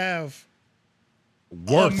hoes have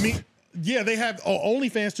Worth. yeah, they have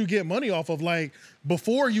OnlyFans to get money off of. Like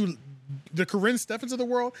before the Corinne Stephens of the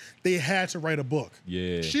world, they had to write a book.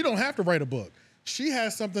 Yeah. She don't have to write a book. She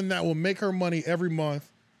has something that will make her money every month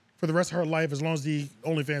for the rest of her life as long as the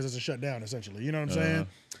OnlyFans isn't shut down, essentially. You know what I'm saying?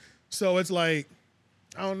 So it's like,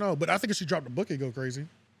 I don't know. But I think if she dropped a book, it'd go crazy.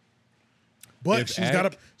 But If she's got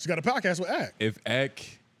a podcast with Ak. If Ak,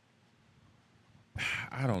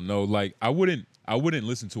 I don't know. Like, I wouldn't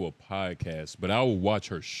listen to a podcast, but I would watch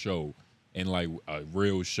her show and like a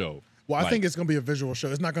real show. Well, I Like, think it's gonna be a visual show.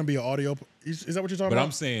 It's not gonna be an audio. Is that what you're talking But about?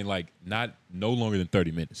 I'm saying like no longer than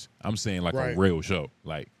 30 minutes. I'm saying like Right. a real show,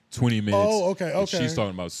 like 20 minutes. Oh, okay, and okay. She's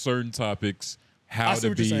talking about certain topics, how I see to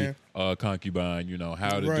what you're be saying. a concubine, how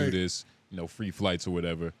to do Right. this, free flights or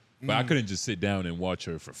whatever. But I couldn't just sit down and watch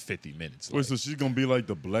her for 50 minutes. Wait, so she's gonna be like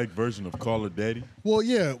the black version of Call Her Daddy? Well,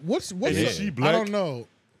 yeah. What's Is she I black? don't know.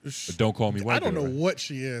 But don't call me white. I don't know girl, right? what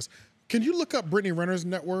she is. Can you look up Brittany Renner's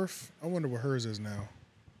net worth? I wonder what hers is now.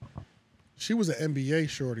 She was an NBA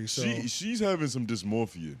shorty, so She's having some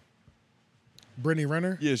dysmorphia. Brittany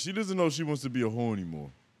Renner, Yeah, she doesn't know she wants to be a hoe anymore.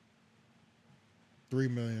 3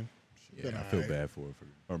 million, Yeah, I feel bad for her.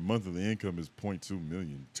 Her monthly income is 0.2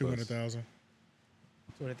 million. 200,000.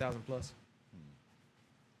 200,000 plus.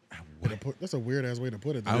 That's a weird ass way to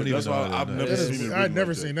put it. I don't even That's know. why how I've to- never That is- seen it. I'd written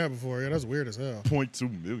never like seen that before. Yeah, that's weird as hell. 0.2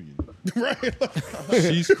 million. Right?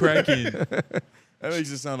 She's cracking. That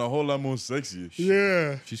makes it sound a whole lot more sexy.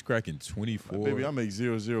 Yeah. She's cracking 24. Baby, I make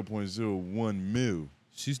 0.01 mil.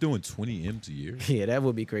 She's doing 20 M's a year. Yeah, that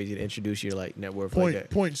would be crazy to introduce your like net worth like that.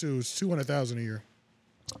 Point two is 200,000 a year.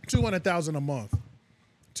 200,000 a month.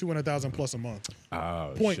 200,000 plus a month.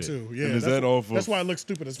 Oh, Point shit. two. Yeah. And is that's that off of That's why it looks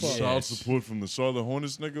stupid as fuck. Yeah. child support from the Charlotte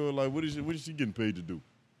Hornets nigga? Or like, what is she getting paid to do?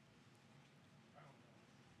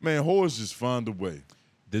 Man, whores just find a way.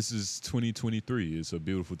 This is 2023. It's a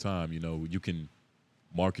beautiful time. You can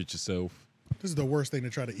market yourself. This is the worst thing to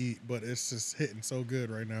try to eat, but it's just hitting so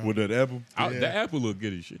good right now. With that apple? Yeah. The apple look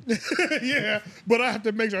good as shit. Yeah, but I have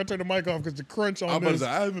to make sure I turn the mic off because the crunch I'm on about to this. say,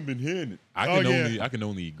 I haven't been hearing it. I can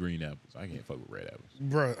only eat green apples. I can't fuck with red apples.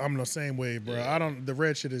 Bro, I'm the same way, bro. I don't. The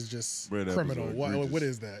red shit is just Red apples criminal. are What egregious.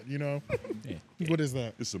 is that? Yeah. What is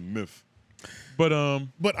that? It's a myth. But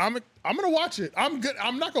But I'm gonna watch it. I'm good.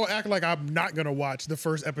 I'm not gonna act like I'm not gonna watch the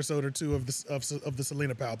first episode or two of the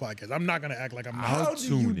Celina Powell podcast. I'm not gonna act like I'm not. How do you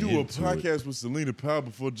tune do a into podcast with Celina Powell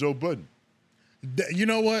before Joe Budden? You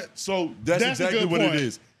know what? So that's That's a exactly good what point. it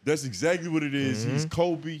is. That's exactly what it is. He's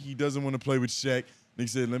Kobe. He doesn't want to play with Shaq. And he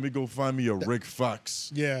said, "Let me go find me a Rick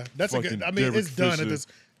Fox." Yeah, that's a Fucking good. I mean, Derek it's done Fisher. at this.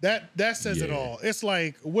 That says it Yeah. all. It's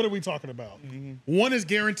like, what are we talking about? One is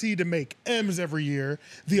guaranteed to make M's every year.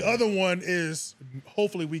 The other one is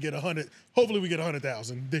hopefully we get 100. Hopefully we get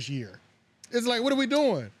 100,000 this year. It's like, what are we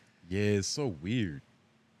doing? yeah, it's so weird.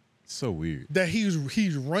 So weird. That he's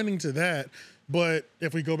running to that. But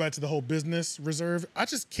if we go back to the whole business reserve, I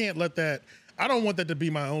just can't let that. I don't want that to be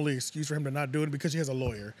my only excuse for him to not do it because he has a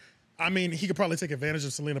lawyer. I mean, he could probably take advantage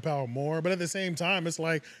of Celina Powell more, but at the same time, it's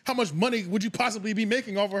like, how much money would you possibly be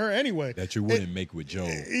making off of her anyway? That you wouldn't make with Joe.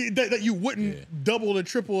 That you wouldn't double to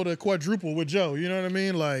triple to quadruple with Joe. You know what I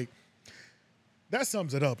mean? Like, that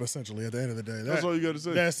sums it up essentially. At the end of the day, That's all you got to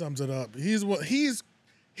say. That sums it up.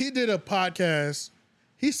 He did a podcast.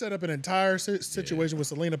 He set up an entire situation with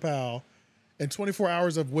Celina Powell in 24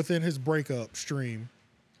 hours of within his breakup stream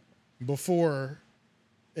before,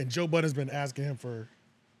 and Joe Budden's been asking him for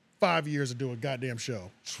 5 years to do a goddamn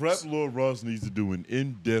show. Trap Lord Ross needs to do an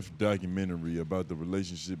in-depth documentary about the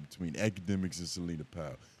relationship between Akademiks and Celina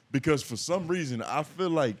Powell, because for some reason I feel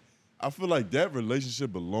like that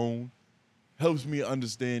relationship alone helps me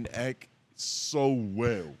understand Ak so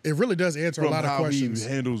well. It really does answer a lot of questions. From how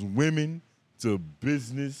he handles women to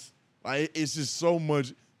business, like it's just so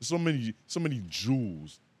many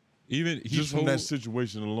jewels. Even just from that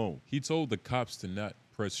situation alone. He told the cops to not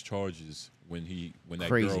press charges when that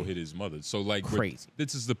Crazy. girl hit his mother. So like, Crazy.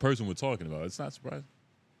 This is the person we're talking about. It's not surprising.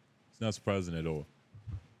 It's not surprising at all.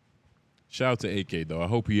 Shout out to AK though. I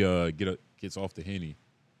hope he gets off the Henny.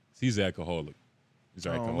 He's an alcoholic. These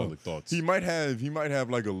are alcoholic thoughts. He might have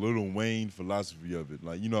like a Lil Wayne philosophy of it.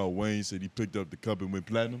 Like, you know how Wayne said he picked up the cup and went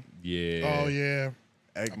platinum? Yeah. Oh yeah.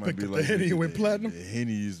 Ak might be up like the Henny and went platinum. The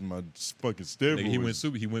Henny is my fucking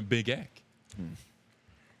steroids. He went big Ak.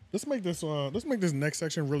 Let's make this next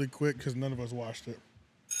section really quick because none of us watched it.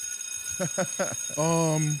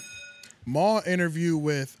 Maul interview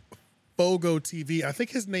with Fogo TV. I think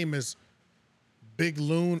his name is Big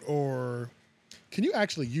Loon, or can you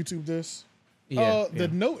actually YouTube this? Yeah. The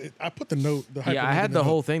note. I put the note. The Yeah, I had the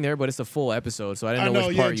whole thing there, but it's a full episode, so I didn't know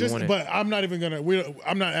which part you wanted. But I'm not even gonna.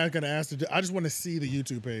 I'm not gonna ask to. I just want to see the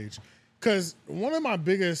YouTube page because one of my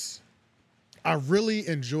biggest. I really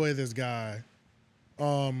enjoy this guy,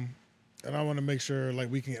 and I want to make sure like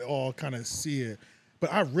we can all kind of see it.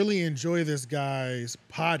 But I really enjoy this guy's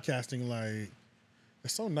podcasting. Like,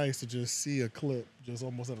 it's so nice to just see a clip just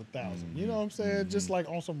almost at 1,000. You know what I'm saying? Just like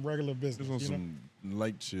on some regular business. Just on some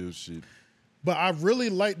light chill shit. But I really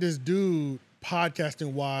like this dude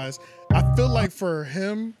podcasting wise. I feel like for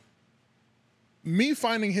him, me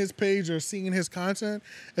finding his page or seeing his content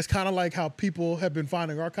is kind of like how people have been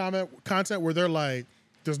finding our content where they're like,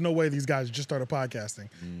 there's no way these guys just started podcasting.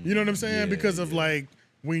 You know what I'm saying? Because of like,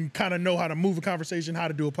 we kind of know how to move a conversation, how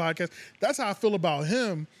to do a podcast. That's how I feel about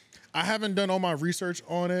him. I haven't done all my research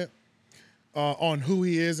on it, on who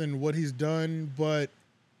he is and what he's done, but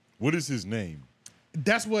what is his name?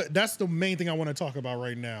 That's the main thing I want to talk about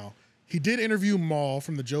right now. He did interview Maul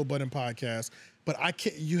from the Joe Budden podcast, but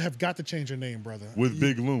you have got to change your name, brother. With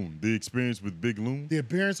Big Loon, the experience with Big Loon? The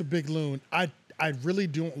appearance of Big Loon. I really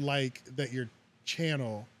don't like that your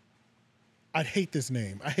channel, I hate this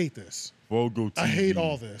name. I hate this. Fogo TV. I hate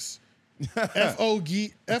all this.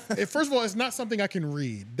 F-O-G. First of all, it's not something I can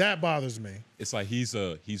read. That bothers me. It's like he's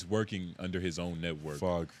working under his own network.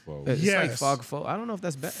 Fogfo. It's Yes. like Fogfo. I don't know if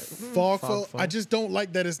that's bad. Fogfo. I just don't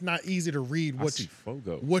like that it's not easy to read I see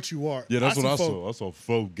Fogo. what you are. Yeah, that's what I see saw. I saw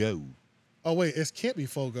Fogo. Oh wait, it can't be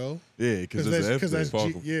Fogo. Yeah, because there's an F there. that's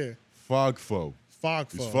yeah. Fogfo.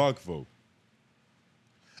 Fogfo. It's Fogfo.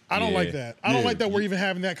 I don't Yeah. like that. I don't like that we're even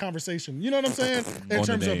having that conversation. You know what I'm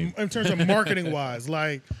saying? In terms of marketing wise,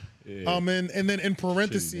 like, and then in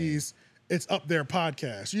parentheses, it's up there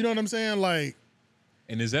podcast. You know what I'm saying? Like,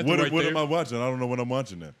 And is that What right there? am I watching? I don't know what I'm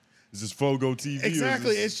watching now. Is this Fogo TV?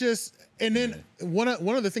 exactly. Or is It's just, and then one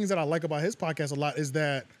of the things that I like about his podcast a lot is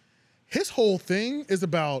that his whole thing is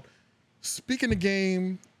about speaking the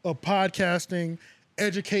game of podcasting,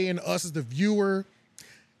 educating us as the viewer.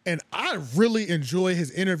 And I really enjoy his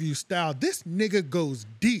interview style. This nigga goes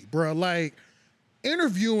deep, bro. Like,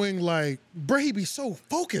 interviewing, like, bro, he be so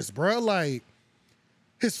focused, bro. Like,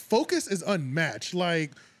 his focus is unmatched.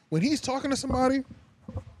 Like, when he's talking to somebody,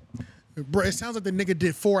 bro, it sounds like the nigga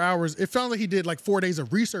did 4 hours. It sounds like he did like 4 days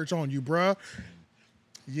of research on you, bro.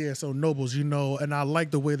 Yeah, so Nobles, you know, and I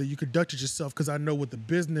like the way that you conducted yourself because I know with the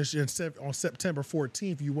business on September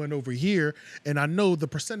 14th, you went over here, and I know the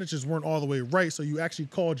percentages weren't all the way right, so you actually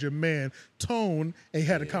called your man Tone and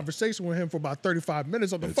had a conversation with him for about 35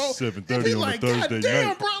 minutes on the phone. 7:30 on a Thursday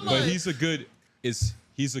night. Bro, But like,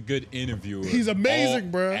 he's a good interviewer. He's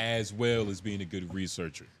amazing, bro. As well as being a good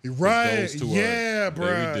researcher. right, Those two yeah, are bro.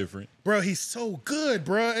 very different. Bro, he's so good,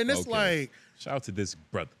 bro, and it's Okay. like, Shout out to this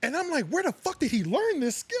brother. and I'm like, where the fuck did he learn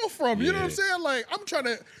this skill from? You know what I'm Yeah. saying? Like, I'm trying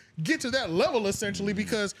to get to that level essentially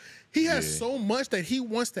because he has so much that he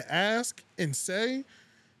wants to ask and say.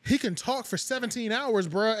 He can talk for 17 hours,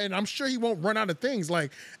 bro, and I'm sure he won't run out of things.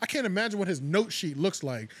 Like, I can't imagine what his note sheet looks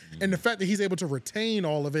like. And the fact that he's able to retain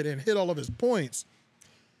all of it and hit all of his points,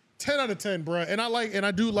 10 out of 10, bro. And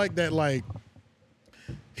I do like that, like,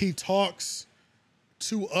 he talks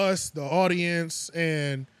to us, the audience,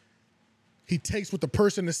 and he takes what the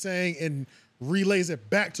person is saying and relays it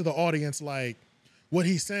back to the audience, like, what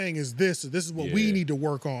he's saying is this is what we need to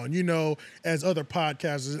work on, you know, as other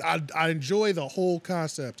podcasters. I enjoy the whole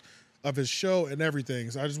concept of his show and everything.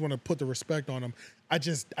 So I just want to put the respect on him. I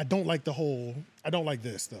don't like I don't like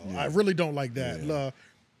this, though. Yeah. I really don't like that. Yeah.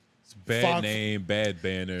 It's bad name, bad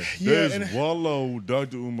banner. Yeah, there's Wallow,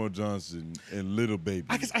 Dr. Umar Johnson, and Little Baby.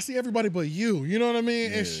 I see everybody but you. You know what I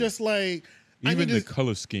mean? Yeah. It's just like... Even the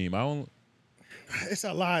color scheme, it's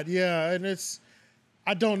a lot, yeah. And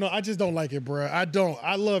I don't know. I just don't like it, bro.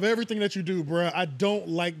 I love everything that you do, bro. I don't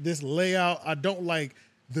like this layout. I don't like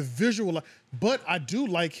the visual. But I do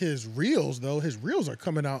like his reels, though. His reels are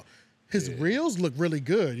coming out. His reels look really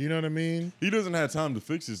good. You know what I mean? He doesn't have time to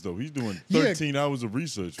fix this, though. He's doing 13 hours of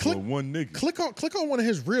research for one nigga. Click on one of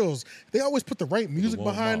his reels. They always put the right music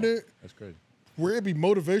behind it. That's crazy. Where it be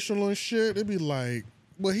motivational and shit. It'd be like...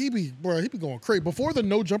 Well, he be going crazy. Before the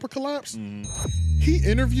No Jumper collapse, he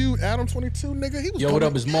interviewed Adam 22, nigga. He was Yo, what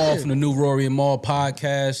up? It's Maul from the new Rory and Maul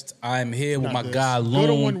podcast. I'm here with my guy Loon. Go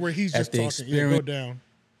to one where he's just talking. Experience. Yeah, go down.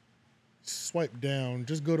 Swipe down.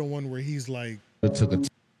 Just go to one where he's like... Do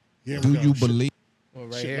you believe? Well,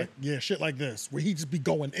 right shit here? Like, shit like this. Where he just be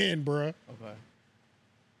going in, bruh. Okay. Let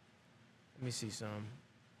me see some.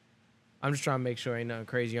 I'm just trying to make sure ain't nothing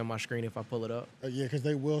crazy on my screen if I pull it up. Yeah, because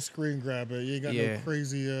they will screen grab it. You ain't got no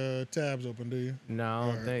crazy tabs open, do you? No,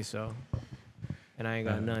 I don't think so. And I ain't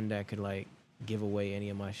got none that could, like, give away any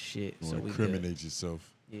of my shit. You so we incriminate good. yourself.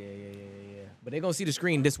 Yeah. But they gonna see the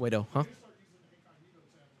screen this way, though, huh?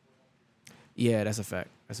 Yeah, that's a fact.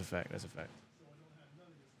 That's a fact.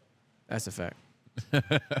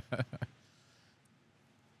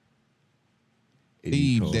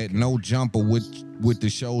 Believe that No Jumper with the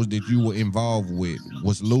shows that you were involved with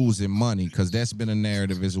was losing money, because that's been a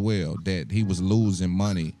narrative as well, that he was losing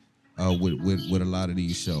money with a lot of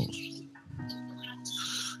these shows.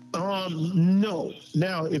 No.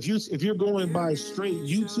 Now, if you're going by straight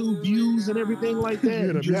YouTube views and everything like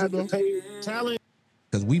that, you have to pay talent.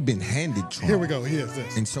 Because we've been handed Trump. Here we go. Here's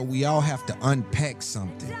this. And so we all have to unpack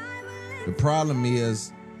something. The problem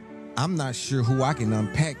is, I'm not sure who I can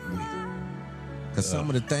unpack with. Because some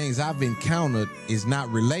of the things I've encountered is not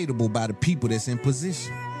relatable by the people that's in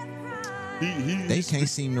position. They can't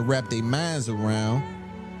seem to wrap their minds around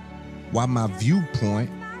why my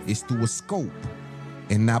viewpoint is through a scope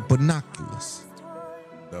and not binoculars.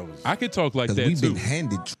 I could talk like that, we've too. Been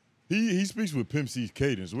handed. He speaks with Pimp C's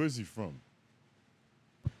cadence. Where's he from?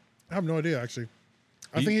 I have no idea, actually.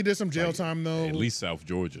 I think he did some jail time, though. At least South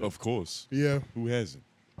Georgia. Of course. Yeah. Who hasn't?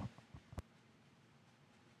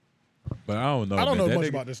 But I don't know. I don't know much nigga,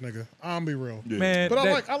 about this nigga. I'm be real. Yeah. Man, But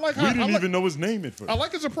I like how We didn't even know his name at first. I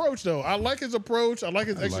like his approach, though. I like his approach. I like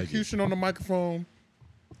his execution on the microphone.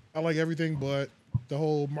 I like everything, but the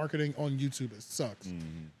whole marketing on YouTube, it sucks.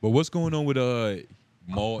 But what's going on with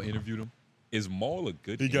Maul interviewed him? Is Maul a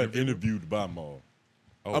good He got interviewer? interviewed by Maul.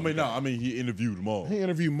 Oh, he interviewed Maul. He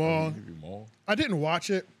interviewed Maul. I didn't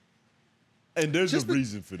watch it. And there's a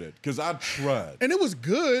reason for that, because I tried. And it was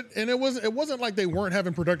good, and it wasn't like they weren't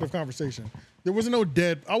having productive conversation. There was no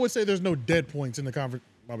dead. I would say there's no dead points in the conversation.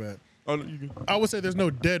 My bad. Oh, no, you can. I would say there's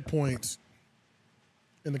no dead points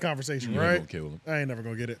in the conversation, right? Gonna kill him. I ain't never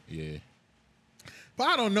gonna get it. Yeah. But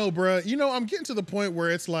I don't know, bruh. You know, I'm getting to the point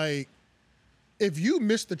where it's like, if you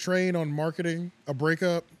miss the train on marketing a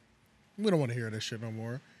breakup, we don't want to hear this shit no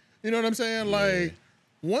more. You know what I'm saying? Yeah. Like,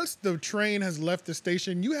 once the train has left the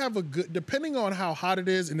station, you have a good, depending on how hot it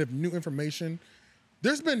is and if new information,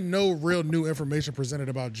 there's been no real new information presented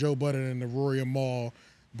about Joe Budden and the Rory and Maul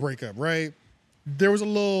breakup, right? There was a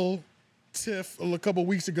little tiff a couple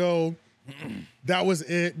weeks ago. That was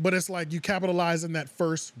it. But it's like you capitalize in that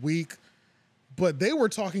first week. But they were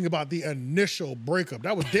talking about the initial breakup.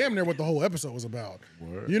 That was damn near what the whole episode was about.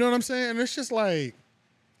 Word. You know what I'm saying? It's just like,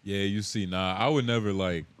 Yeah, you see, I would never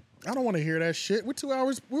like. I don't want to hear that shit. We're 2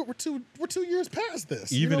 hours. We're 2 years past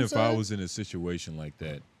this. Even you know if I was in a situation like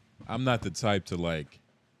that, I'm not the type to like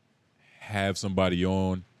have somebody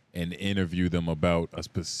on and interview them about a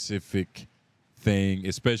specific thing,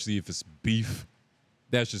 especially if it's beef.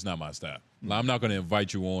 That's just not my style. I'm not going to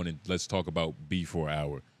invite you on and let's talk about beef for an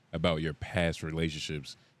hour, about your past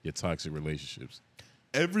relationships, your toxic relationships.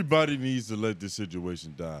 Everybody needs to let this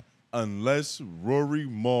situation die, unless Rory,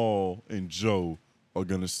 Maul, and Joe are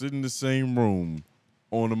going to sit in the same room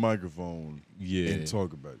on a microphone and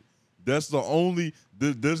talk about it. That's the only,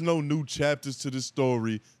 there's no new chapters to this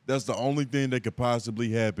story. That's the only thing that could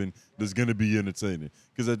possibly happen that's going to be entertaining.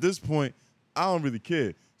 Because at this point, I don't really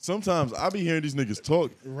care. sometimes I be hearing these niggas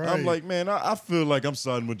talk. Right. I'm like, man, I feel like I'm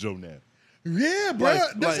siding with Joe now. Yeah, bro.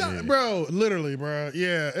 Like, bro, literally, bro.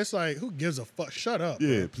 Yeah, it's like, who gives a fuck? Shut up.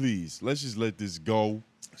 Yeah, bro. please. Let's just let this go.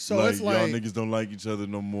 So it's like, y'all niggas don't like each other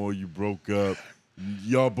no more. You broke up.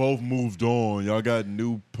 Y'all both moved on. Y'all got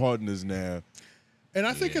new partners now. And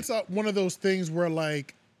I think it's one of those things where,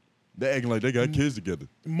 like, they acting like they got kids together.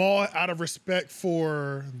 Maul, out of respect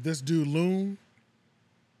for this dude Loon,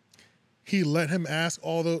 he let him ask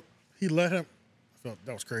all the. He let him. I felt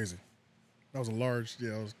that was crazy. That was a large.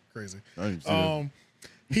 Yeah, that was crazy. I didn't see that.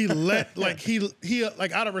 He let he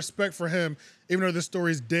like out of respect for him, even though this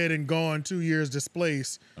story's dead and gone, 2 years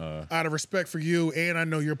displaced. Out of respect for you, and I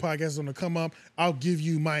know your podcast is going to come up, I'll give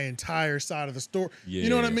you my entire side of the story. Yeah. You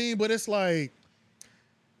know what I mean? But it's like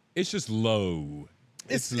it's just low.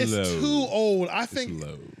 It's low. too old. I It's think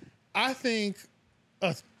low.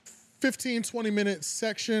 a 15, 20-minute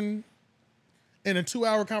section in a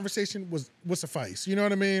 2-hour conversation would suffice. You know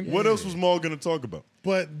what I mean? What else was Maul gonna talk about?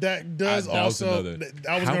 But that does That was also. another.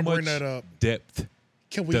 I was How going to bring much that up. Depth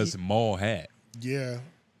Can we? does Maul have, Yeah.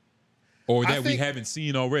 or I that we think- haven't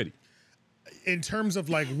seen already? In terms of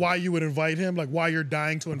like why you would invite him, like why you're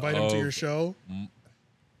dying to invite him to your show,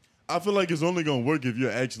 I feel like it's only gonna work if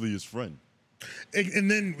you're actually his friend. and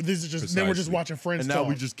then this is just then we're just Precisely. watching friends And now talk.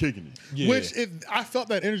 we just kicking it. Yeah. Which I felt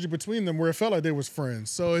that energy between them where it felt like they was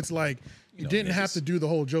friends. So it's like you know, didn't have niggas. to do the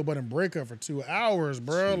whole Joe Budden breakup for 2 hours,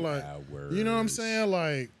 bro. 2 Like you know what I'm hours. saying?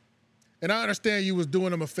 Like, and I understand you was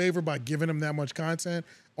doing him a favor by giving him that much content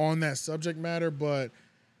on that subject matter, but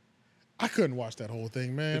I couldn't watch that whole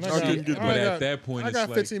thing, man. But at that point, I it's got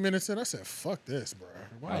like- 15 minutes in. I said, "Fuck this, bro.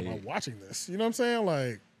 Why am I watching this?" You know what I'm saying?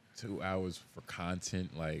 Like, 2 hours for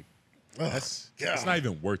content, like ugh, that's God. it's not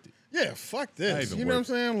even worth it. Yeah, fuck Not this. even You know what I'm worth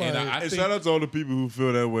it. saying? Like, And I And think, shout out to all the people who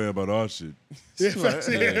feel that way about our shit.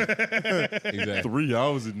 exactly. 3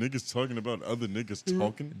 hours of niggas talking about other niggas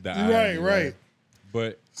talking. The right, irony, right.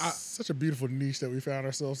 But Such a beautiful niche that we found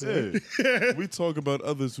ourselves in. Yeah. We talk about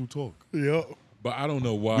others who talk. Yep. but I don't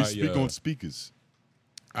know why. We speak on speakers.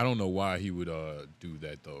 I don't know why he would do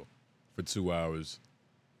that though for 2 hours,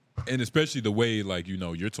 and especially the way like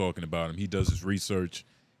you're talking about him. He does his research.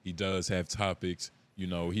 He does have topics.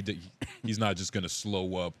 He's not just gonna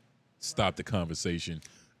slow up, stop the conversation.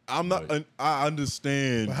 I'm not. I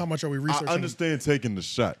understand. But how much are we researching? I understand taking the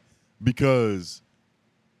shot because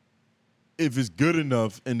if it's good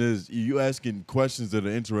enough and you asking questions that are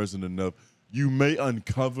interesting enough, you may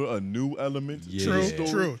uncover a new element to the True,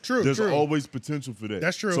 story. true, There's true. always potential for that.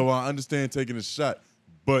 That's true. So I understand taking a shot,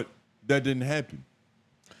 but that didn't happen.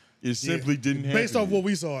 It simply didn't happen. Based off what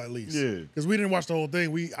we saw, at least. Yeah. Because we didn't watch the whole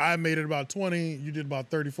thing. I made it about 20. You did about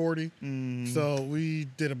 30, 40. So we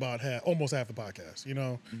did about almost half the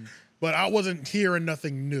podcast, But I wasn't hearing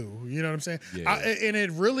nothing new. You know what I'm saying?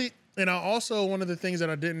 Yeah. And I also, one of the things that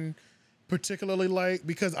I didn't particularly like,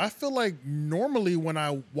 because I feel like normally when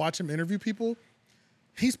I watch him interview people,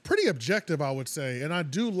 he's pretty objective, I would say. And I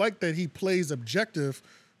do like that he plays objective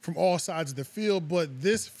from all sides of the field, but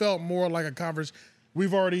this felt more like a conversation.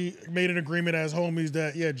 We've already made an agreement as homies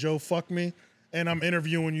that, yeah, Joe fucked me, and I'm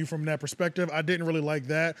interviewing you from that perspective. I didn't really like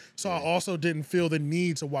that. So I also didn't feel the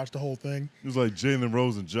need to watch the whole thing. It was like Jalen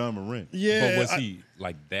Rose and John Morant. Yeah. But was he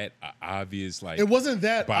like that obvious? Like It wasn't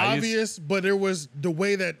that bias? obvious, but it was the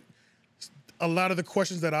way that a lot of the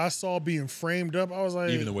questions that I saw being framed up, I was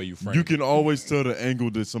like... Even the way you frame You it. can always tell the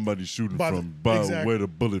angle that somebody's shooting from by exactly. where the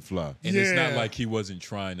bullet fly. And it's not Yeah. like he wasn't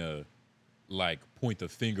trying to like point the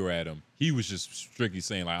finger at him. He was just strictly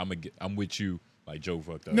saying like I'm with you. Like Joe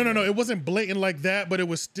fucked up. No. It wasn't blatant like that, but it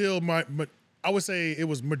was still I would say it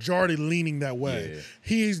was majority leaning that way. Yeah.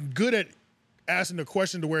 He's good at asking the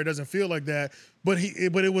question to where it doesn't feel like that, but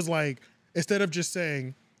it was like instead of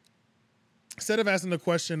asking the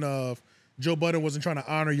question of Joe Budden wasn't trying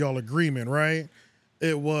to honor y'all agreement, right?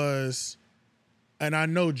 It was, and I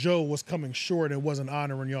know Joe was coming short and wasn't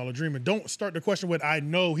honoring y'all agreement. Don't start the question with I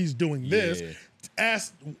know he's doing this. Yeah.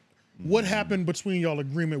 Ask what happened between y'all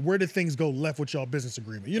agreement. Where did things go left with y'all business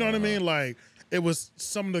agreement? You know what I mean? Like it was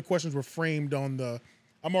some of the questions were framed on the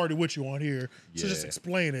I'm already with you on here. So just Yeah.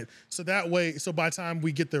 explain it. So that way, so by the time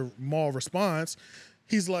we get the Maul response,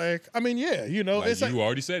 he's like, I mean, yeah, Like it's like you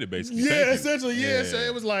already said it basically. yeah, Thank you. essentially, yeah. So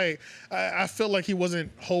it was like I felt like he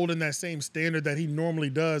wasn't holding that same standard that he normally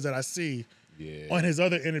does that I see on his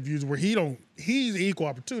other interviews where he's an equal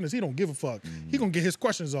opportunist. He don't give a fuck. He gonna get his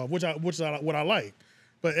questions off, which I like.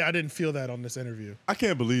 But I didn't feel that on this interview. I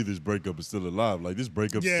can't believe this breakup is still alive. Like, this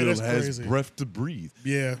breakup still that's has crazy. breath to breathe.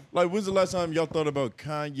 Yeah. Like, when's the last time y'all thought about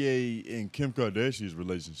Kanye and Kim Kardashian's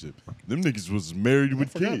relationship? Them niggas was married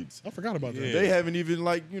with kids. I forgot about that. They haven't even,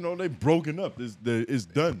 like, you know, they broken up. It's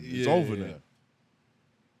done. It's over now.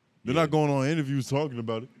 They're not going on interviews talking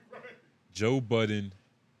about it. Joe Budden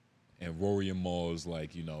and Rory and Mal's,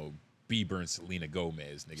 like, you know, Bieber and Selena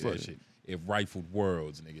Gomez, nigga. That shit. It rifled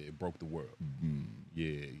worlds, nigga. It broke the world.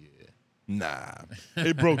 Yeah. Nah.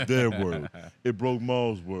 It broke their world. It broke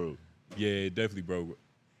Maul's world. Yeah, it definitely broke.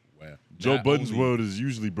 Wow. Joe Not Budden's only- world is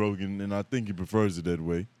usually broken, and I think he prefers it that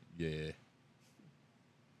way. Yeah.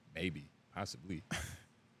 Maybe. Possibly.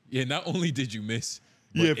 Yeah, not only did you miss.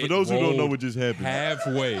 but Yeah, for it those who don't know rolled what just happened.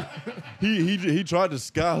 halfway. He tried to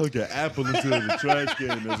skyhook an apple into the trash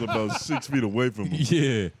can that's about 6 feet away from him.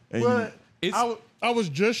 Yeah. And But It's- I was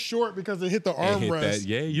just short because it hit the It hit armrest. that.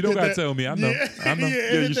 Yeah, you don't Hit gotta that- tell me. I know. Yeah, I know. yeah,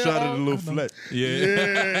 yeah, you hit that shot it a arm- little flat. Yeah.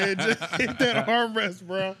 Yeah, it just hit that armrest,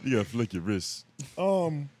 bro. You gotta flick your wrist.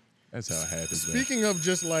 That's how it happens. man. Speaking of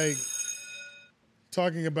just like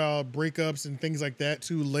talking about breakups and things like that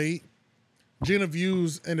too late,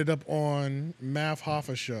 GinaViews ended up on Math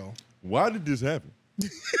Hoffa's show. Why did this happen?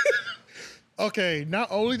 Okay, not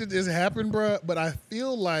only did this happen, bro, but I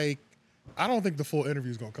feel like I don't think the full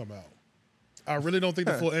interview is gonna come out. I really don't think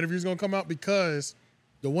the full interview is gonna come out because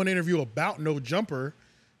the one interview about No Jumper,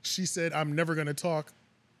 she said, I'm never gonna talk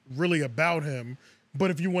really about him,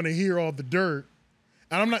 but if you want to hear all the dirt,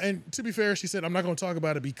 and to be fair, she said, I'm not gonna talk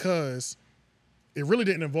about it because it really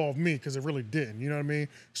didn't involve me, because it really didn't. You know what I mean?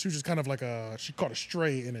 She was just kind of like she caught a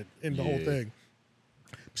stray in the whole thing.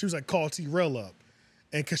 She was like, call T-Rail up.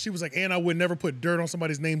 And because she was like, and I would never put dirt on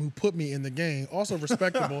somebody's name who put me in the game. Also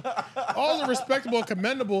respectable. Also respectable and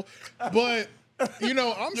commendable. But, you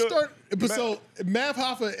know, so Math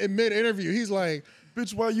Hoffa in mid-interview, he's like,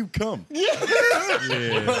 Bitch, why you come?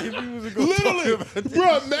 literally,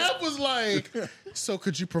 bro, Matt was like, so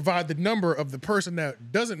could you provide the number of the person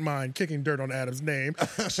that doesn't mind kicking dirt on Adam's name?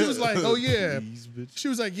 She was like, oh, yeah. Please, bitch. She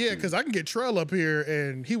was like, yeah, because I can get Trell up here,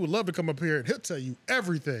 and he would love to come up here, and he'll tell you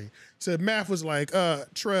everything. So Math was like,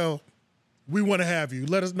 Trell, we want to have you.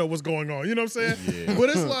 Let us know what's going on. You know what I'm saying? Yeah. But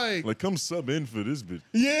it's like, Like, come sub in for this bitch.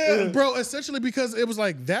 yeah, bro, essentially because it was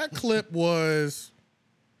like that clip was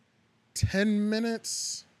 10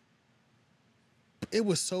 minutes. It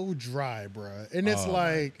was so dry, bro. And it's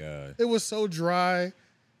like, God. it was so dry.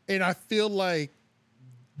 And I feel like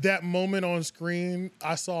that moment on screen,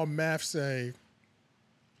 I saw Math say,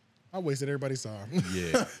 I wasted everybody's time.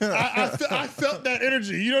 Yeah. I felt that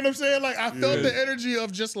energy. You know what I'm saying? Like, I felt the energy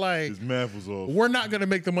of just like, His math was off. we're not going to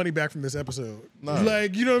make the money back from this episode. Nah.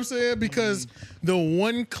 Like, you know what I'm saying? Because the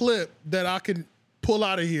one clip that I can pull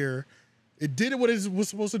out of here, it did what it was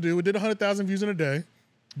supposed to do. It did 100,000 views in a day.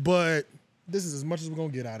 But this is as much as we're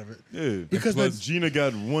going to get out of it. Yeah. Because Plus, Gina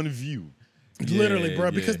got one view. Literally, bro.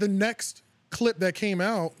 yeah. Because the next clip that came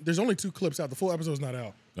out, there's only 2 clips out. The full episode's not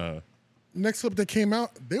out. Next clip that came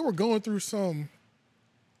out, they were going through some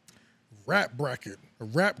rap bracket, a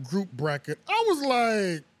rap group bracket. I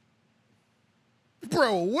was like,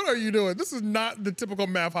 bro, what are you doing? This is not the typical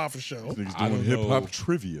Math Hoffa show. Niggas I doing don't hip hop know.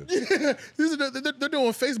 trivia. They're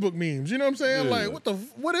doing Facebook memes. You know what I'm saying? Yeah. Like,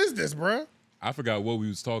 what is this, bro? I forgot what we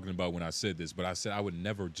was talking about when I said this, but I said I would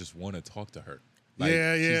never just want to talk to her. Like,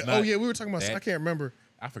 yeah. she's Oh, not yeah, we were talking about, that- I can't remember.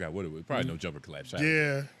 I forgot what it was. Probably No Jumper collab. Shout out.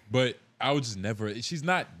 Yeah. But I would just never. She's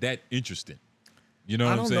not that interesting. You know what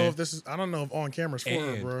I I'm don't saying? know if I don't know if on camera's for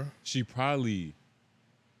her, And bro. she probably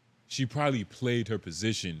played her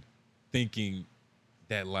position thinking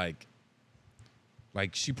that like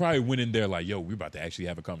she probably went in there like, yo, we're about to actually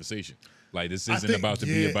have a conversation. Like, this isn't think- about to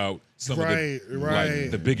be yeah, about some right, of the right.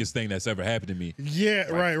 like the biggest thing that's ever happened to me. Yeah,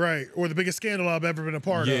 right. Or the biggest scandal I've ever been a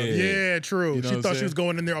part of. Yeah. Yeah, true. You know She what I'm thought she saying? was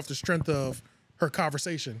going in there off the strength of her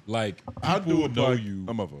conversation. Like, I people do a know you.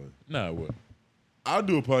 I'm up on it. Nah, what? I'll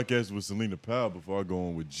do a podcast with Celina Powell before I go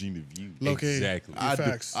on with GinaViews. Low-key. Exactly.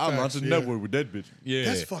 Facts, I'll launch a yeah. network with that bitch. Yeah.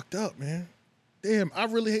 That's fucked up, man. Damn, I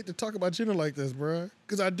really hate to talk about Gina like this, bro.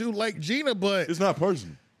 Because I do like Gina, but It's not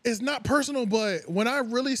personal. it's not personal. But when I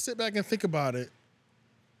really sit back and think about it,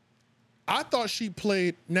 I thought she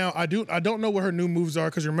played. Now I don't know what her new moves are,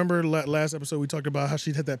 because remember last episode we talked about how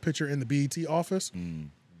she had that picture in the BET office.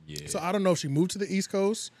 Yeah. So I don't know if she moved to the East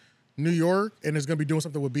Coast, New York, and is going to be doing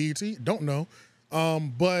something with BET. Don't know.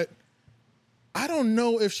 But I don't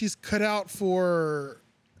know if she's cut out for.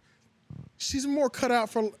 She's more cut out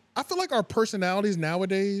for. I feel like our personalities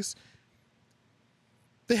nowadays,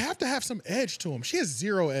 they have to have some edge to them. She has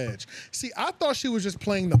zero edge. See, I thought she was just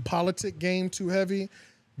playing the politic game too heavy,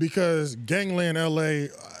 because Gangland LA,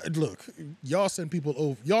 look, y'all send people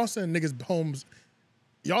over, y'all send niggas homes,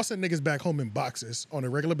 y'all send niggas back home in boxes on a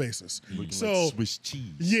regular basis. So like Swiss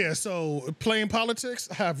cheese. Yeah, so playing politics,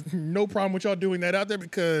 I have no problem with y'all doing that out there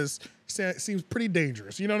because it seems pretty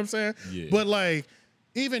dangerous. You know what I'm saying? Yeah. But like,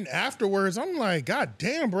 even afterwards, I'm like, God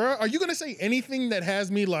damn, bro. Are you gonna say anything that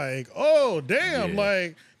has me like, oh damn,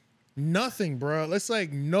 like nothing, bro? It's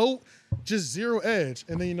like no, just zero edge.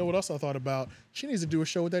 And then you know what else I thought about? She needs to do a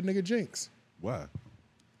show with that nigga Jinx. Why?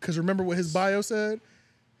 Because remember what his bio said?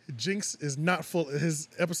 Jinx is not full. His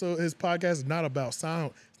podcast is not about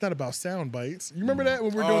sound. It's not about sound bites. You remember that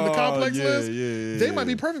when we were doing the complex list? Yeah, they might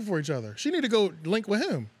be perfect for each other. She need to go link with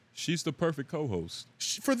him. She's the perfect co-host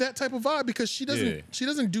For that type of vibe because she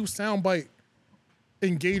doesn't do soundbite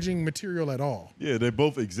engaging material at all. Yeah, they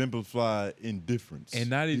both exemplify indifference. and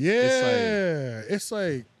not even. It's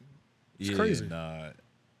like it's crazy.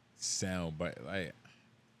 Sound bite. Like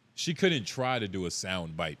she couldn't try to do a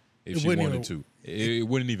sound bite if It she wouldn't wanted to. It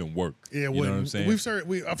wouldn't even work. Yeah, you know what I'm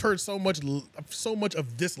saying? I've heard so much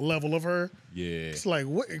of this level of her. Yeah. It's like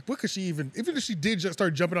what could she even if she did just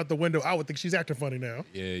start jumping out the window, I would think she's acting funny now.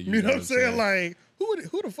 Yeah, you know what I'm saying? Like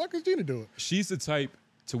who the fuck is Gina doing? She's the type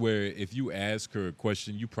to where if you ask her a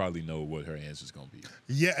question, you probably know what her answer's gonna be.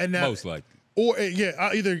 Yeah, and now, most likely. Or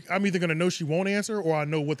I'm either gonna know she won't answer, or I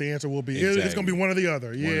know what the answer will be. Exactly. It's gonna be one or the other.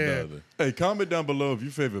 One or Yeah. the other. Hey, comment down below if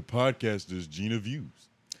your favorite podcast is GinaViews.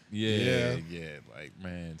 Yeah. Like,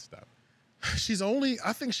 man, stop.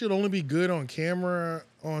 I think she'll only be good on camera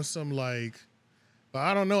on some like,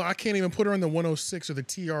 I don't know. I can't even put her in the 106 or the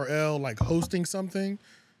TRL like hosting something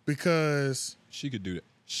because she could do that.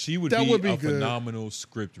 She would That be would be a good. phenomenal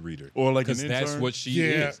script reader. Or like an because that's intern? what she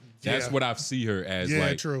Yeah, is. That's yeah. what I see her as. Yeah,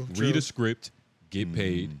 like, true, read true. a script, get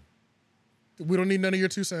paid. we don't need none of your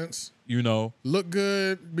 2 cents. You know, Look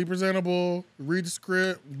good, be presentable, read the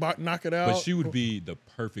script, knock it out. but she would be the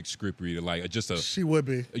perfect script reader. Like just a She would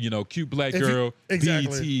be. cute black If you- girl,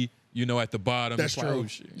 exactly. BET, at the bottom. That's It's like, true. oh,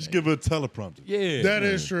 shit. Just give her a teleprompter. Yeah, That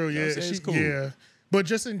man. is true. You know what Yeah, I'm saying? It's she, cool. yeah. But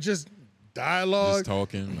just in dialogue, Just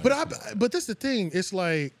talking. But that's the thing. It's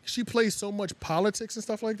like she plays so much politics and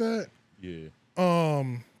stuff like that. yeah.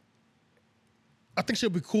 I think she'll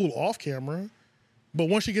be cool off camera, but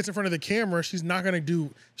once she gets in front of the camera, she's not gonna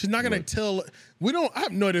tell. I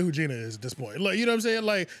have no idea who Gina is at this point. Like, you know what I'm saying?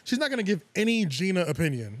 Like, she's not gonna give any Gina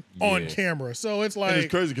opinion on Yeah. camera. So it's And like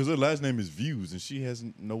it's crazy because her last name is Views, and she has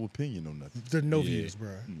no opinion on nothing. there's no Yeah. views,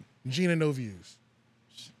 bro. Gina, no views.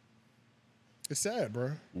 It's sad,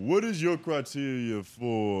 bro. What is your criteria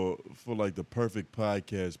for like the perfect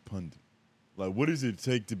podcast pundit? Like, what does it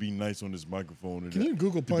take to be nice on this microphone? And Can you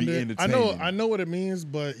Google to be pundit? I entertaining? know what it means,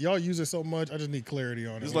 but y'all use it so much. I just need clarity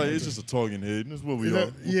on it. It's like it's just a talking head. And that's what we Is are.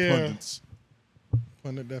 that- We're yeah. pundits.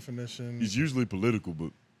 pundit definition. He's usually political,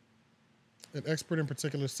 but An expert in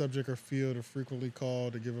particular subject or field are frequently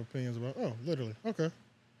called to give opinions about. Oh, literally. Okay.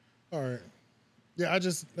 All right. Yeah,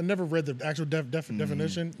 I never read the actual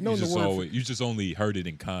definition. You Knowing the just, word. you just only heard it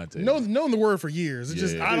in context. Knowing the word for years. It's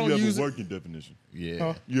just Yeah. I don't you have use a it. working definition. Yeah.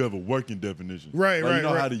 Huh? You have a working definition. Right, Like, right, You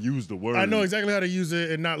know right. how to use the word. I know exactly how to use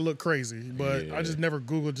it and not look crazy, but Yeah. I just never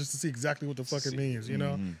Googled just to see exactly what the fuck it means, you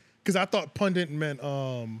know? Mm-hmm. Because I thought pundit meant,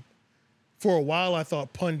 for a while, I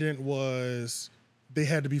thought pundit was they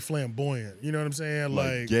had to be flamboyant. You know what I'm saying?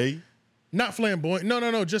 Like gay. Not flamboyant.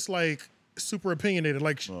 No. Just like super opinionated,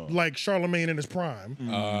 like Charlemagne in his prime. You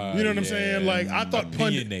know what I'm saying? Like I thought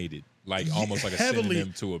pundit. opinionated, like almost like a heavily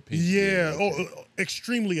synonym to opinion. Yeah,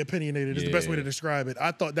 extremely opinionated is the best way to Yeah. describe it.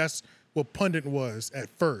 I thought that's what pundit was at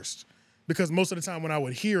first, because most of the time when I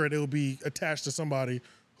would hear it, it would be attached to somebody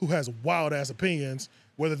who has wild ass opinions,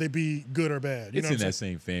 whether they be good or bad. You It's know in what I'm that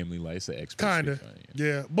same family, like it's an expert. kind of,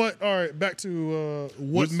 yeah. But all right, back to what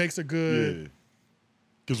What's- makes a good. Yeah.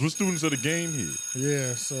 Because we're students of the game here.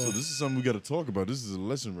 Yeah, So so this is something we got to talk about. This is a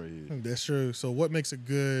lesson right here. that's true. So what makes a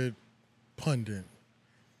good pundit?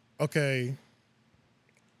 Okay.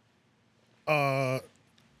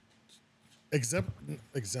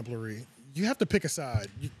 Exemplary. You have to pick a side.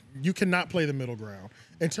 You cannot play the middle ground.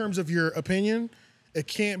 In terms of your opinion, it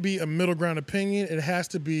can't be a middle ground opinion. It has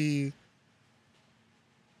to be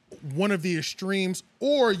one of the extremes,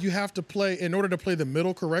 or you have to play, in order to play the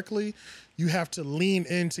middle correctly, you have to lean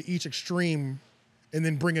into each extreme and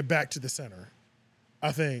then bring it back to the center,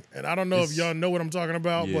 I think. And I don't know if y'all know what I'm talking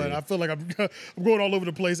about, but Yeah. I feel like I'm going all over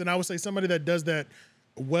the place. And I would say somebody that does that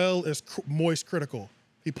well is Moist Critical.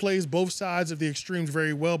 He plays both sides of the extremes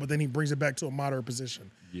very well, but then he brings it back to a moderate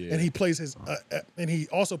position. Yeah. And he plays and he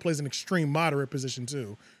also plays an extreme moderate position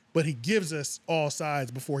too. But he gives us all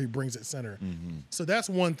sides before he brings it center. So that's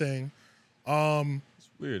one thing. It's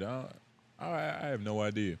weird. I I have no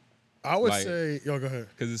idea. I would Like- say, yo, go ahead.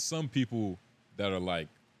 Because there's some people that are like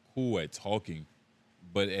cool at talking,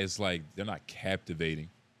 but it's like they're not captivating.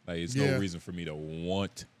 Like it's Yeah. no reason for me to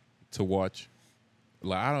want to watch.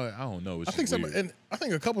 Like I don't know. It's I think just some, weird. and I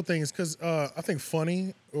think a couple things because I think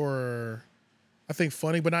funny, but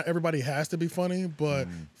not everybody has to be funny. But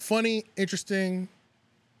funny, interesting,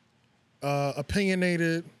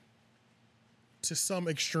 opinionated to some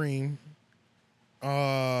extreme.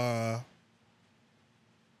 I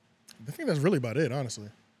think that's really about it. Honestly,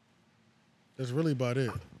 that's really about it.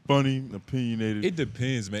 Funny, opinionated. It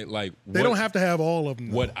depends, man. Like They don't have to have all of them.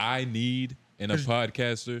 though. what I need in a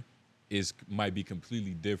podcaster might be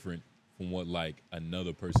completely different from what like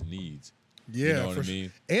another person needs. Yeah, You know what for I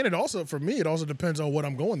mean? And it also, for me, it also depends on what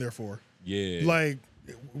I'm going there for. Yeah. Like,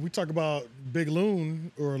 we talk about Big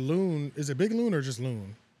Loon or Loon. Is it Big Loon or just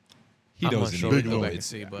Loon? he I'm doesn't unsure. need Big Go Loon. back and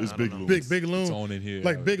see, but It's I don't Big know. Loon. Big Loon. It's on in here.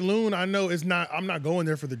 Like Big Loon, I know it's not. I'm not going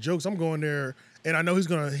there for the jokes. I'm going there, and I know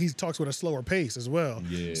he talks with a slower pace as well.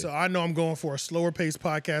 Yeah. So I know I'm going for a slower pace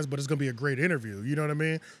podcast, but it's gonna be a great interview. You know what I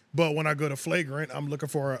mean? But when I go to Flagrant, I'm looking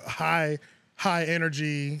for a high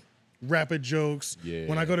energy, rapid jokes. Yeah.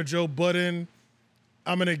 When I go to Joe Budden,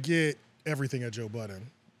 I'm gonna get everything at Joe Budden.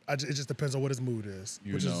 It just depends on what his mood is.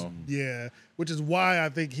 You which know. which is why I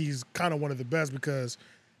think he's kind of one of the best because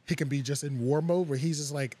he can be just in war mode where he's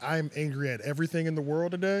just like, I'm angry at everything in the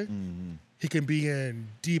world today. He can be in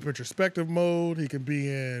deep introspective mode. He can be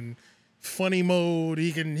in funny mode.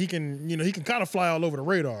 He can kind of fly all over the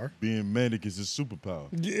radar. Being manic is his superpower.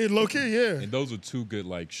 Low key, yeah. And those are two good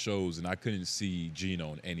like shows, and I couldn't see Gina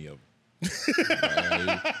on any of them.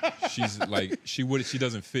 She's like she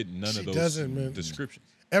doesn't fit none She of those doesn't, man. descriptions.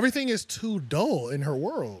 Everything is too dull in her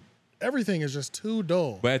world. Everything is just too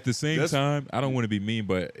dull. But at the same That's- time, I don't want to be mean,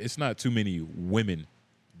 but it's not too many women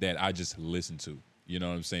that I just listen to. You know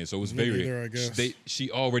what I'm saying? So it's Me very. neither, I guess. She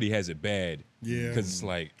already has it bad. Yeah. Because it's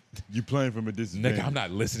like, You playing from a disadvantage. nigga, I'm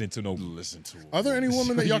not listening to no. Listen to. Are there any women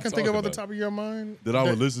that What y'all you can think of talking off the about? top of your mind that I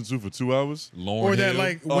would listen to for 2 hours. Lauren or that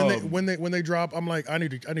Hill? like when they drop, I'm like, I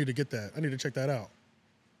need to get that. I need to check that out.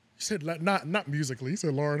 He said not musically. He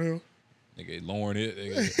said Lauryn Hill. Nigga, Lauren Hill.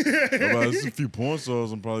 nigga. Well, there's a few porn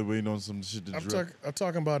stars. I'm probably waiting on some shit to drop. I'm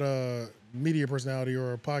talking about a media personality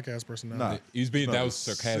or a podcast personality. Nah. He's being Not that a was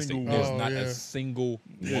sarcastic. single There's one. not Oh, yeah. a single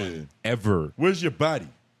Yeah. one ever, Where's your body?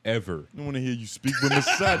 ever, I don't want to hear you speak with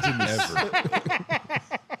misogyny.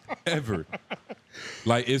 ever.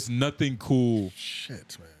 Like it's nothing cool,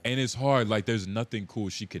 Shit, man. and it's hard. Like there's nothing cool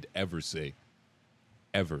she could ever say,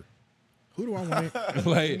 ever. Who do I want?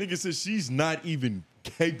 Like Nigga said she's not even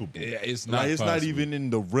capable. yeah, it's not. Like, it's not possible. even in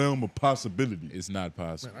the realm of possibility. It's not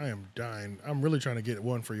possible. Man, I am dying. I'm really trying to get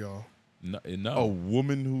one for y'all. No, A no,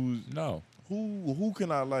 woman who's no, who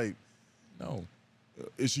can I like? no.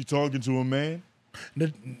 Is she talking to a man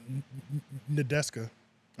Nadeska.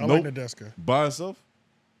 I Nope. like Nadeska. by herself?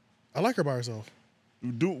 I like her by herself.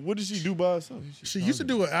 What did she do by herself? She used to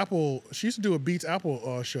do She used to do a Beats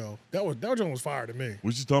Apple show. That one was fire to me.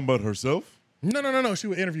 Was she talking about herself? No. She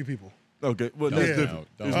would interview people. Okay, well Don't- that's Yeah. different.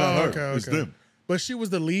 don't- It's not Oh, her. okay, It's okay. them. But she was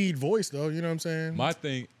the lead voice, though. You know what I'm saying? My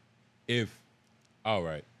thing, all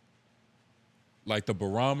right, like the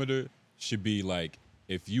barometer should be like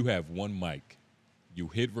if you have one mic, you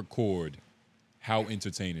hit record. How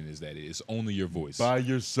entertaining is that? It's only your voice. By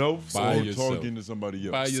yourself By or yourself. talking to somebody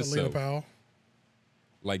else? By Selena yourself. Powell.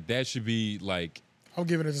 Like that should be like, I'm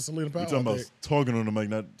giving it to Selena We're Powell. talking all about day. talking on the mic,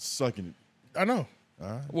 not sucking it. I know.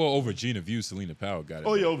 well, over GinaViews, Selena Powell got it.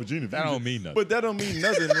 Oh yeah, over Gina. That don't mean nothing. But that don't mean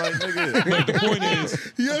nothing. Like nigga, But the point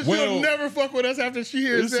is, Yeah, well, she'll never fuck with us after she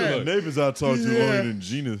hears there's some that. neighbors I talk to Yeah. longer than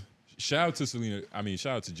Gina. shout out to Selena. I mean,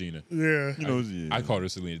 shout out to Gina. Yeah. You know, yeah. I call her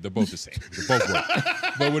Selena. They're both the same. They both work.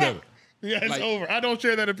 But whatever. Yeah, it's Like- over. I don't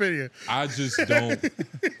share that opinion. I just don't.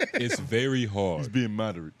 It's very hard. He's being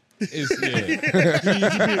moderate. It's yeah.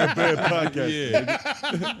 He's being a bad podcast.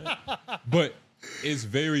 Yeah. But it's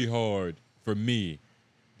very hard for me.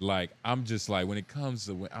 Like, I'm just like, when it comes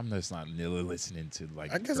to, I'm just not really listening to,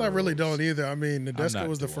 like, I guess I really girls. don't either. I mean, Nadeska not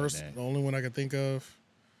was the doing first, that. the only one I could think of.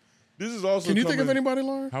 This is also Can you think of coming- anybody,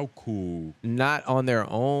 Lauren? How cool. Not on their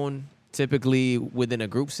own, typically within a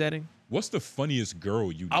group setting. What's the funniest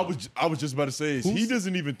girl you know? I was just about to say, he Who's-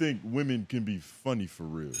 doesn't even think women can be funny for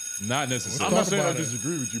real. Not I'm necessarily. not saying I about it.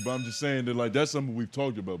 disagree with you, but I'm just saying that like that's something we've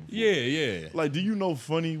talked about before. Yeah, yeah. Like, do you know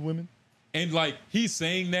funny women? And, like, he's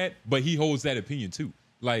saying that, but he holds that opinion, too.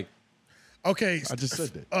 Like, Okay. I just said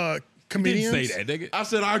that. didn't Comedians? say that, nigga. I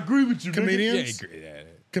said I agree with you. Comedians? Yeah, agree that.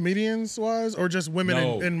 Comedians wise, or just women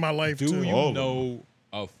No. in my life Do too? you All of know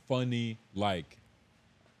a funny, like,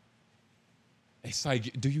 it's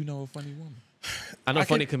like, do you know a funny woman? I know I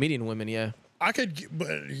funny could- comedian women. Yeah. I could, but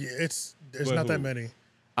there's But not that who? many.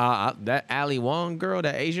 That Ali Wong girl,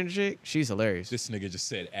 that Asian chick, she's hilarious. This nigga just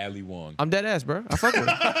said Ali Wong. I'm dead ass, bro. I fuck with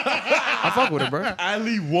her. I fuck with her, bro.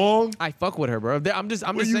 Ali Wong. I fuck with her, bro. I'm just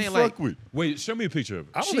What you saying, fuck like, with? Wait, show me a picture of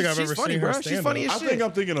her. I don't think I've she's ever funny, seen bro. her She's stand funny up. as I shit. think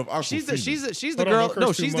I'm thinking of Aquafina. She's the Hold on, girl. don't No,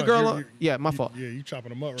 curse too she's the much. girl. You're- Yeah, my fault. Yeah, you chopping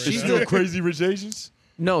them up right She's now. the- Crazy Rich Asians.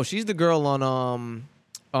 No, she's the girl on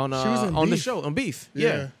was in on the Beef. show on Beef. Yeah.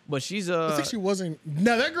 Yeah, but she's I think she wasn't.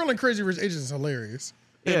 Now that girl in Crazy Rich Asians is hilarious.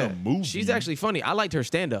 yeah, a movie. she's actually funny. I liked her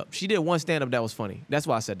stand up. She did one stand up that was funny. That's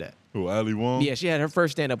why I said that. Who, Ali Wong? Yeah, she had her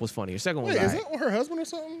first stand up was funny. Her second one was Wait, is alright. that her husband or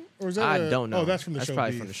something? Or is that I don't know. Oh, that's from the That's show.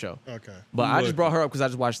 probably Beef. from the show. Okay. But I just Look. brought her up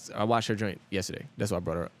because I watched her joint yesterday. That's why I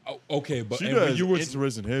brought her up. Oh, okay, but She and does when you were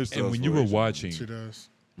interesting hairstyles. and when for you were Asians. watching, She does.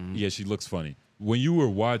 yeah, she looks funny. When you were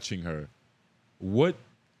watching her, what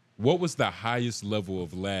was the highest level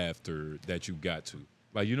of laughter that you got to?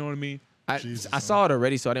 Like, you know what I mean? I saw it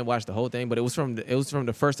already, so I didn't watch the whole thing. But it was from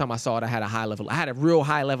the first time I saw it. I had a real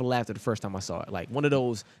high level laughter the first time I saw it, like one of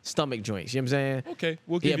those stomach joints. You know what I'm saying? Okay,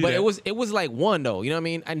 we'll give Yeah, you but that. it was like one though. You know what I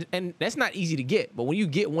mean? And that's not easy to get. But when you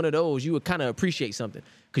get one of those, you would kind of appreciate something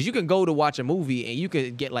because you can go to watch a movie and you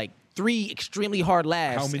could get like 3 extremely hard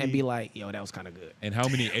laughs How many- and be like, yo, that was kind of good. And how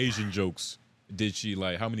many Asian jokes did she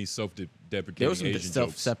like? How many self-deprecating There was some Asian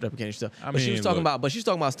jokes? self-deprecating stuff. I But she mean, was talking look.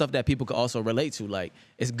 about stuff that people could also relate to. Like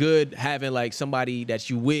it's good having like somebody that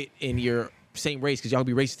you with in your same race because y'all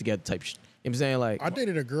be racist together type shit. You know what I'm saying? Like I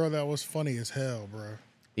dated a girl that was funny as hell, bro.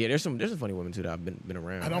 yeah, there's some funny women too that I've been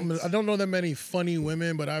around. I don't know that many funny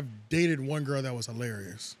women, but I've dated one girl that was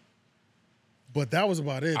hilarious. But that was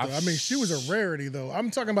about it. Though. I mean, she was a rarity, though. I'm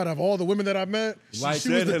talking about of all the women that I met. Like she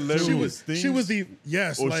said was hilarious she was the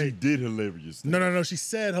Or like she did hilarious things? no. She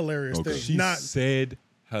said hilarious Okay. things. She Not said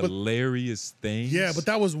hilarious things. yeah, but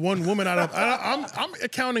that was one woman out of. I'm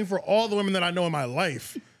accounting for all the women that I know in my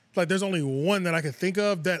life. Like, there's only one that I could think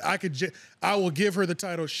of that I will give her the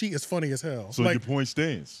title. She is funny as hell. So like, your point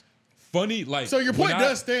stands. funny. Like so your point when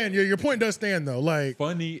does stand. Your point does stand though. Like,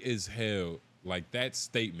 funny as hell. Like that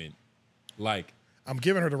statement. Like, I'm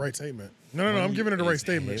giving her the right statement. No. I'm giving her the right is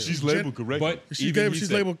statement. hell. She's labeled correctly. but She even gave, he she's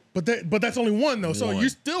said- labeled, but that's only one though. So One. you're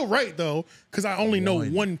still right though, because I only know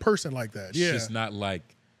One. one person like that. It's Yeah, just not like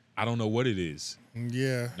I don't know what it is. yeah.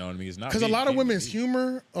 You know what I mean? It's not Because a me. lot of It can't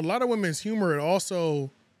women's be. humor, it also,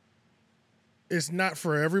 it's not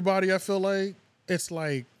for everybody. I feel like it's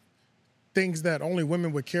like things that only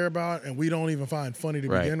women would care about, and we don't even find funny to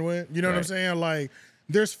Right. begin with. You know what I'm Right. saying? Like,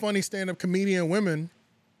 there's funny stand-up comedian women,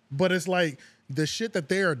 but it's like the shit that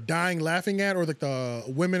they are dying laughing at, or like the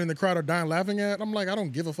women in the crowd are dying laughing at. I'm like, I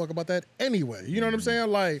don't give a fuck about that anyway. You know what I'm saying?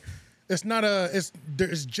 Like, it's not it's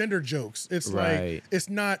gender jokes. It's Right. like it's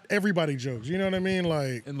not everybody jokes. You know what I mean?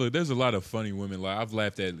 Like, And look, there's a lot of funny women. Like I've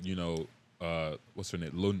laughed at, what's her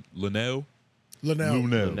name? Lunel. Lunel.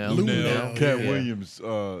 Lunel. Cat yeah. Williams,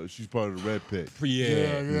 she's part of the Red Pack.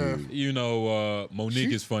 Yeah. Yeah. Monique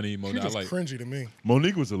She- is funny. She Monique, I just like cringy to me.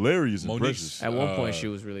 Monique was hilarious and Monique's- precious. At one point, she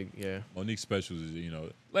was really Monique specials is,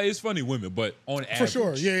 like it's funny women, but on For average.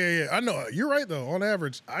 sure. Yeah. I know. You're right, though. On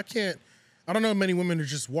average, I don't know many women who are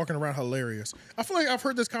just walking around hilarious. I feel like I've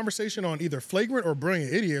heard this conversation on either Flagrant or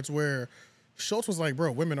Brilliant Idiots where Schultz was like,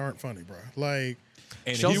 bro, women aren't funny, bro. Like,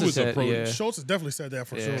 And Schultz he has was said- a pro yeah. Schultz has definitely said that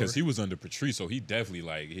for sure. because he was under Patrice, so he definitely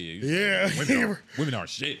like Yeah. women aren't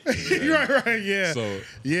shit. right. Yeah. So,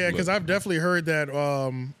 yeah, because look. I've definitely heard that.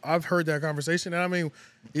 I've heard that conversation. And I mean,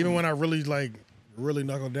 even when I really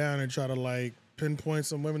knuckle down and try to like pinpoint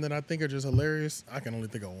some women that I think are just hilarious, I can only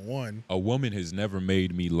think of one. A woman has never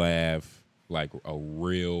made me laugh like a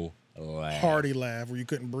real laugh. Hearty laugh where you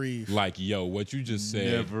couldn't breathe. Like, yo, what you just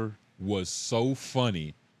said Never. was so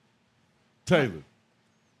funny. Taylor.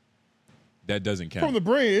 That doesn't count. From the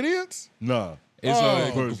Brilliant Idiots? Nah. It's a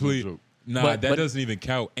Personal complete. joke. Nah, But- that but- doesn't even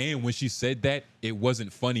count. And when she said that, it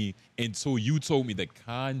wasn't funny until you told me the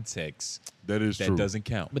context. That is That true. doesn't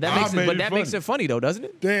count. But that I makes made it, but it that makes funny. it funny though, doesn't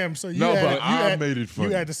it? Damn, so you No, add, but you I add- made it funny.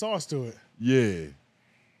 You add the sauce to it. Yeah.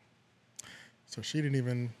 So she didn't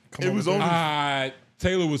even come It up was with only-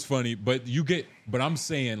 Taylor was funny, but I'm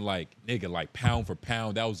saying like, nigga, like pound for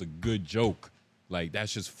pound, that was a good joke. Like,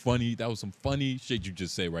 that's just funny. That was some funny shit you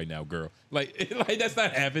just said right now, girl. Like that's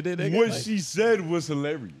not happening, nigga. What Like, she said was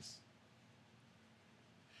hilarious.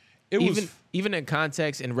 it was Even in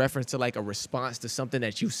context, in reference to like a response to something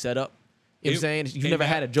that you set up. You know what I'm saying? You and never that-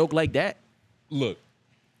 had a joke like that. look.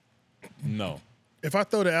 No. If I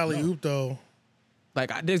throw the alley oop though,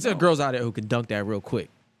 Like there's girls out there who can dunk that real quick.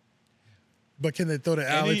 But can they throw the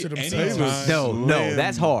alley to themselves? anytime- No,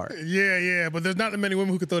 that's hard. Yeah. But there's not that many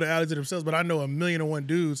women who could throw the alley to themselves. But I know 1,000,001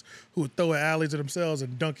 dudes who would throw an alley to themselves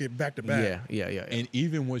and dunk it back to back. Yeah. And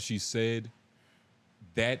even what she said,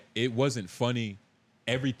 that it wasn't funny.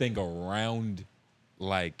 Everything around,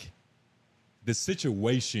 like, the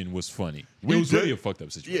situation was funny. It was really a fucked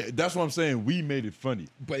up situation. Yeah, that's what I'm saying. We made it funny.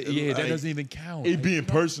 But yeah, that doesn't even count. It being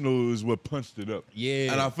personal is what punched it up.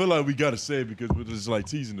 Yeah. And I feel like we got to say it because we're just like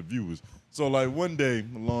teasing the viewers. So like one day,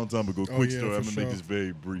 a long time ago, quick story, I'm going to make this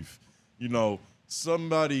very brief. You know,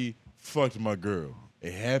 somebody fucked my girl.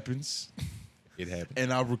 It happens. It happened.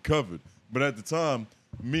 And I recovered. But at the time,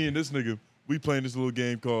 me and this nigga, we playing this little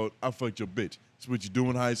game called I Fucked Your Bitch. It's what you do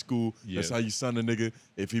in high school. Yeah. That's how you son a nigga.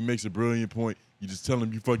 If he makes a brilliant point, you just tell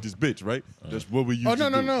him you fucked this bitch, right? That's what we used to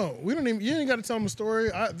do. No. We don't even. You ain't got to tell them a story.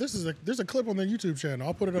 There's a clip on their YouTube channel.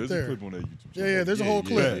 I'll put it up there. There's a clip on that YouTube channel. Yeah. There's a whole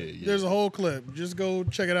clip. yeah. There's a whole clip. Just go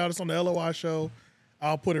check it out. It's on the LOI show.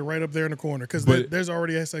 I'll put it right up there in the corner because there's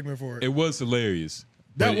already a segment for it. It was hilarious.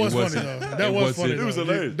 That but was it funny wasn't- though. That was funny. It was though.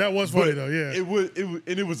 hilarious. That was funny But though. Yeah.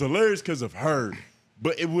 It was hilarious because of her,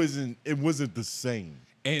 but it wasn't the same.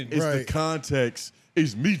 And It's the Right. context.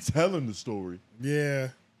 It's me telling the story. Yeah.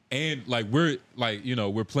 And like we're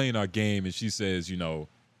playing our game, and she says,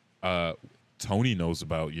 Tony knows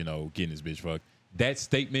about getting his bitch fucked. That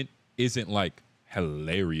statement isn't like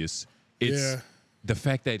hilarious. It's the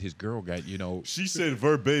fact that his girl got She said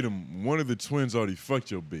verbatim, one of the twins already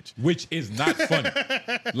fucked your bitch. which is not funny.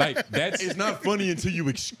 Like that's It's not funny until you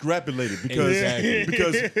extrapolate it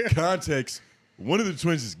because context. One of the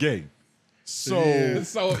twins is gay. So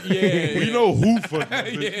so yeah. we know who fucked the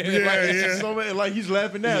bitch. Yeah. Like, it's just so many, like he's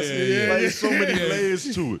laughing now. Yeah. Like there's so many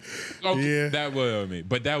layers to it. Okay, that was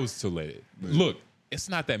but that was too late. Look, it's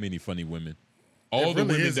not that many funny women. All the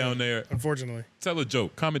really women isn't, down there, Unfortunately. tell a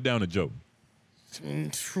joke. Comment down a joke.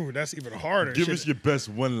 Phew, that's even harder. Give Shit. us your best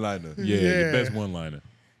one-liner. Yeah, Yeah. your best one-liner.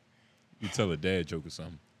 You tell a dad joke or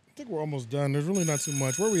something. I think we're almost done. There's really not too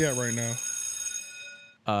much. Where we at right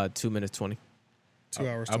now? 2 minutes 20. 2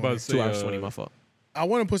 hours. I'm about 20. to say 2 hours 20. My fault. I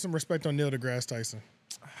want to put some respect on Neil deGrasse Tyson.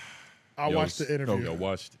 I watched the interview. Yo,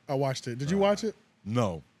 watched. I watched it. Did you watch it?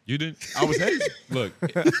 No. You didn't? I was hating. Look,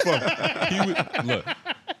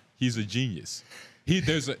 he's a genius.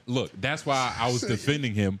 That's why I was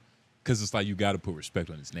defending him, because it's like you got to put respect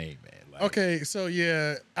on his name, man. Like, Okay, so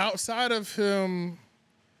yeah, outside of him,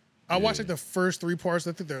 I watched like the first 3 parts.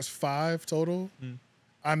 I think there's 5 total.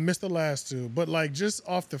 I missed the last 2, but like just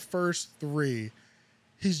off the first 3,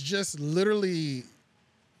 he's just literally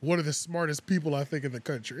one of the smartest people I think in the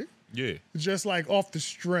country. yeah. Just like off the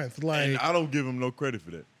strength, like And I don't give him no credit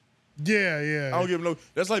for that. yeah. I don't give him no.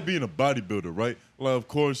 That's like being a bodybuilder, right? Well, of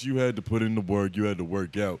course, you had to put in the work. You had to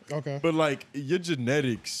work out. Okay. But like your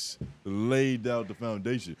genetics laid out the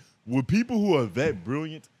foundation. With people who are that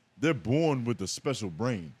brilliant, they're born with a special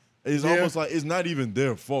brain. It's almost like it's not even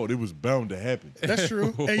their fault. It was bound to happen. That's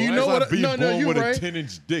true. And you It's know like what? being No, born you're with right. a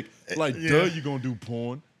 10-inch dick. Like, Yeah. you gonna do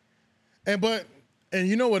porn? And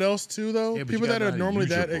you know what else too though? Yeah, but you People that gotta are know how to normally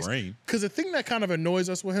use your that brain. because the thing that kind of annoys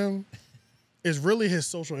us with him is really his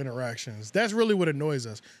social interactions. That's really what annoys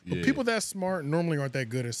us. But Yeah. people that smart normally aren't that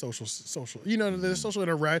good at social. You know, the social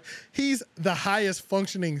interact. He's the highest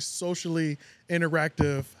functioning socially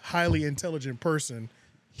interactive, highly intelligent person.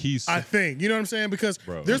 I think. You know what I'm saying? Because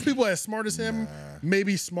there's people as smart as him,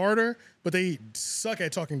 maybe smarter, but they suck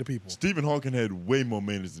at talking to people. Stephen Hawking had way more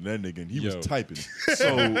manners than that nigga, and he was typing.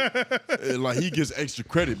 So, like, he gets extra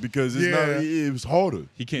credit because it's not. It was harder.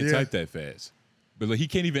 He can't type that fast. But like, he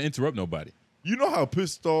can't even interrupt nobody. You know how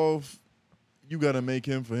pissed off you gotta make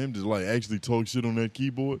him for him to like actually talk shit on that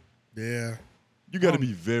keyboard? Yeah. You gotta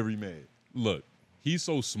be very mad. Look, he's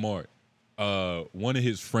so smart. One of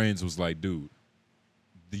his friends was like, dude,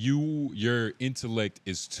 your intellect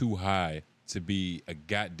is too high to be a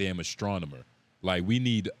goddamn astronomer. Like, we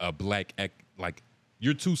need a like,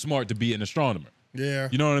 you're too smart to be an astronomer. Yeah.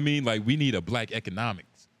 You know what I mean? Like, we need a black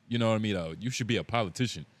economics. You know what I mean? You should be a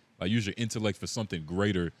politician. Like, use your intellect for something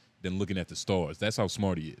greater than looking at the stars. That's how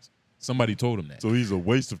smart he is. Somebody told him that. So he's a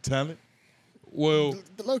waste of talent? Well,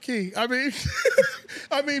 low key. I mean,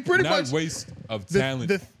 pretty not much waste of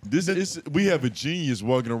talent. We have a genius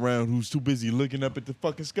walking around who's too busy looking up at the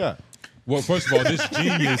fucking sky. Well, first of all, this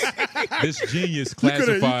genius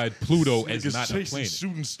classified Pluto as not a planet.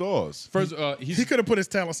 Shooting stars. First, he could have put his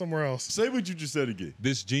talent somewhere else. Say what you just said again.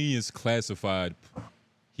 This genius declassified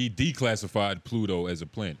Pluto as a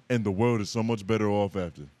planet. And the world is so much better off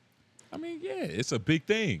after. I mean, yeah, it's a big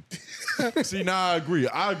thing. See, now I agree.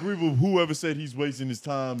 I agree with whoever said he's wasting his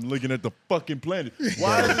time looking at the fucking planet.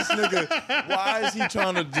 Why is this nigga, why is he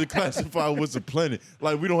trying to declassify what's a planet?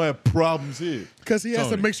 Like, we don't have problems here. Because he has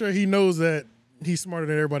to make sure he knows that he's smarter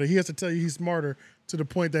than everybody. He has to tell you he's smarter to the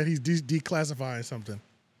point that he's declassifying something.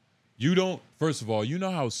 You don't, first of all, you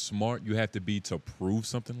know how smart you have to be to prove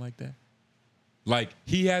something like that? Like,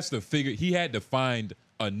 he had to find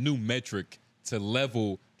a new metric to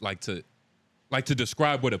level, to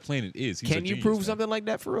describe what a planet is. Can you prove something like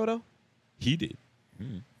that for real, though? He did.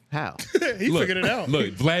 How? He figured it out. Look,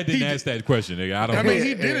 Vlad didn't ask that question, nigga. I don't know. I mean,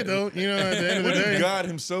 he did it, though. You know, at the end of the What if day. God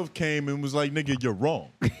himself came and was like, nigga, you're wrong?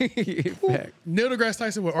 Neil deGrasse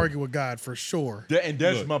Tyson would argue with God for sure. And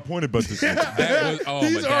that's my point about this.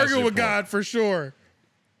 He's arguing with God for sure.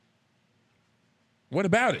 What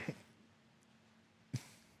about it?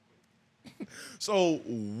 So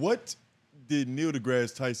what did Neil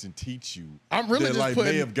deGrasse Tyson teach you? I'm really that, just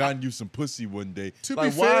may have gotten you some pussy one day. To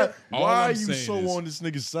like, be fair, why are you so on this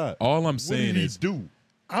nigga's side? All I'm what saying did is, he do?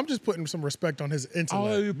 I'm just putting some respect on his you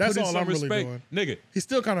intellect. That's putting all some I'm really respect. doing. Nigga. He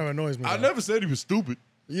still kind of annoys me. I though. never said he was stupid.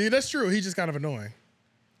 Yeah, that's true. He's just kind of annoying.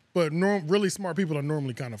 But really smart people are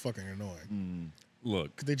normally kind of fucking annoying.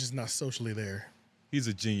 Look, They're just not socially there. he's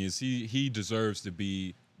a genius. He deserves to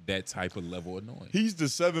be that type of level annoying. He's the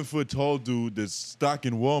 7 foot tall dude that's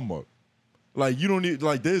stocking Walmart. Like, you don't need,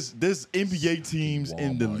 like, there's NBA teams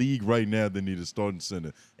in the league right now that need a starting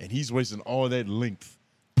center, and he's wasting all that length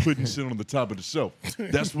putting shit on the top of the shelf.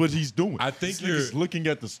 That's what he's doing. I think This nigga's looking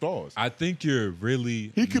at the stars. I think you're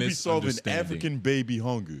really He could be solving misunderstanding. African baby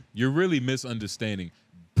hunger. You're really misunderstanding.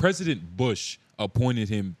 President Bush appointed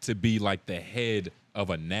him to be like the head of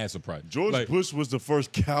a NASA project. George Bush was the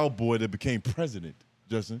first cowboy that became president,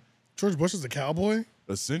 Justin. George Bush is a cowboy?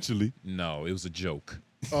 Essentially. No, it was a joke.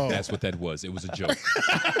 Oh. That's what that was. It was a joke.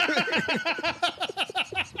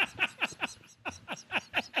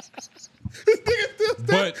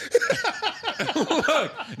 But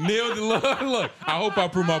look, look. I hope I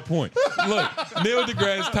prove my point. Look, Neil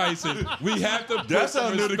deGrasse Tyson. We have to. That's how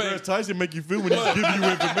Neil deGrasse Tyson make you feel when he's giving you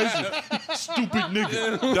information. Stupid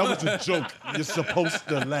nigga. That was a joke. You're supposed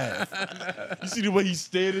to laugh. You see the way he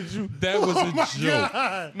stared at you? That was a joke.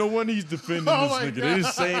 God. No wonder he's defending Oh this my nigga. They're the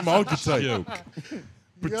God. same archetype. Joke.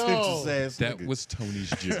 Pretentious ass That nigga. was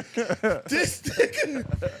Tony's joke. This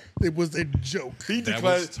nigga, it was a joke. He That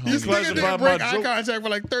was Tony. This nigga didn't declassified my break eye joke. contact for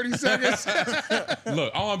like 30 seconds.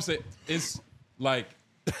 Look, all I'm saying is like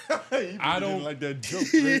I don't like that joke.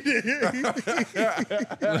 he Man.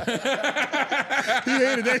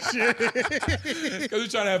 hated that shit. because we're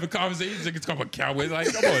trying to have a conversation. This nigga's talking about cowboys.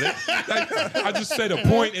 Like, come on, I just said a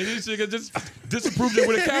point, and this nigga just disapproved it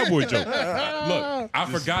with a cowboy joke. Look, I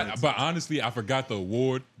forgot, but honestly, I forgot the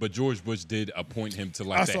award. But George Bush did appoint him to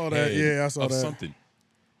like I the saw that. head Yeah, I saw of that. something.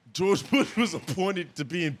 George Bush was appointed to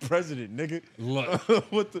being president, nigga. Look.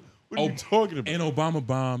 What are you talking about? And Obama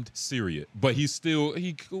bombed Syria, but he's still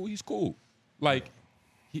he's cool. Like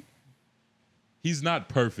he's not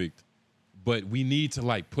perfect, but we need to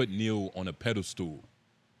like put Neil on a pedestal.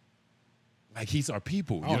 Like he's our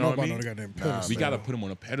people. I You don't know know what I about mean? no goddamn pedestal. We gotta put him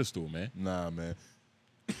on a pedestal, man. Nah, man.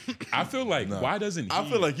 I feel like why doesn't he? I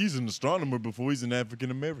feel like he's an astronomer before he's an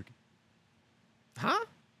African American. Huh?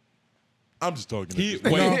 I'm just talking. He at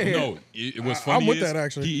this wait, point. no. It was funny. I'm with is that,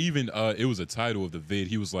 actually. He even it was a title of the vid.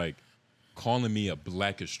 He was like calling me a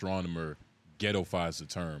black astronomer ghettofies the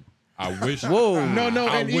term. I wish. Whoa. No,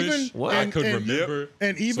 I and wish even I could remember,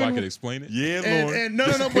 and so I even- could explain it. Yeah, Lord. And no,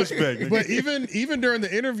 This but, is pushback, nigga. but even during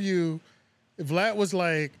the interview, Vlad was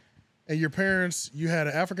like, and your parents, you had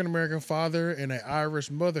an African American father and an Irish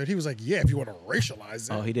mother. And he was like, yeah, if you want to racialize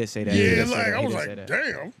it. Oh, he did say that. He Yeah, did say like that. I He was did say like,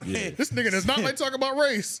 that. damn, this nigga does not like talking about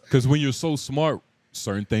race. Because when you're so smart,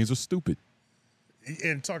 certain things are stupid.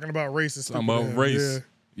 And talking about race is Talking stupid about to him, race, yeah.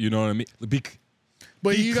 you know what I mean?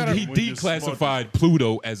 But he you gotta. he When you're smart. declassified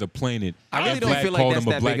Pluto as a planet. I really and don't Black feel like called that's him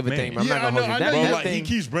a that black big of a man. thing. I'm Yeah, not gonna hold you. I That, know. Bro, that like, he thing,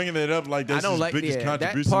 keeps bringing that up like I that's don't his like biggest that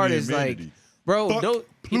contribution part to is like, humanity. bro, Fuck don't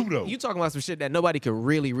Pluto. You talking about some shit that nobody could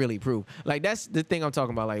really prove. Like that's the thing I'm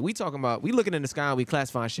talking about. Like we looking in the sky and we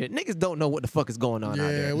classifying shit. Niggas don't know what the fuck is going on out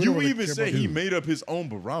Yeah, there. we don't You really even care said about he that. made up his own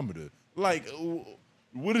barometer. Like,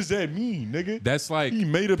 what does that mean, nigga? That's like He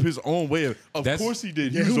made up his own way of. Of That's- course he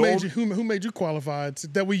did. He Yeah, was who the made only- you? Who made you qualified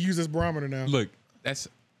that we use this barometer now? look. That's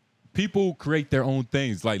people create their own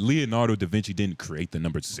things. Like Leonardo da Vinci didn't create the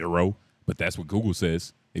number 0, but that's what Google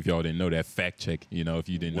says. If y'all didn't know that, fact check. You know, if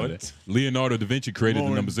you didn't know What? that, Leonardo da Vinci created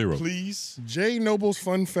Lauren, the number 0. Please. Jay Noble's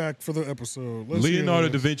fun fact for the episode. Let's hear Leonardo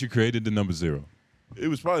da this. Vinci created the number 0. It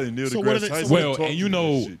was probably Neil So what deGrasse did it- Tyson. so Well, that taught and you that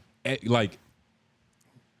know, shit. like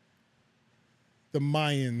the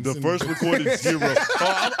Mayans. The first recorded zero.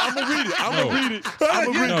 Oh, I'm gonna read it. I'm gonna read it. I'm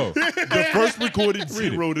gonna read it. The first recorded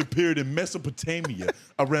zero appeared in Mesopotamia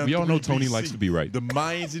around. We all 3 know Tony BC. likes to be right. The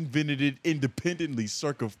Mayans invented it independently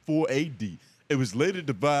circa 4 AD. It was later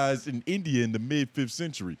devised in India in the mid-5th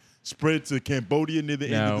century, spread to Cambodia near the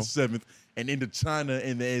end of the 7th, and into China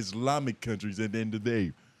and the Islamic countries at the end of the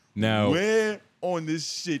 8th. Now, where on this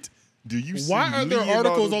shit do you see Why are there Leonardo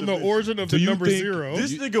articles on da the Vinci? origin of Do the you number think 0?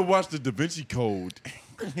 This nigga watched the Da Vinci Code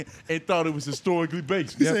and thought it was historically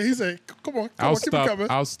based. He said, come on, keep it coming.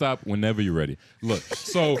 I'll stop whenever you're ready. Look,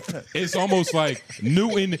 so it's almost like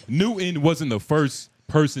Newton wasn't the first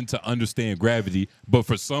person to understand gravity, but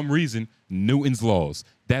for some reason, Newton's laws.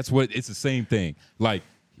 That's what it's the same thing. Like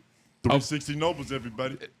 360 nobles,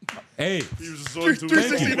 everybody. Hey, He was a sword to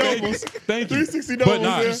 360 nobles. Thank you. 360 But nobles,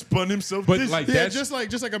 nah, yeah. He spun himself. But dizzy. like Yeah, that's just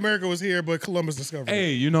like America was here, but Columbus discovered it.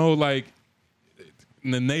 hey, you know, like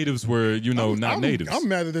the natives were, you know, not natives. I'm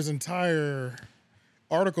mad that there's entire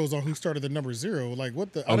articles on who started the number 0. Like,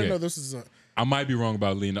 what the? I Okay. didn't know this is a. I might be wrong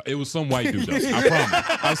about Leonardo. It was some white dude, though. I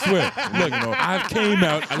promise. I swear. Look, I came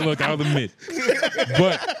out. I'll admit.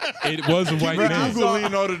 But it was a white man. Google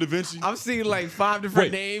Leonardo da Vinci. I'm seeing like 5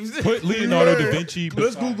 different Wait, names. put Leonardo da Vinci.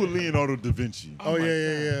 Let's Google Leonardo da Vinci. Oh,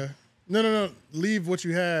 yeah. No. Leave what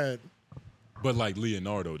you had. But like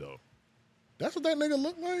Leonardo, though. That's what that nigga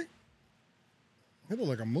looked like. He looked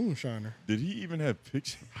like a moonshiner. Did he even have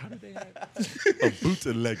pictures? How did they have? A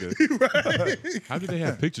bootlegger. How did they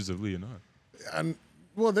have pictures of Leonardo?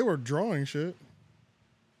 Well, they were drawing shit.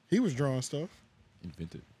 He was drawing stuff.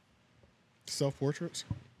 Invented. Self-portraits.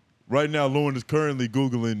 Right now, Lauren is currently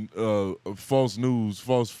Googling false news,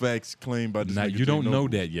 false facts claimed by this Now nigga you don't J. know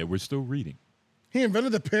Noble. that yet. We're still reading. He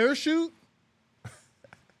invented the parachute?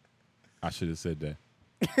 I should have said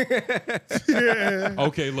that. Yeah.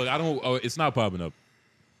 Okay, look, I don't. Oh, it's not popping up.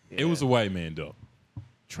 It was a white man, though.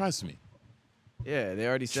 Trust me. Yeah, they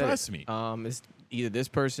already said Trust it. me. It's either this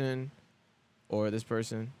person or this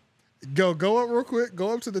person. Go up real quick.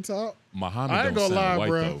 Go up to the top. Muhammad I ain't don't gonna sound lie, white,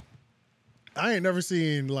 bro. though. I ain't never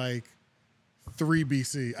seen like 3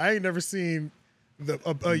 BC. I ain't never seen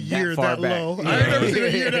a year far that back. low. Yeah. I ain't never seen a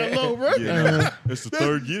year that low, bro. Yeah, it's the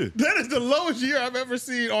third year. That is the lowest year I've ever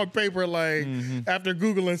seen on paper. Like after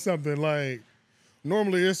Googling something, like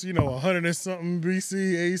normally it's 100 and something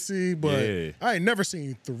BC AC, but Yeah. I ain't never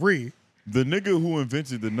seen 3. The nigga who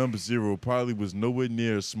invented the number 0 probably was nowhere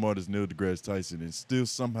near as smart as Neil deGrasse Tyson and still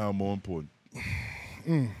somehow more important.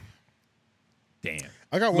 Damn.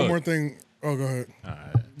 I got one Look. more thing. Oh, go ahead. All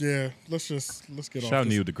right. Yeah, let's get Shout off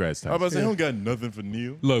this. Neil deGrasse I was about Tyson. to say, I don't got nothing for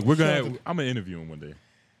Neil. Look, we're Shout gonna. I'm gonna interview him one day.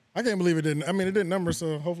 I can't believe it didn't. I mean, it didn't number,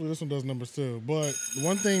 so hopefully this one does numbers too. But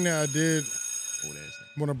one thing that I did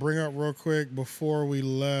want to bring up real quick before we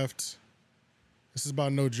left, this is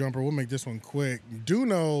about No Jumper. We'll make this one quick. Do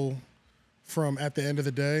know from At the End of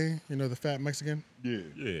the Day, the fat Mexican? Yeah.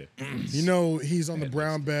 Yeah. He's on the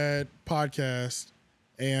Brown Bag podcast,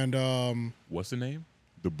 and What's the name?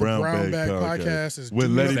 The Brown Bag Podcast is with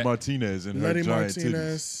doing Letty that- Martinez and her Letty giant titties.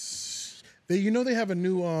 Martinez. They have a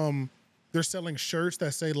new they're selling shirts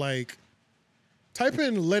that say like type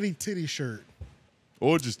in Letty titty shirt.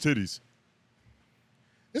 Or just titties.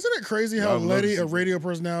 Isn't it crazy I how love Letty, to a see radio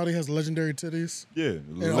personality, has legendary titties? Yeah.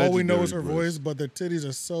 And all we know is her legendary voice, but the titties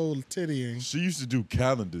are so tittying. She used to do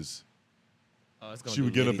calendars. Oh, it's gonna She be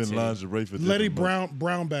would get up Liddy in titty. lingerie for Letty different months.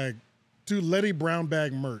 Brown Bag. Do Letty Brown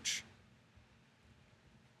Bag merch.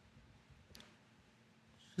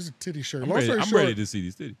 She's a titty shirt. I'm ready to see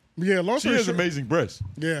these titties. Yeah, long She story has short. amazing breasts.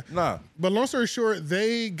 Yeah. Nah. But long story short,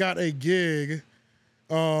 they got a gig.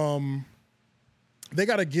 They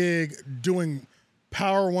got a gig doing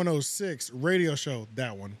Power 106 radio show.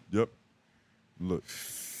 That one. Yep. Look.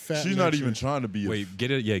 Fat She's not Leche. even trying to be Wait, get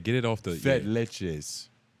it. Yeah, get it off the. fat yeah. leches.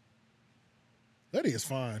 Letty is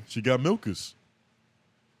fine. She got milkers.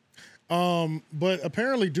 But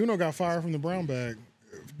apparently Duno got fired from the Brown Bag.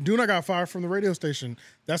 Duno got fired from the radio station.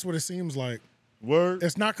 That's what it seems like. Word.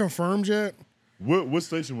 It's not confirmed yet. What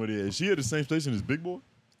station were they at? Is she at the same station as Big Boy?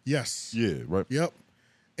 Yes. Yeah, right. Yep.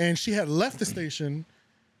 And she had left the station,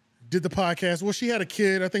 did the podcast. Well, she had a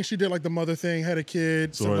kid. I think she did like the mother thing, had a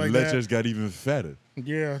kid, So stuff her like leches that. got even fatter.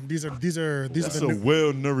 Yeah, these are That's the a new,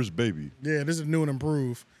 well-nourished baby. yeah, this is new and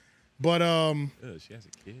improved. But She has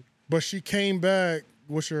a kid. but she came back.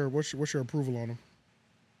 What's your approval on them?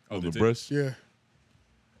 Oh, The the breasts. Yeah.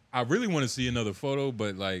 I really want to see another photo,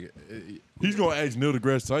 but like, He's gonna ask Neil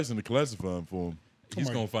deGrasse Tyson to classify him for him. he's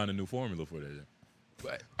my- gonna find a new formula for that.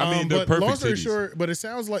 But, I mean, they're but perfect long story titties. short, but it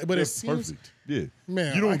sounds like, but They're it seems perfect. Yeah.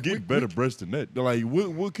 Man, you don't like, get we- better breasts than that. Like,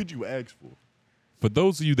 what could you ask for? For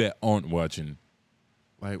those of you that aren't watching,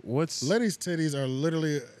 Like, what's Letty's titties are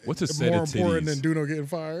literally What's a set more of important titties? than Duno getting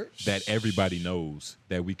fired. that everybody knows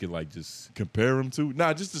that we could like just Compare them to?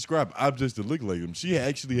 Nah, just describe objects that look like them. She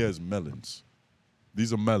actually has melons.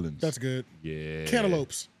 These are melons. That's good. yeah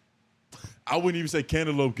Cantaloupes. I wouldn't even say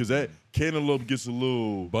cantaloupe because that cantaloupe gets a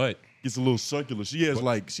little circular. She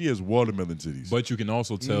has watermelon titties. But you can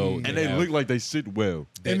also tell, and they look like they sit well.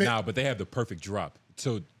 But they have the perfect drop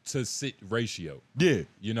to sit ratio. Yeah,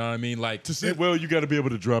 You know what I mean? Like to sit well, you got to be able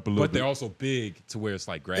to drop a little but bit. they're also big to where it's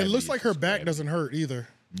like It gravity. looks like her It's back gravity. doesn't hurt either.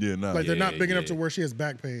 Yeah, nah. Like they're not big enough yeah. to where she has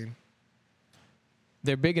back pain.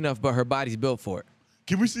 They're big enough, but her body's built for it.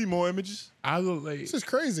 Can we see more images? I look like This is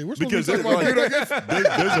crazy. We're supposed Because to be talking about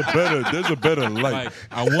Duno getting there's a better light. like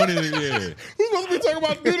I wanted it. Yeah. We're supposed to be talking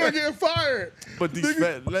about Duno getting fired. But these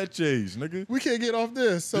fat leches, nigga, We can't get off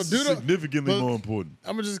this. So this is Duno, significantly but more important.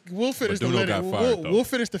 we'll finish But the Duno Letty. got fired, though. We'll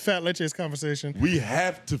finish the fat leches conversation. We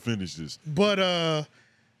have to finish this. But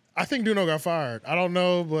I think Duno got fired. I don't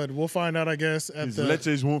know, but we'll find out, I guess. These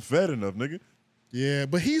leches weren't fat enough, nigga. Yeah,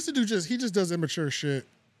 but he just does immature shit.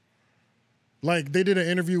 Like they did an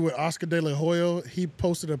interview with Oscar De La Hoya. He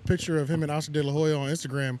posted a picture of him and Oscar De La Hoya on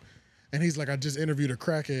Instagram, and he's like, "I just interviewed a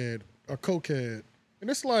crackhead, a cokehead," and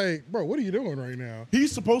it's like, bro, what are you doing right now?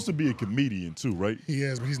 He's supposed to be a comedian too, right? He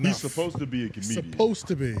is, but he's not. He's supposed to be a comedian. Supposed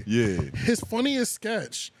to be. Yeah. His funniest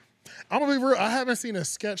sketch. I'm gonna be real. I haven't seen a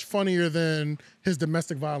sketch funnier than his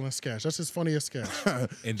domestic violence sketch. That's his funniest sketch.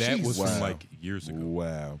 And that was Wow. from like years ago.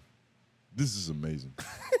 Wow. This is amazing.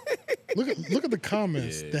 Look at the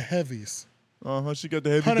comments. Yeah. The heavies. She got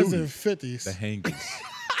the heavy Hundreds and duties. fifties. The hangers.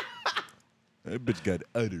 That bitch got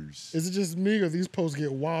udders. Is it just me or these posts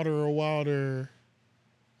get wilder and wilder?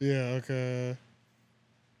 Yeah, okay.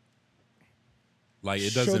 Like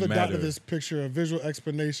it Show doesn't the matter. doctor this picture, a visual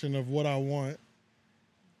explanation of what I want.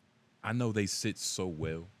 I know they sit so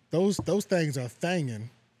well. Those things are thangin'.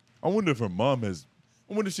 I wonder if her mom has.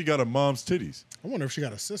 I wonder if she got her mom's titties. I wonder if she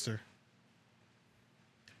got a sister.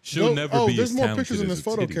 She'll never be there's as more talented pictures in as this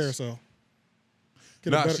her photo titties. carousel.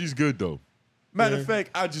 Get a Nah, better- she's good though. Matter Yeah. of fact,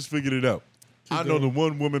 I just figured it out. I know good. the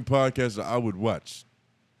one woman podcast that I would watch.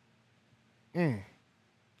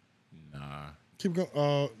 Nah. Keep going.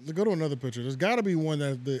 Go to another picture. There's got to be one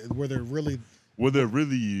where they're really, Where they're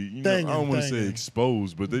really, I don't want to say Thangin'.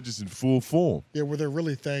 exposed, but they're just in full form. where they're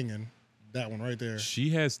really thangin'. That one right there.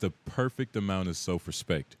 She has the perfect amount of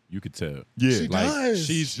self-respect. You could tell. Yeah. She Like does.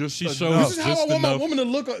 she Just shows enough. This is how just I want my enough. woman to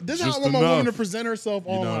look. This is how I Just want my woman to enough. present herself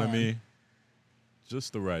You know online. what I mean?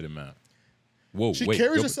 Just the right amount. Whoa, She wait.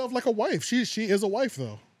 carries go- herself like a wife. She is a wife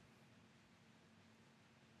though.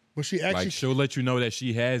 But she actually, Like she'll let you know that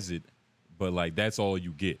she has it, but like that's all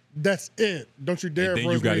you get. that's it. Don't you dare. And then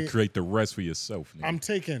you got to Rosemary. create the rest for yourself.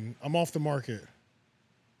 Nigga. I'm off the market.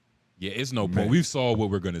 Yeah, it's no point. We saw what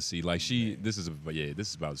we're gonna see. Like this is about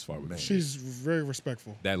as far as we're gonna She's very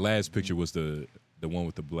respectful. That last picture was the one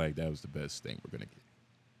with the black. That was the best thing we're gonna get.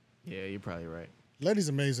 Yeah, you're probably right. Letty's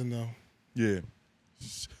amazing though. Yeah.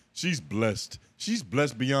 She's blessed. She's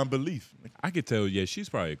blessed beyond belief. I could tell. Yeah, she's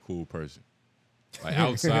probably a cool person. Like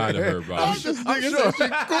outside of her body, This nigga said she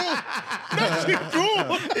cool. That she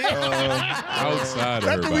cool. outside of her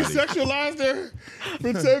After we body. sexualized her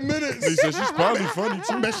for 10 minutes. He said she's probably funny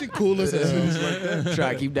I too. bet she cool as hell.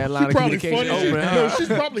 Try to keep that line of Probably communication funny. open. No, she's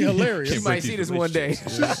probably hilarious. She might see this one day.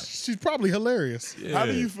 She's probably hilarious. How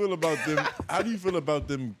do you feel about them? How do you feel about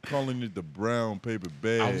them calling it the brown paper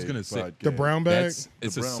bag? I was gonna say- podcast? The brown bag. It's The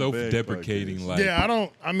a brown bag self-deprecating podcast.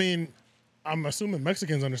 like. I'm assuming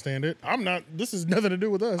Mexicans understand it. I'm not. This has nothing to do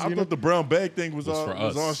with us. I you know? thought the brown bag thing was all for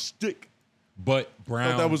us. shtick. But I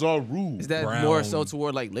brown. thought that was all rules. Is that Brown- more so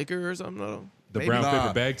toward like liquor or something? No? the Maybe. brown Nah,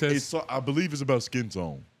 paper bag test. I believe it's about skin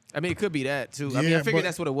tone. I mean, it could be that too. I mean, Yeah, I figured but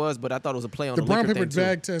that's what it was, but I thought it was a play on the the, brown liquor paper thing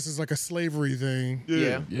bag test is like a slavery thing,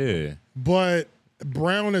 Yeah. Yeah. but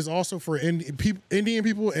brown is also for Indian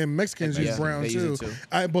people and Mexicans And use Mexicans, brown they use too. it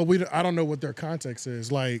too. I don't know what their context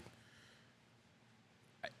is. Like,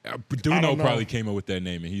 I Duno don't know. probably came up with that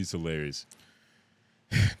name, and he's hilarious.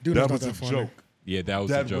 dude, That not was that a funny. joke. Yeah, that was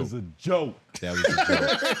a That joke. was a joke. That was a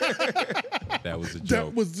joke. That was a That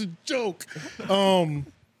joke. was a joke.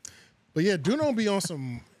 But yeah, Duno be on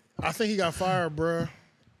some. I think he got fired, bruh.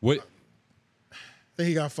 What? I think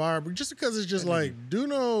he got fired, but just because it's just like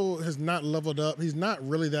Duno has not leveled up. He's not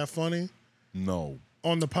really that funny No.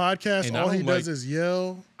 on the podcast. And I all he don't does like- is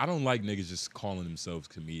yell. I don't like niggas just calling themselves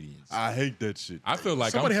comedians. I hate that shit. I feel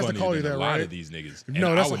like Somebody I'm has to funnier call you than a that, lot right? of these niggas. And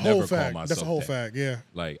No, that's I a would whole never call fact. myself That's a whole that. fact. Yeah,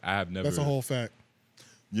 Like I have never. that's a whole fact.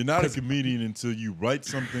 You're not a comedian until you write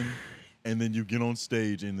something and then you get on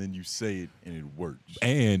stage and then you say it and it works.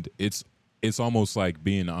 And it's it's almost like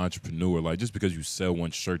being an entrepreneur. Like, just because you sell one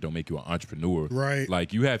shirt don't make you an entrepreneur. Right.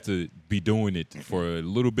 Like, you have to be doing it for a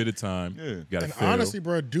little bit of time. Yeah. You gotta And fail. honestly,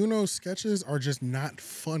 bro, Duno's sketches are just not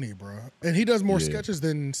funny, bro. And he does more Yeah. sketches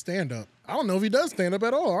than stand-up. I don't know if he does stand-up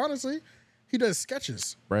at all, honestly. He does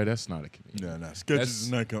sketches. Right, that's not a comedian. Nah, sketches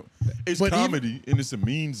is not it's But comedy, and it's a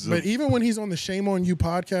means of. But even when he's on the Shame on You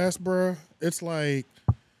podcast, bro, it's like,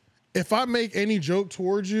 if I make any joke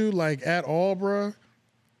towards you, like at all, bro,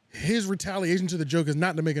 his retaliation to the joke is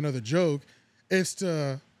not to make another joke. It's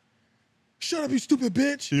to shut up, you stupid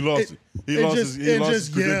bitch. He lost it. He lost his yell.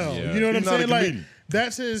 credentials. You know what He's I'm not a saying? Like, comedian.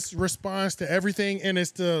 that's his response to everything, and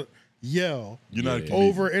it's to yell You're not a comedian.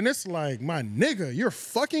 over. And it's like, my nigga, you're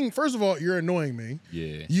fucking. First of all, you're annoying me.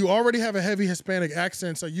 Yeah. You already have a heavy Hispanic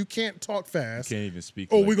accent, so you can't talk fast. You can't even speak.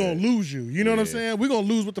 Oh, like we're gonna that. lose you. You know what I'm Yeah. saying? We're gonna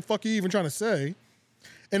lose what the fuck you even trying to say.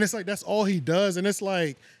 And it's like, that's all he does. And it's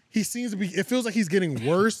like, he seems to be, it feels like he's getting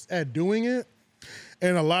worse at doing it.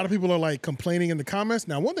 And a lot of people are like complaining in the comments.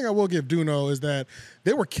 Now, one thing I will give Duno is that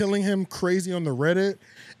they were killing him crazy on the Reddit,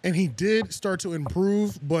 and he did start to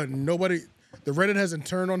improve, but the Reddit hasn't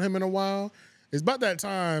turned on him in a while. It's about that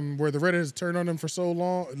time where the Reddit has turned on him for so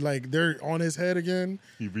long, like they're on his head again.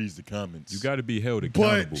 He reads the comments. You got to be held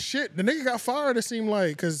accountable. But shit, the nigga got fired, it seemed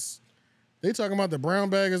like, because they talking about the brown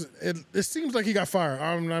bag. It seems like he got fired.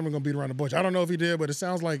 I'm not even going to beat around the bush. I don't know if he did, but it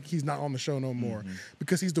sounds like he's not on the show no more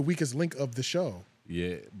because he's the weakest link of the show.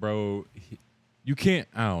 Yeah, bro. You can't,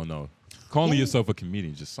 I don't know. Calling yourself a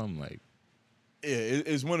comedian, just something like. Yeah,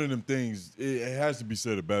 it's one of them things. It has to be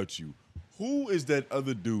said about you. Who is that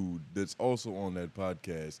other dude that's also on that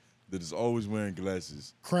podcast that is always wearing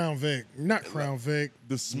glasses? Crown Vic. Not Crown Vic.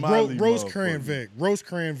 The smiley Rose motherfucker. Cran Vic. Rose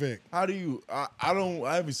Cran Vic. How do you? I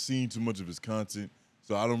haven't seen too much of his content,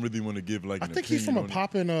 so I don't really want to give like. I think he's from a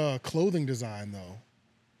poppin' clothing design though.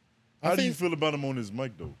 How do you feel about him on his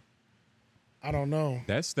mic though? I don't know.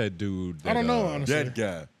 That's that dude. That, I don't know, honestly. That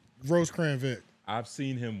guy. Rose Cran Vic. I've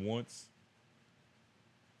seen him once.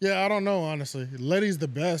 Yeah, I don't know, honestly. Letty's the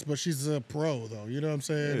best, but she's a pro, though. You know what I'm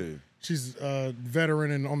saying? Yeah. She's a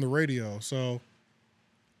veteran and on the radio, so.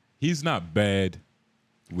 He's not bad,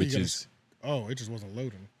 which You gotta is. Oh, it just wasn't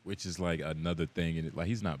loading. Which is like another thing in it. Like,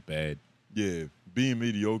 he's not bad. Yeah, being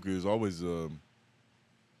mediocre is always it's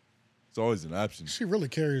always an option. She really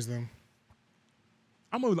carries them.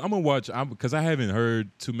 I'm gonna watch because I haven't heard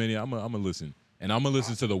too many. I'm gonna listen, and I'm gonna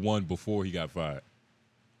listen to the one before he got fired.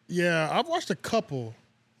 Yeah, I've watched a couple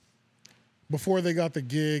before they got the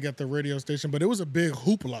gig at the radio station, but it was a big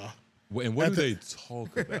hoopla. And what do they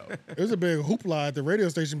talk about? It was a big hoopla at the radio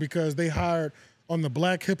station because they hired, on the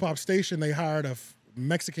black hip hop station, they hired a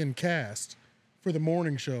Mexican cast for the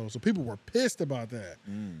morning show. So people were pissed about that.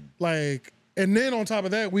 Like, and then on top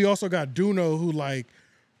of that, we also got Duno, who like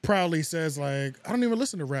proudly says like, I don't even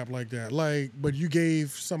listen to rap like that. Like, but you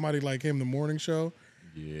gave somebody like him the morning show.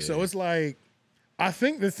 Yeah. So it's like, I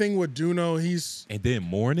think the thing with Duno, he's and then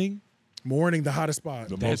morning, the hottest spot.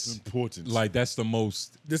 The most important. Like, that's the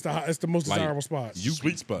most. It's the most like, desirable spot.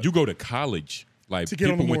 Sweet spot. You go to college. Like, To get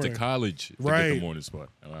on people the went to morning. college to get Right. the morning spot.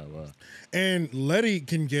 Wow. And Letty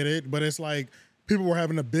can get it, but it's like people were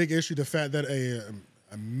having a big issue the fact that a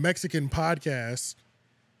Mexican podcast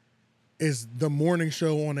is the morning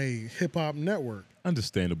show on a hip hop network.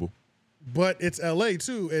 Understandable. But it's LA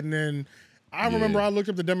too. And then I remember I looked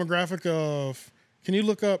up the demographic of, can you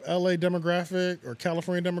look up LA demographic or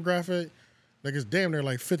California demographic? Like, it's damn near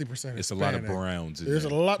like 50%. It's a lot of Hispanic. browns in There's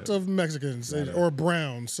there. a lot of Mexicans or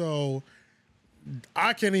browns. So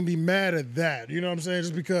I can't even be mad at that. You know what I'm saying?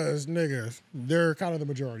 Just because, nigga, they're kind of the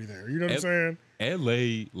majority there. You know what I'm saying?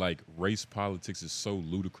 LA, like, race politics is so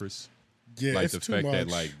ludicrous. Yeah, like it's the too fact much. that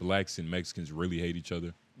like blacks and Mexicans really hate each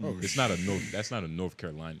other. It's not that's not a North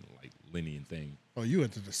Carolina like linear thing. Oh, you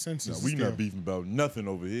into the census. No, we still. not beefing about nothing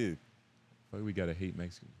over here. Why we gotta hate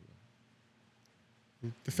Mexicans?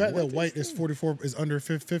 The fact that white is 44 is under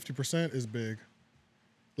 50% is big.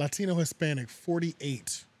 Latino Hispanic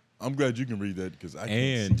 48. I'm glad you can read that because I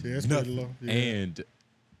And can't see Yeah, it's nothing. pretty low. Yeah. and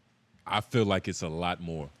I feel like it's a lot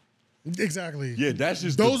more. Exactly. Yeah, that's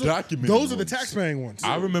just those the are, documented Those are the ones. tax-paying ones.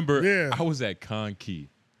 I remember Yeah. I was at Con Key.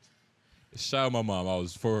 Shout out my mom. I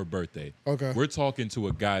was for her birthday. Okay. We're talking to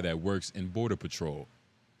a guy that works in Border Patrol.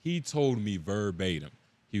 He told me verbatim.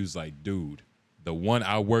 He was like, dude, the one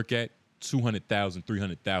I work at, 200,000,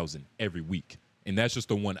 300,000 every week. And that's just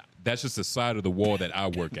the one, that's just the side of the wall that I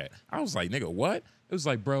work at. I was like, nigga, what? It was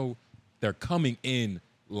like, bro, they're coming in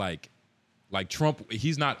like Trump,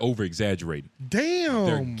 he's not over exaggerating. Damn.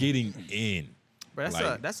 They're getting in. But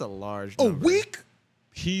Like, that's a large a number. week?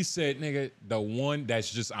 He said, nigga, the one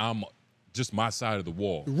that's just my side of the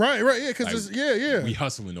wall. Right. Yeah, because Like, yeah. We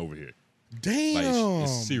hustling over here. Damn. Like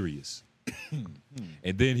it's serious.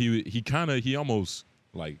 And then he almost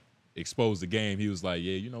like exposed the game. He was like,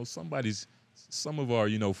 yeah, you know, some of our,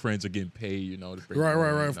 you know, friends are getting paid, you know, to bring Right, them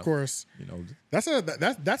on, right, you of know, course. You know, That's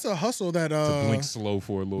a hustle that to blink slow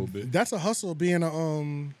for a little bit. that's a hustle being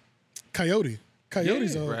a coyote.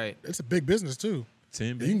 Coyotes Yeah, are right. It's a big business too.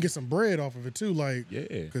 10 You can get some bread off of it too, like Yeah.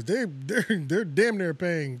 because they're damn near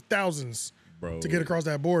paying thousands Bro. to get across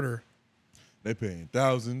that border. They paying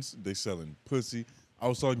thousands. They selling pussy. I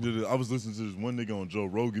was listening to this one nigga on Joe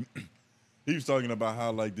Rogan. He was talking about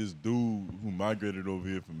how like this dude who migrated over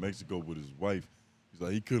here from Mexico with his wife, he's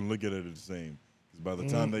like he couldn't look at her the same because by the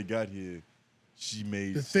time they got here, she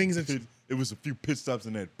made The things that it was a few pit stops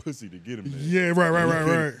in that pussy to get him there. Yeah,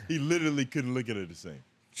 right. He literally couldn't look at her the same.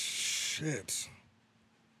 Shit.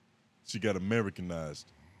 She got Americanized.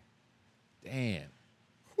 Damn.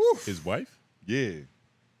 Whew. His wife? Yeah.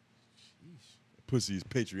 Pussy is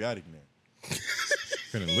patriotic now.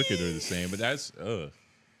 Couldn't look at her the same, but that's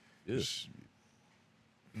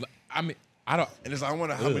I mean, I don't. And it's like, I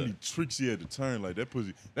wonder how many tricks he had to turn. Like that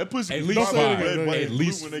pussy. That pussy. At was least red, five. white, At and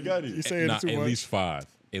least blue when they got here. You saying Nah, it too at much. least five.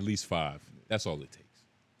 At least five. That's all it takes.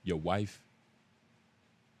 Your wife.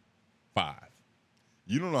 5.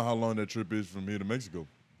 You don't know how long that trip is from here to Mexico.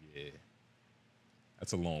 Yeah.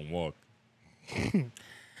 That's a long walk.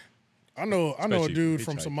 I know a Especially dude if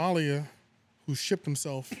from you're Somalia who shipped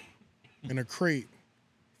himself in a crate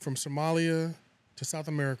from Somalia to South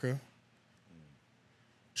America,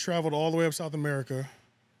 traveled all the way up South America,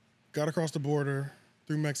 got across the border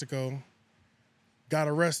through Mexico, got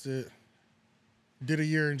arrested, did a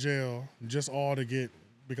year in jail, just all to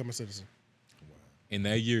become a citizen. And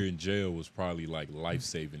that year in jail was probably like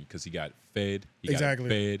life-saving because he got fed. He Exactly.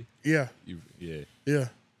 got fed. Yeah, Yeah. yeah.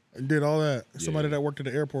 I did all that. Somebody Yeah. that worked at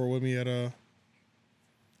the airport with me at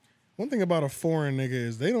one thing about a foreign nigga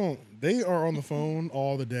is they are on the phone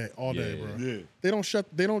all day, bro. Yeah. They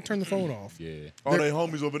don't turn the phone off. Yeah. All they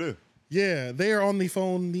homies over there. Yeah, they are on the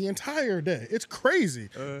phone the entire day. It's crazy.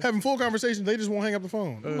 Having full conversations, they just won't hang up the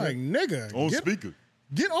phone. I'm like, nigga, On speaker.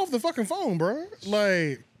 get off the fucking phone, bro.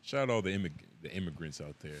 Like, Shout out all the immigrants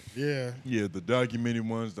out there. yeah, Yeah, the documented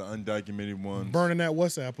ones, the undocumented ones. burning that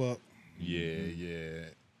WhatsApp up. Yeah.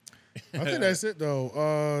 I think that's it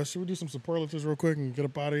though. Should we do some superlatives real quick and get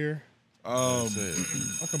up out of here? That's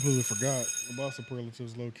it. I completely forgot about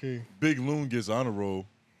superlatives, low key. Big Loon gets honor roll.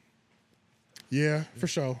 Yeah, for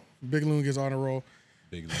sure. Big Loon gets on a roll.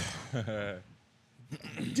 Big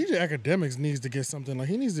DJ Akademiks needs to get something like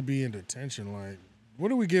he needs to be in detention. Like, what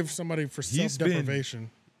do we give somebody for He's self-deprivation?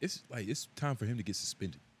 It's like it's time for him to get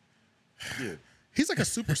suspended. Yeah. He's like a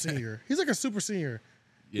super senior. He's like a super senior.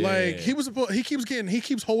 Yeah. Like he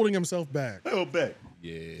keeps holding himself back. Held back.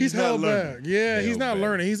 Yeah. He's not held learning. back. Yeah, he's Held not back.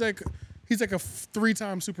 learning. He's like a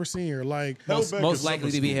 3-time super senior. Like Held back Most is likely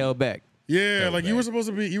summer to be school. held back. yeah, Held like back. you were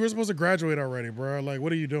supposed to graduate already, bro. Like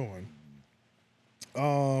what are you doing?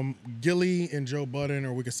 Gillie and Joe Budden,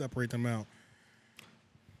 or we could separate them out.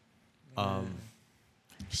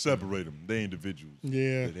 Separate them. They individuals.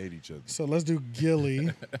 Yeah. That hate each other. So let's do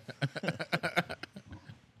Gillie.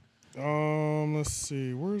 Let's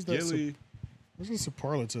see. Where's that? Gillie. Where's the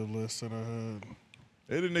superlative list that I had?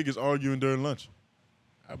 They the niggas arguing during lunch.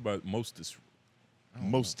 How about most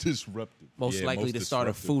Most disruptive. Most Yeah, likely most to start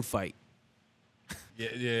a disruptive. food fight.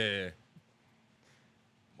 Yeah.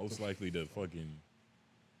 Most likely to fucking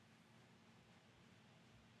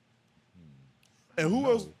And who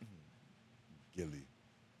else? Gillie.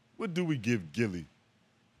 What do we give Gillie?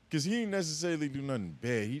 Because he ain't necessarily do nothing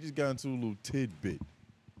bad. He just got into a little tidbit.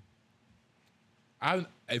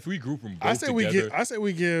 if we group them both I say together,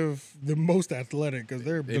 we give the most athletic because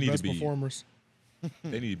they're They the need to best be- performers.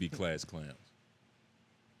 they need to be class clowns.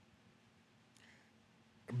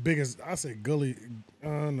 Biggest, I say Gully.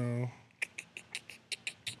 No,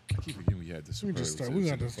 I keep forgetting we had this. we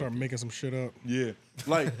got to start making some shit up. Yeah.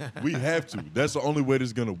 Like, we have to. That's the only way this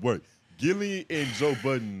is going to work. Gillie and Joe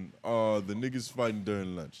Budden are the niggas fighting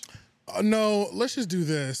during lunch. No, let's just do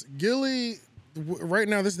this. Gillie, right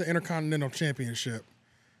now, this is the Intercontinental Championship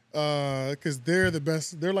because they're the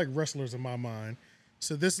best. They're like wrestlers in my mind.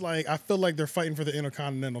 So this, like, I feel like they're fighting for the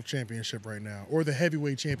Intercontinental Championship right now, or the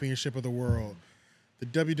Heavyweight Championship of the world. The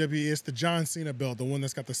WWE, it's the John Cena belt, the one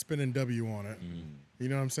that's got the spinning W on it. You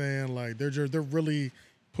know what I'm saying? Like they're really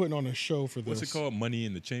putting on a show for this. What's it called? Money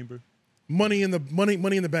in the Chamber? Money in the bank.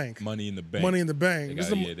 Money in the Bank. Money in the bank.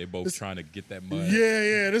 They both trying to get that money.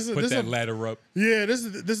 Yeah. This Put is that ladder up. Yeah, this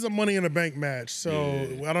is a Money in the Bank match. So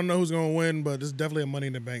Yeah. I don't know who's gonna win, but this is definitely a Money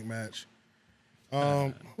in the Bank match.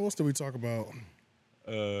 Who else did we talk about?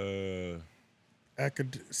 Uh,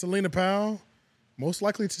 Celina Powell Most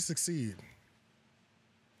likely to succeed.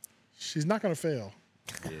 She's not gonna fail.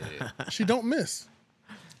 Yeah. She don't miss.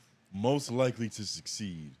 Most likely to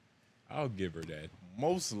succeed. I'll give her that.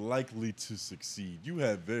 Most likely to succeed. You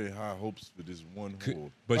have very high hopes for this one whore.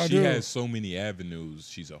 But I she do. has so many avenues.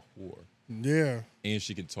 She's a whore. Yeah. And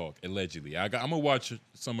she can talk, allegedly. I'm going to watch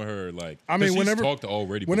some of her, like, I mean, she's whenever talked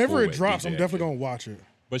already whenever before it at drops, DJ I'm definitely Action. gonna watch it.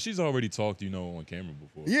 But she's already talked, on camera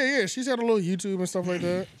before. Yeah. She's got a little YouTube and stuff like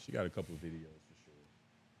that. She got a couple of videos for sure.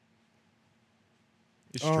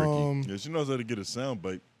 It's tricky. Yeah, she knows how to get a sound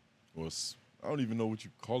bite. Or I don't even know what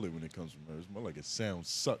you call it when it comes from her. It's more like a sound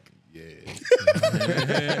suck. Yeah.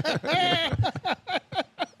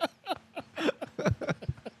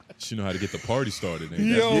 She know how to get the party started.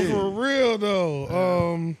 Nigga. Yo, for real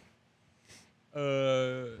though.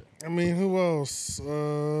 Uh, I mean, who else?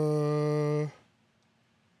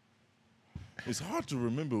 It's hard to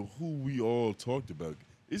remember who we all talked about.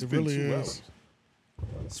 It's It been really 2 is. hours.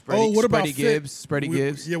 Spready, Fit? Gibbs? Spready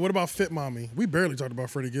Gibbs? Yeah, what about Fit Mommy? We barely talked about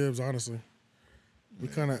Freddie Gibbs, honestly. We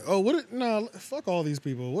kind of. Fuck all these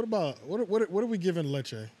people. What about what are we giving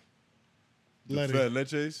Leche? The Letty. fat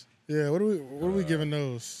leches. Yeah, what are we giving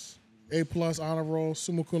those? A+ honor roll,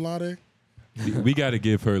 summa cum laude. we got to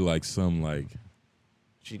give her like some like.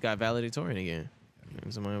 She got valedictorian again.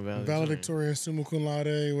 Valedictorian. Valedictorian, summa cum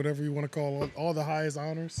laude, whatever you want to call it, all the highest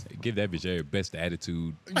honors. Give that bitch her best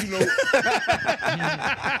attitude.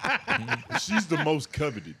 She's the most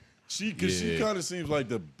coveted. She Yeah. kind of seems like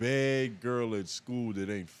the bad girl at school that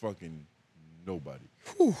ain't fucking nobody.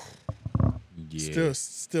 Yeah.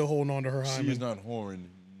 Still holding on to her She hymen. is not whoring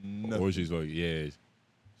nothing. Or she's like, she's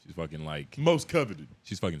fucking like, Most coveted.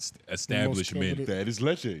 she's fucking establishment. coveted. That is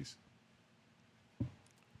leches.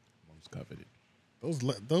 Most coveted.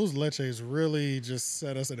 Those leches really just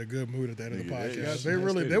set us in a good mood at the end of the Nigga, podcast.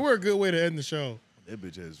 yeah, they were a good way to end the show. That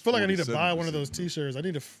bitch has. I feel like I need to buy 47% one of those milk. T-shirts. I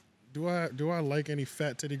need to. Do I like any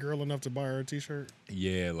fat titty girl enough to buy her a T-shirt?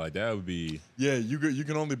 Yeah, like that would be. Yeah, you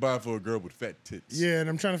can only buy it for a girl with fat tits. Yeah, and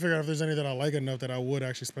I'm trying to figure out if there's any that I like enough that I would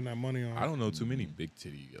actually spend that money on. I don't know too many big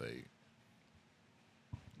titty. Like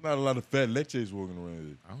Not a lot of fat leches walking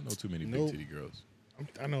around. I don't know too many Nope. big titty girls.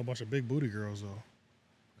 I know a bunch of big booty girls though.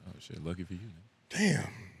 Oh shit, lucky for you. Man.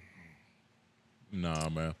 Damn. Nah,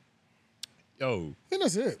 man. Yo, I think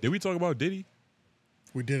that's it. did we talk about Diddy?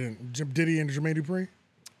 We didn't. Diddy and Jermaine Dupri.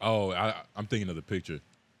 Oh, I'm thinking of the picture.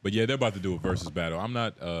 But yeah, they're about to do a versus battle. I'm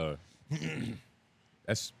not.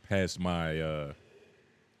 That's past my The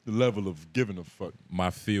level of giving a fuck. my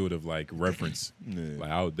field of like reference. Yeah.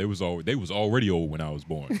 Like they was already old when I was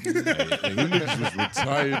born. Them niggas was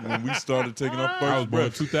retired when we started taking our I was first born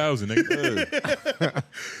breath. 2000. Nigga.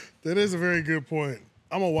 That is a very good point.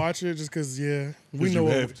 I'm gonna watch it just because we You know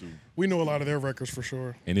have to. we know a lot of their records for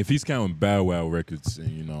sure. And if he's counting Bow Wow records,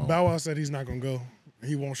 and Bow Wow said he's not gonna go.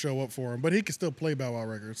 He won't show up for him, but he can still play Bow Wow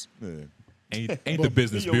records. Yeah. ain't the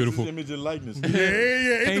business He owns his beautiful? image and likeness.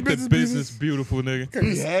 Ain't the business beautiful, nigga?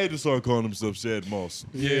 He had to start calling himself Shad Moss.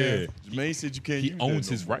 Yeah. Jermaine said you can't He use that owns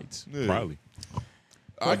no his more. rights, Yeah. probably.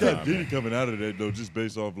 I got Diddy coming out of that though, just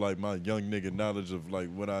based off like my young nigga knowledge of like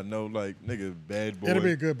what I know, like nigga bad boy. It'll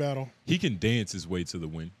be a good battle. He can dance his way to the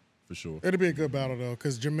win, for sure. It'll be a good battle though,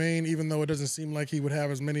 because Jermaine, even though it doesn't seem like he would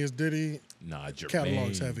have as many as Diddy, Nah, Jermaine.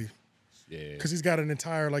 catalog's heavy. Yeah. Because he's got an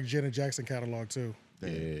entire like Janet Jackson catalog too.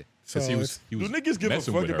 Yeah. So Because he Do was niggas give a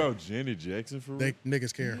messing fuck with her. about Janet Jackson for real? They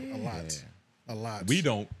niggas care a lot. We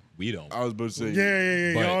don't. I was about to say.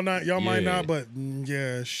 Yeah. But, Y'all might yeah. not, but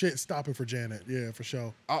yeah, shit stopping for Janet. Yeah, for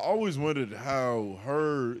sure. I always wondered how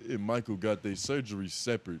her and Michael got their surgery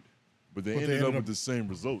separate, but they ended up with the same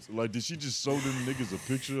results. Like, did she just show them niggas a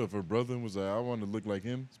picture of her brother and was like, I want to look like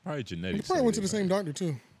him? It's probably He genetics. probably went to the same doctor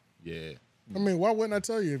too. Yeah. I mean, why wouldn't I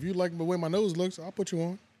tell you? If you like the way my nose looks, I'll put you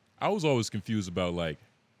on. I was always confused about like,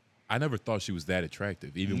 I never thought she was that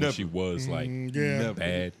attractive, even when Never. she was like Yeah. Never.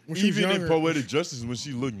 bad. When she was Even in younger- Poetic Justice when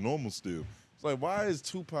she looked normal still. It's like, why is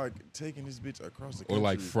Tupac taking this bitch across the country? Or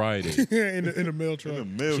like Friday. in the mail in truck. a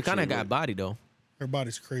mail She kind of truck, got body though. Her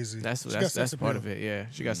body's crazy. That's She got sex part appeal. of it. Yeah,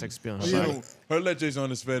 she got sex appeal. in her Yeah. body. Her leches on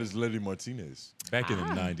as fat as Letty Martinez. Back in the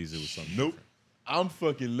 90s, it was something. Nope. I'm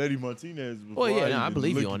fucking Letty Martinez. Before Well, yeah, no, I even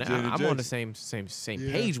believe you looked on at that. Janet I'm on the Jackson. same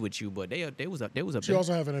Yeah. page with you, but they was up She there.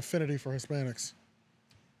 also have an affinity for Hispanics.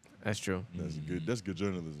 That's true. That's good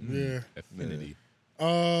journalism. Yeah. Affinity.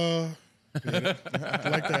 You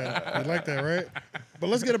like that. You like that, right? But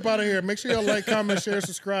let's get up out of here. Make sure y'all like, comment, share,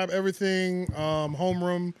 subscribe, everything.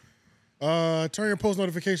 Homeroom. Turn your post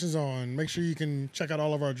notifications on. Make sure you can check out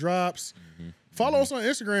all of our drops. Follow us on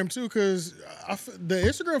Instagram too, because the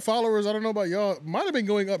Instagram followers, I don't know about y'all, might have been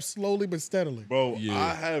going up slowly but steadily. Bro,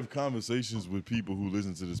 I have conversations with people who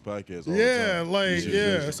listen to this podcast all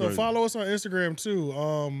the time. So follow us on Instagram too.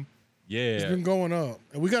 It's been going up.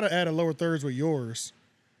 And we got to add a lower thirds with yours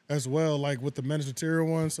as well, like with the men's material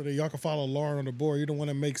one, so that y'all can follow Lauren on the board. You're the one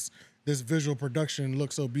that makes this visual production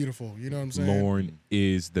look so beautiful. You know what I'm saying? Lauren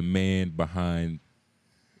is the man behind...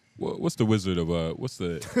 What's the wizard of what's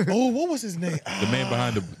the what was his name? The man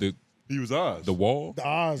behind the he was Oz. The wall? The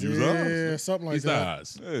Oz, he was Oz. Something like He's that.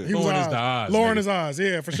 He's the Oz. Yeah. Lauren is the Oz. Lauren is Oz,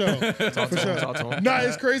 yeah, for sure. Talk to him. Nah,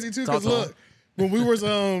 it's crazy too, because look, when we was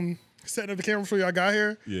setting up the camera before y'all got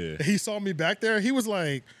here, he saw me back there, he was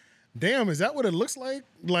like, damn, is that what it looks like?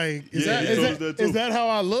 Like, is that how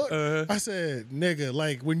I look? I said, nigga,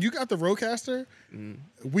 like when you got the Rodecaster,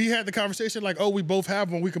 we had the conversation like, oh, we both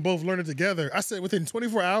have one, we can both learn it together. I said, within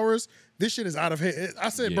 24 hours, this shit is out of hand. I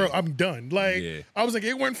said, bro, I'm done. Like, I was like,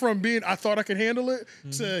 it went from being, I thought I could handle it,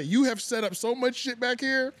 to you have set up so much shit back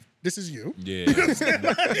here. This is you. Yeah. You know what I'm saying?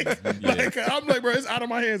 Like, I'm like, bro, it's out of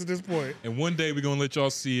my hands at this point. And one day we're going to let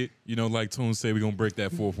y'all see it. You know, like Toon said, we're going to break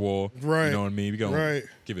that fourth wall. Right. You know what I mean? We're going to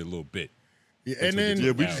give it a little bit. Yeah, and then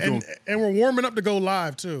and we're warming up to go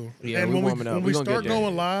live too. Yeah, and when we start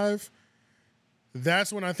going live, live,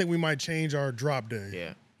 that's when I think we might change our drop day.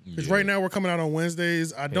 Yeah. Because right now we're coming out on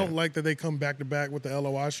Wednesdays. I don't like that they come back to back with the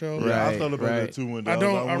LOI show. Yeah, I thought about that too.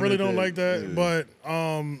 I really don't like that. Yeah. But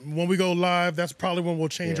when we go live, that's probably when we'll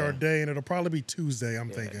change our day, and it'll probably be Tuesday. I'm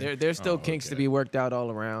thinking. There's still kinks to be worked out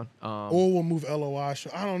all around. Or we'll move LOI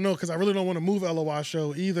show. I don't know, because I really don't want to move LOI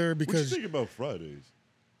show either. Because what you think about Fridays?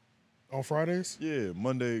 On Fridays? Yeah,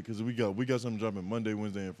 Monday, because we got something dropping Monday,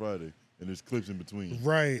 Wednesday, and Friday, and there's clips in between.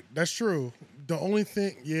 Right, that's true. The only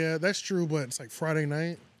thing, that's true, but it's like Friday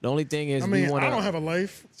night. The only thing is, I don't have a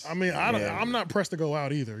life. I mean, I'm not pressed to go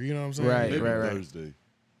out either. You know what I'm saying? Right. Thursday.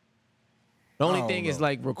 The only thing is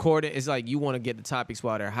like recording. It's like you want to get the topics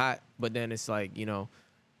while they're hot, but then it's like, you know,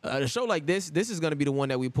 a show like this is going to be the one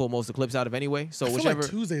that we pull most of the clips out of anyway. So I feel whichever like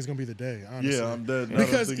Tuesday is going to be the day. Honestly. Yeah, I'm dead.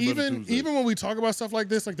 Because even when we talk about stuff like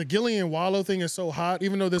this, like the Gillie and Wallow thing is so hot.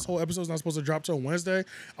 Even though this whole episode is not supposed to drop till Wednesday,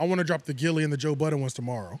 I want to drop the Gillie and the Joe Budden ones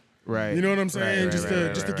tomorrow. Right. You know what I'm saying? Just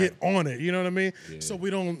to get on it. You know what I mean? Yeah. So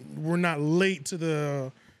we're not late to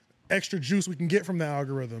the extra juice we can get from the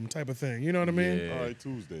algorithm type of thing. You know what I mean? All right,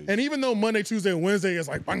 Tuesdays. And even though Monday, Tuesday, and Wednesday is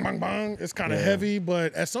like bang, bang, bang, it's kind of heavy,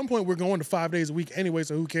 but at some point we're going to 5 days a week anyway,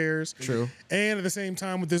 so who cares? True. And at the same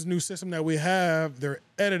time, with this new system that we have, they're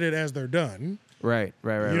edited as they're done. Right. You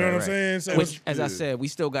know what I'm saying? So which, as I said, we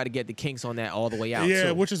still got to get the kinks on that all the way out. Yeah,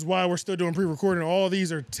 too. which is why we're still doing pre-recording. All of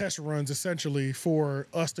these are test runs essentially for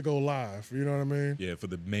us to go live. You know what I mean? Yeah, for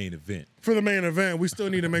the main event. For the main event, we still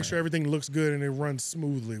need to make sure everything looks good and it runs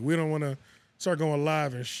smoothly. We don't want to start going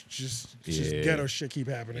live and just ghetto shit keep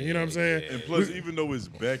happening. You know what I'm saying? And plus, even though it's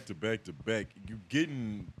back to back to back, you're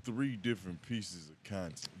getting 3 different pieces of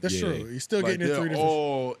content. That's true. You're still getting it 3 different. They're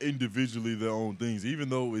all individually their own things, even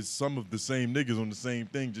though it's some of the same niggas on the same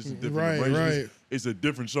thing, just in different versions. Right. It's a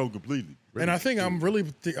different show completely. And I think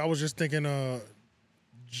I was just thinking,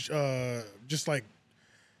 just like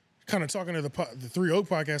kind of talking to the Three Oak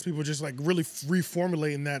podcast people, just like really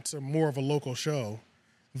reformulating that to more of a local show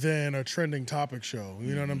than a trending topic show.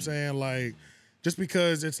 You know what I'm saying? Like, just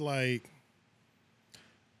because it's like,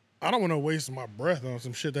 I don't want to waste my breath on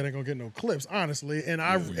some shit that ain't gonna get no clips, honestly. And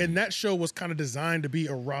and that show was kind of designed to be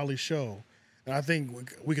a Raleigh show. And I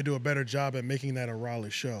think we could do a better job at making that a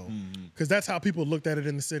Raleigh show. Because that's how people looked at it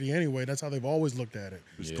in the city anyway. That's how they've always looked at it.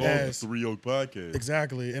 It's called the Three Oak Podcast.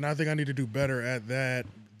 Exactly. And I think I need to do better at that.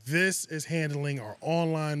 This is handling our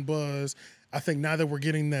online buzz. I think now that we're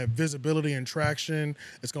getting that visibility and traction,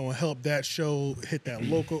 it's going to help that show hit that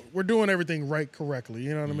local. We're doing everything right correctly.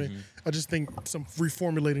 You know what I mean? I just think some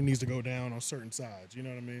reformulating needs to go down on certain sides. You know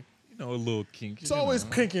what I mean? You know, a little kink. It's always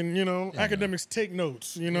kinking, you know. Academics take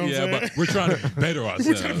notes, you know what I'm saying? But we're trying to better ourselves.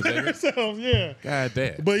 We're trying to better ourselves, yeah. God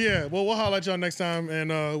damn. But yeah, well, we'll holler at y'all next time, and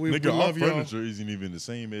we love y'all. Our furniture isn't even the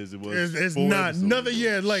same as it was. It's not nothing.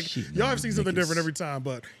 Yeah, like y'all have seen something different every time,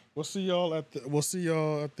 but we'll see y'all at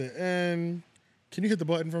the end. Can you hit the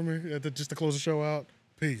button for me just to close the show out?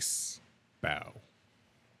 Peace. Bow.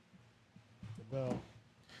 The bell.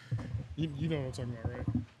 You know what I'm talking about, right?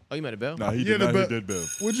 Oh, you meant a bell? Nah, he did not hit that bell.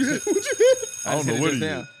 What'd you hit? I don't know what he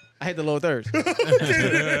did. I hit the lower thirds. Yeah,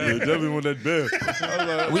 definitely want that bell.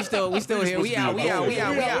 We still here. We out. Yeah, you ain't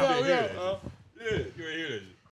hear that shit.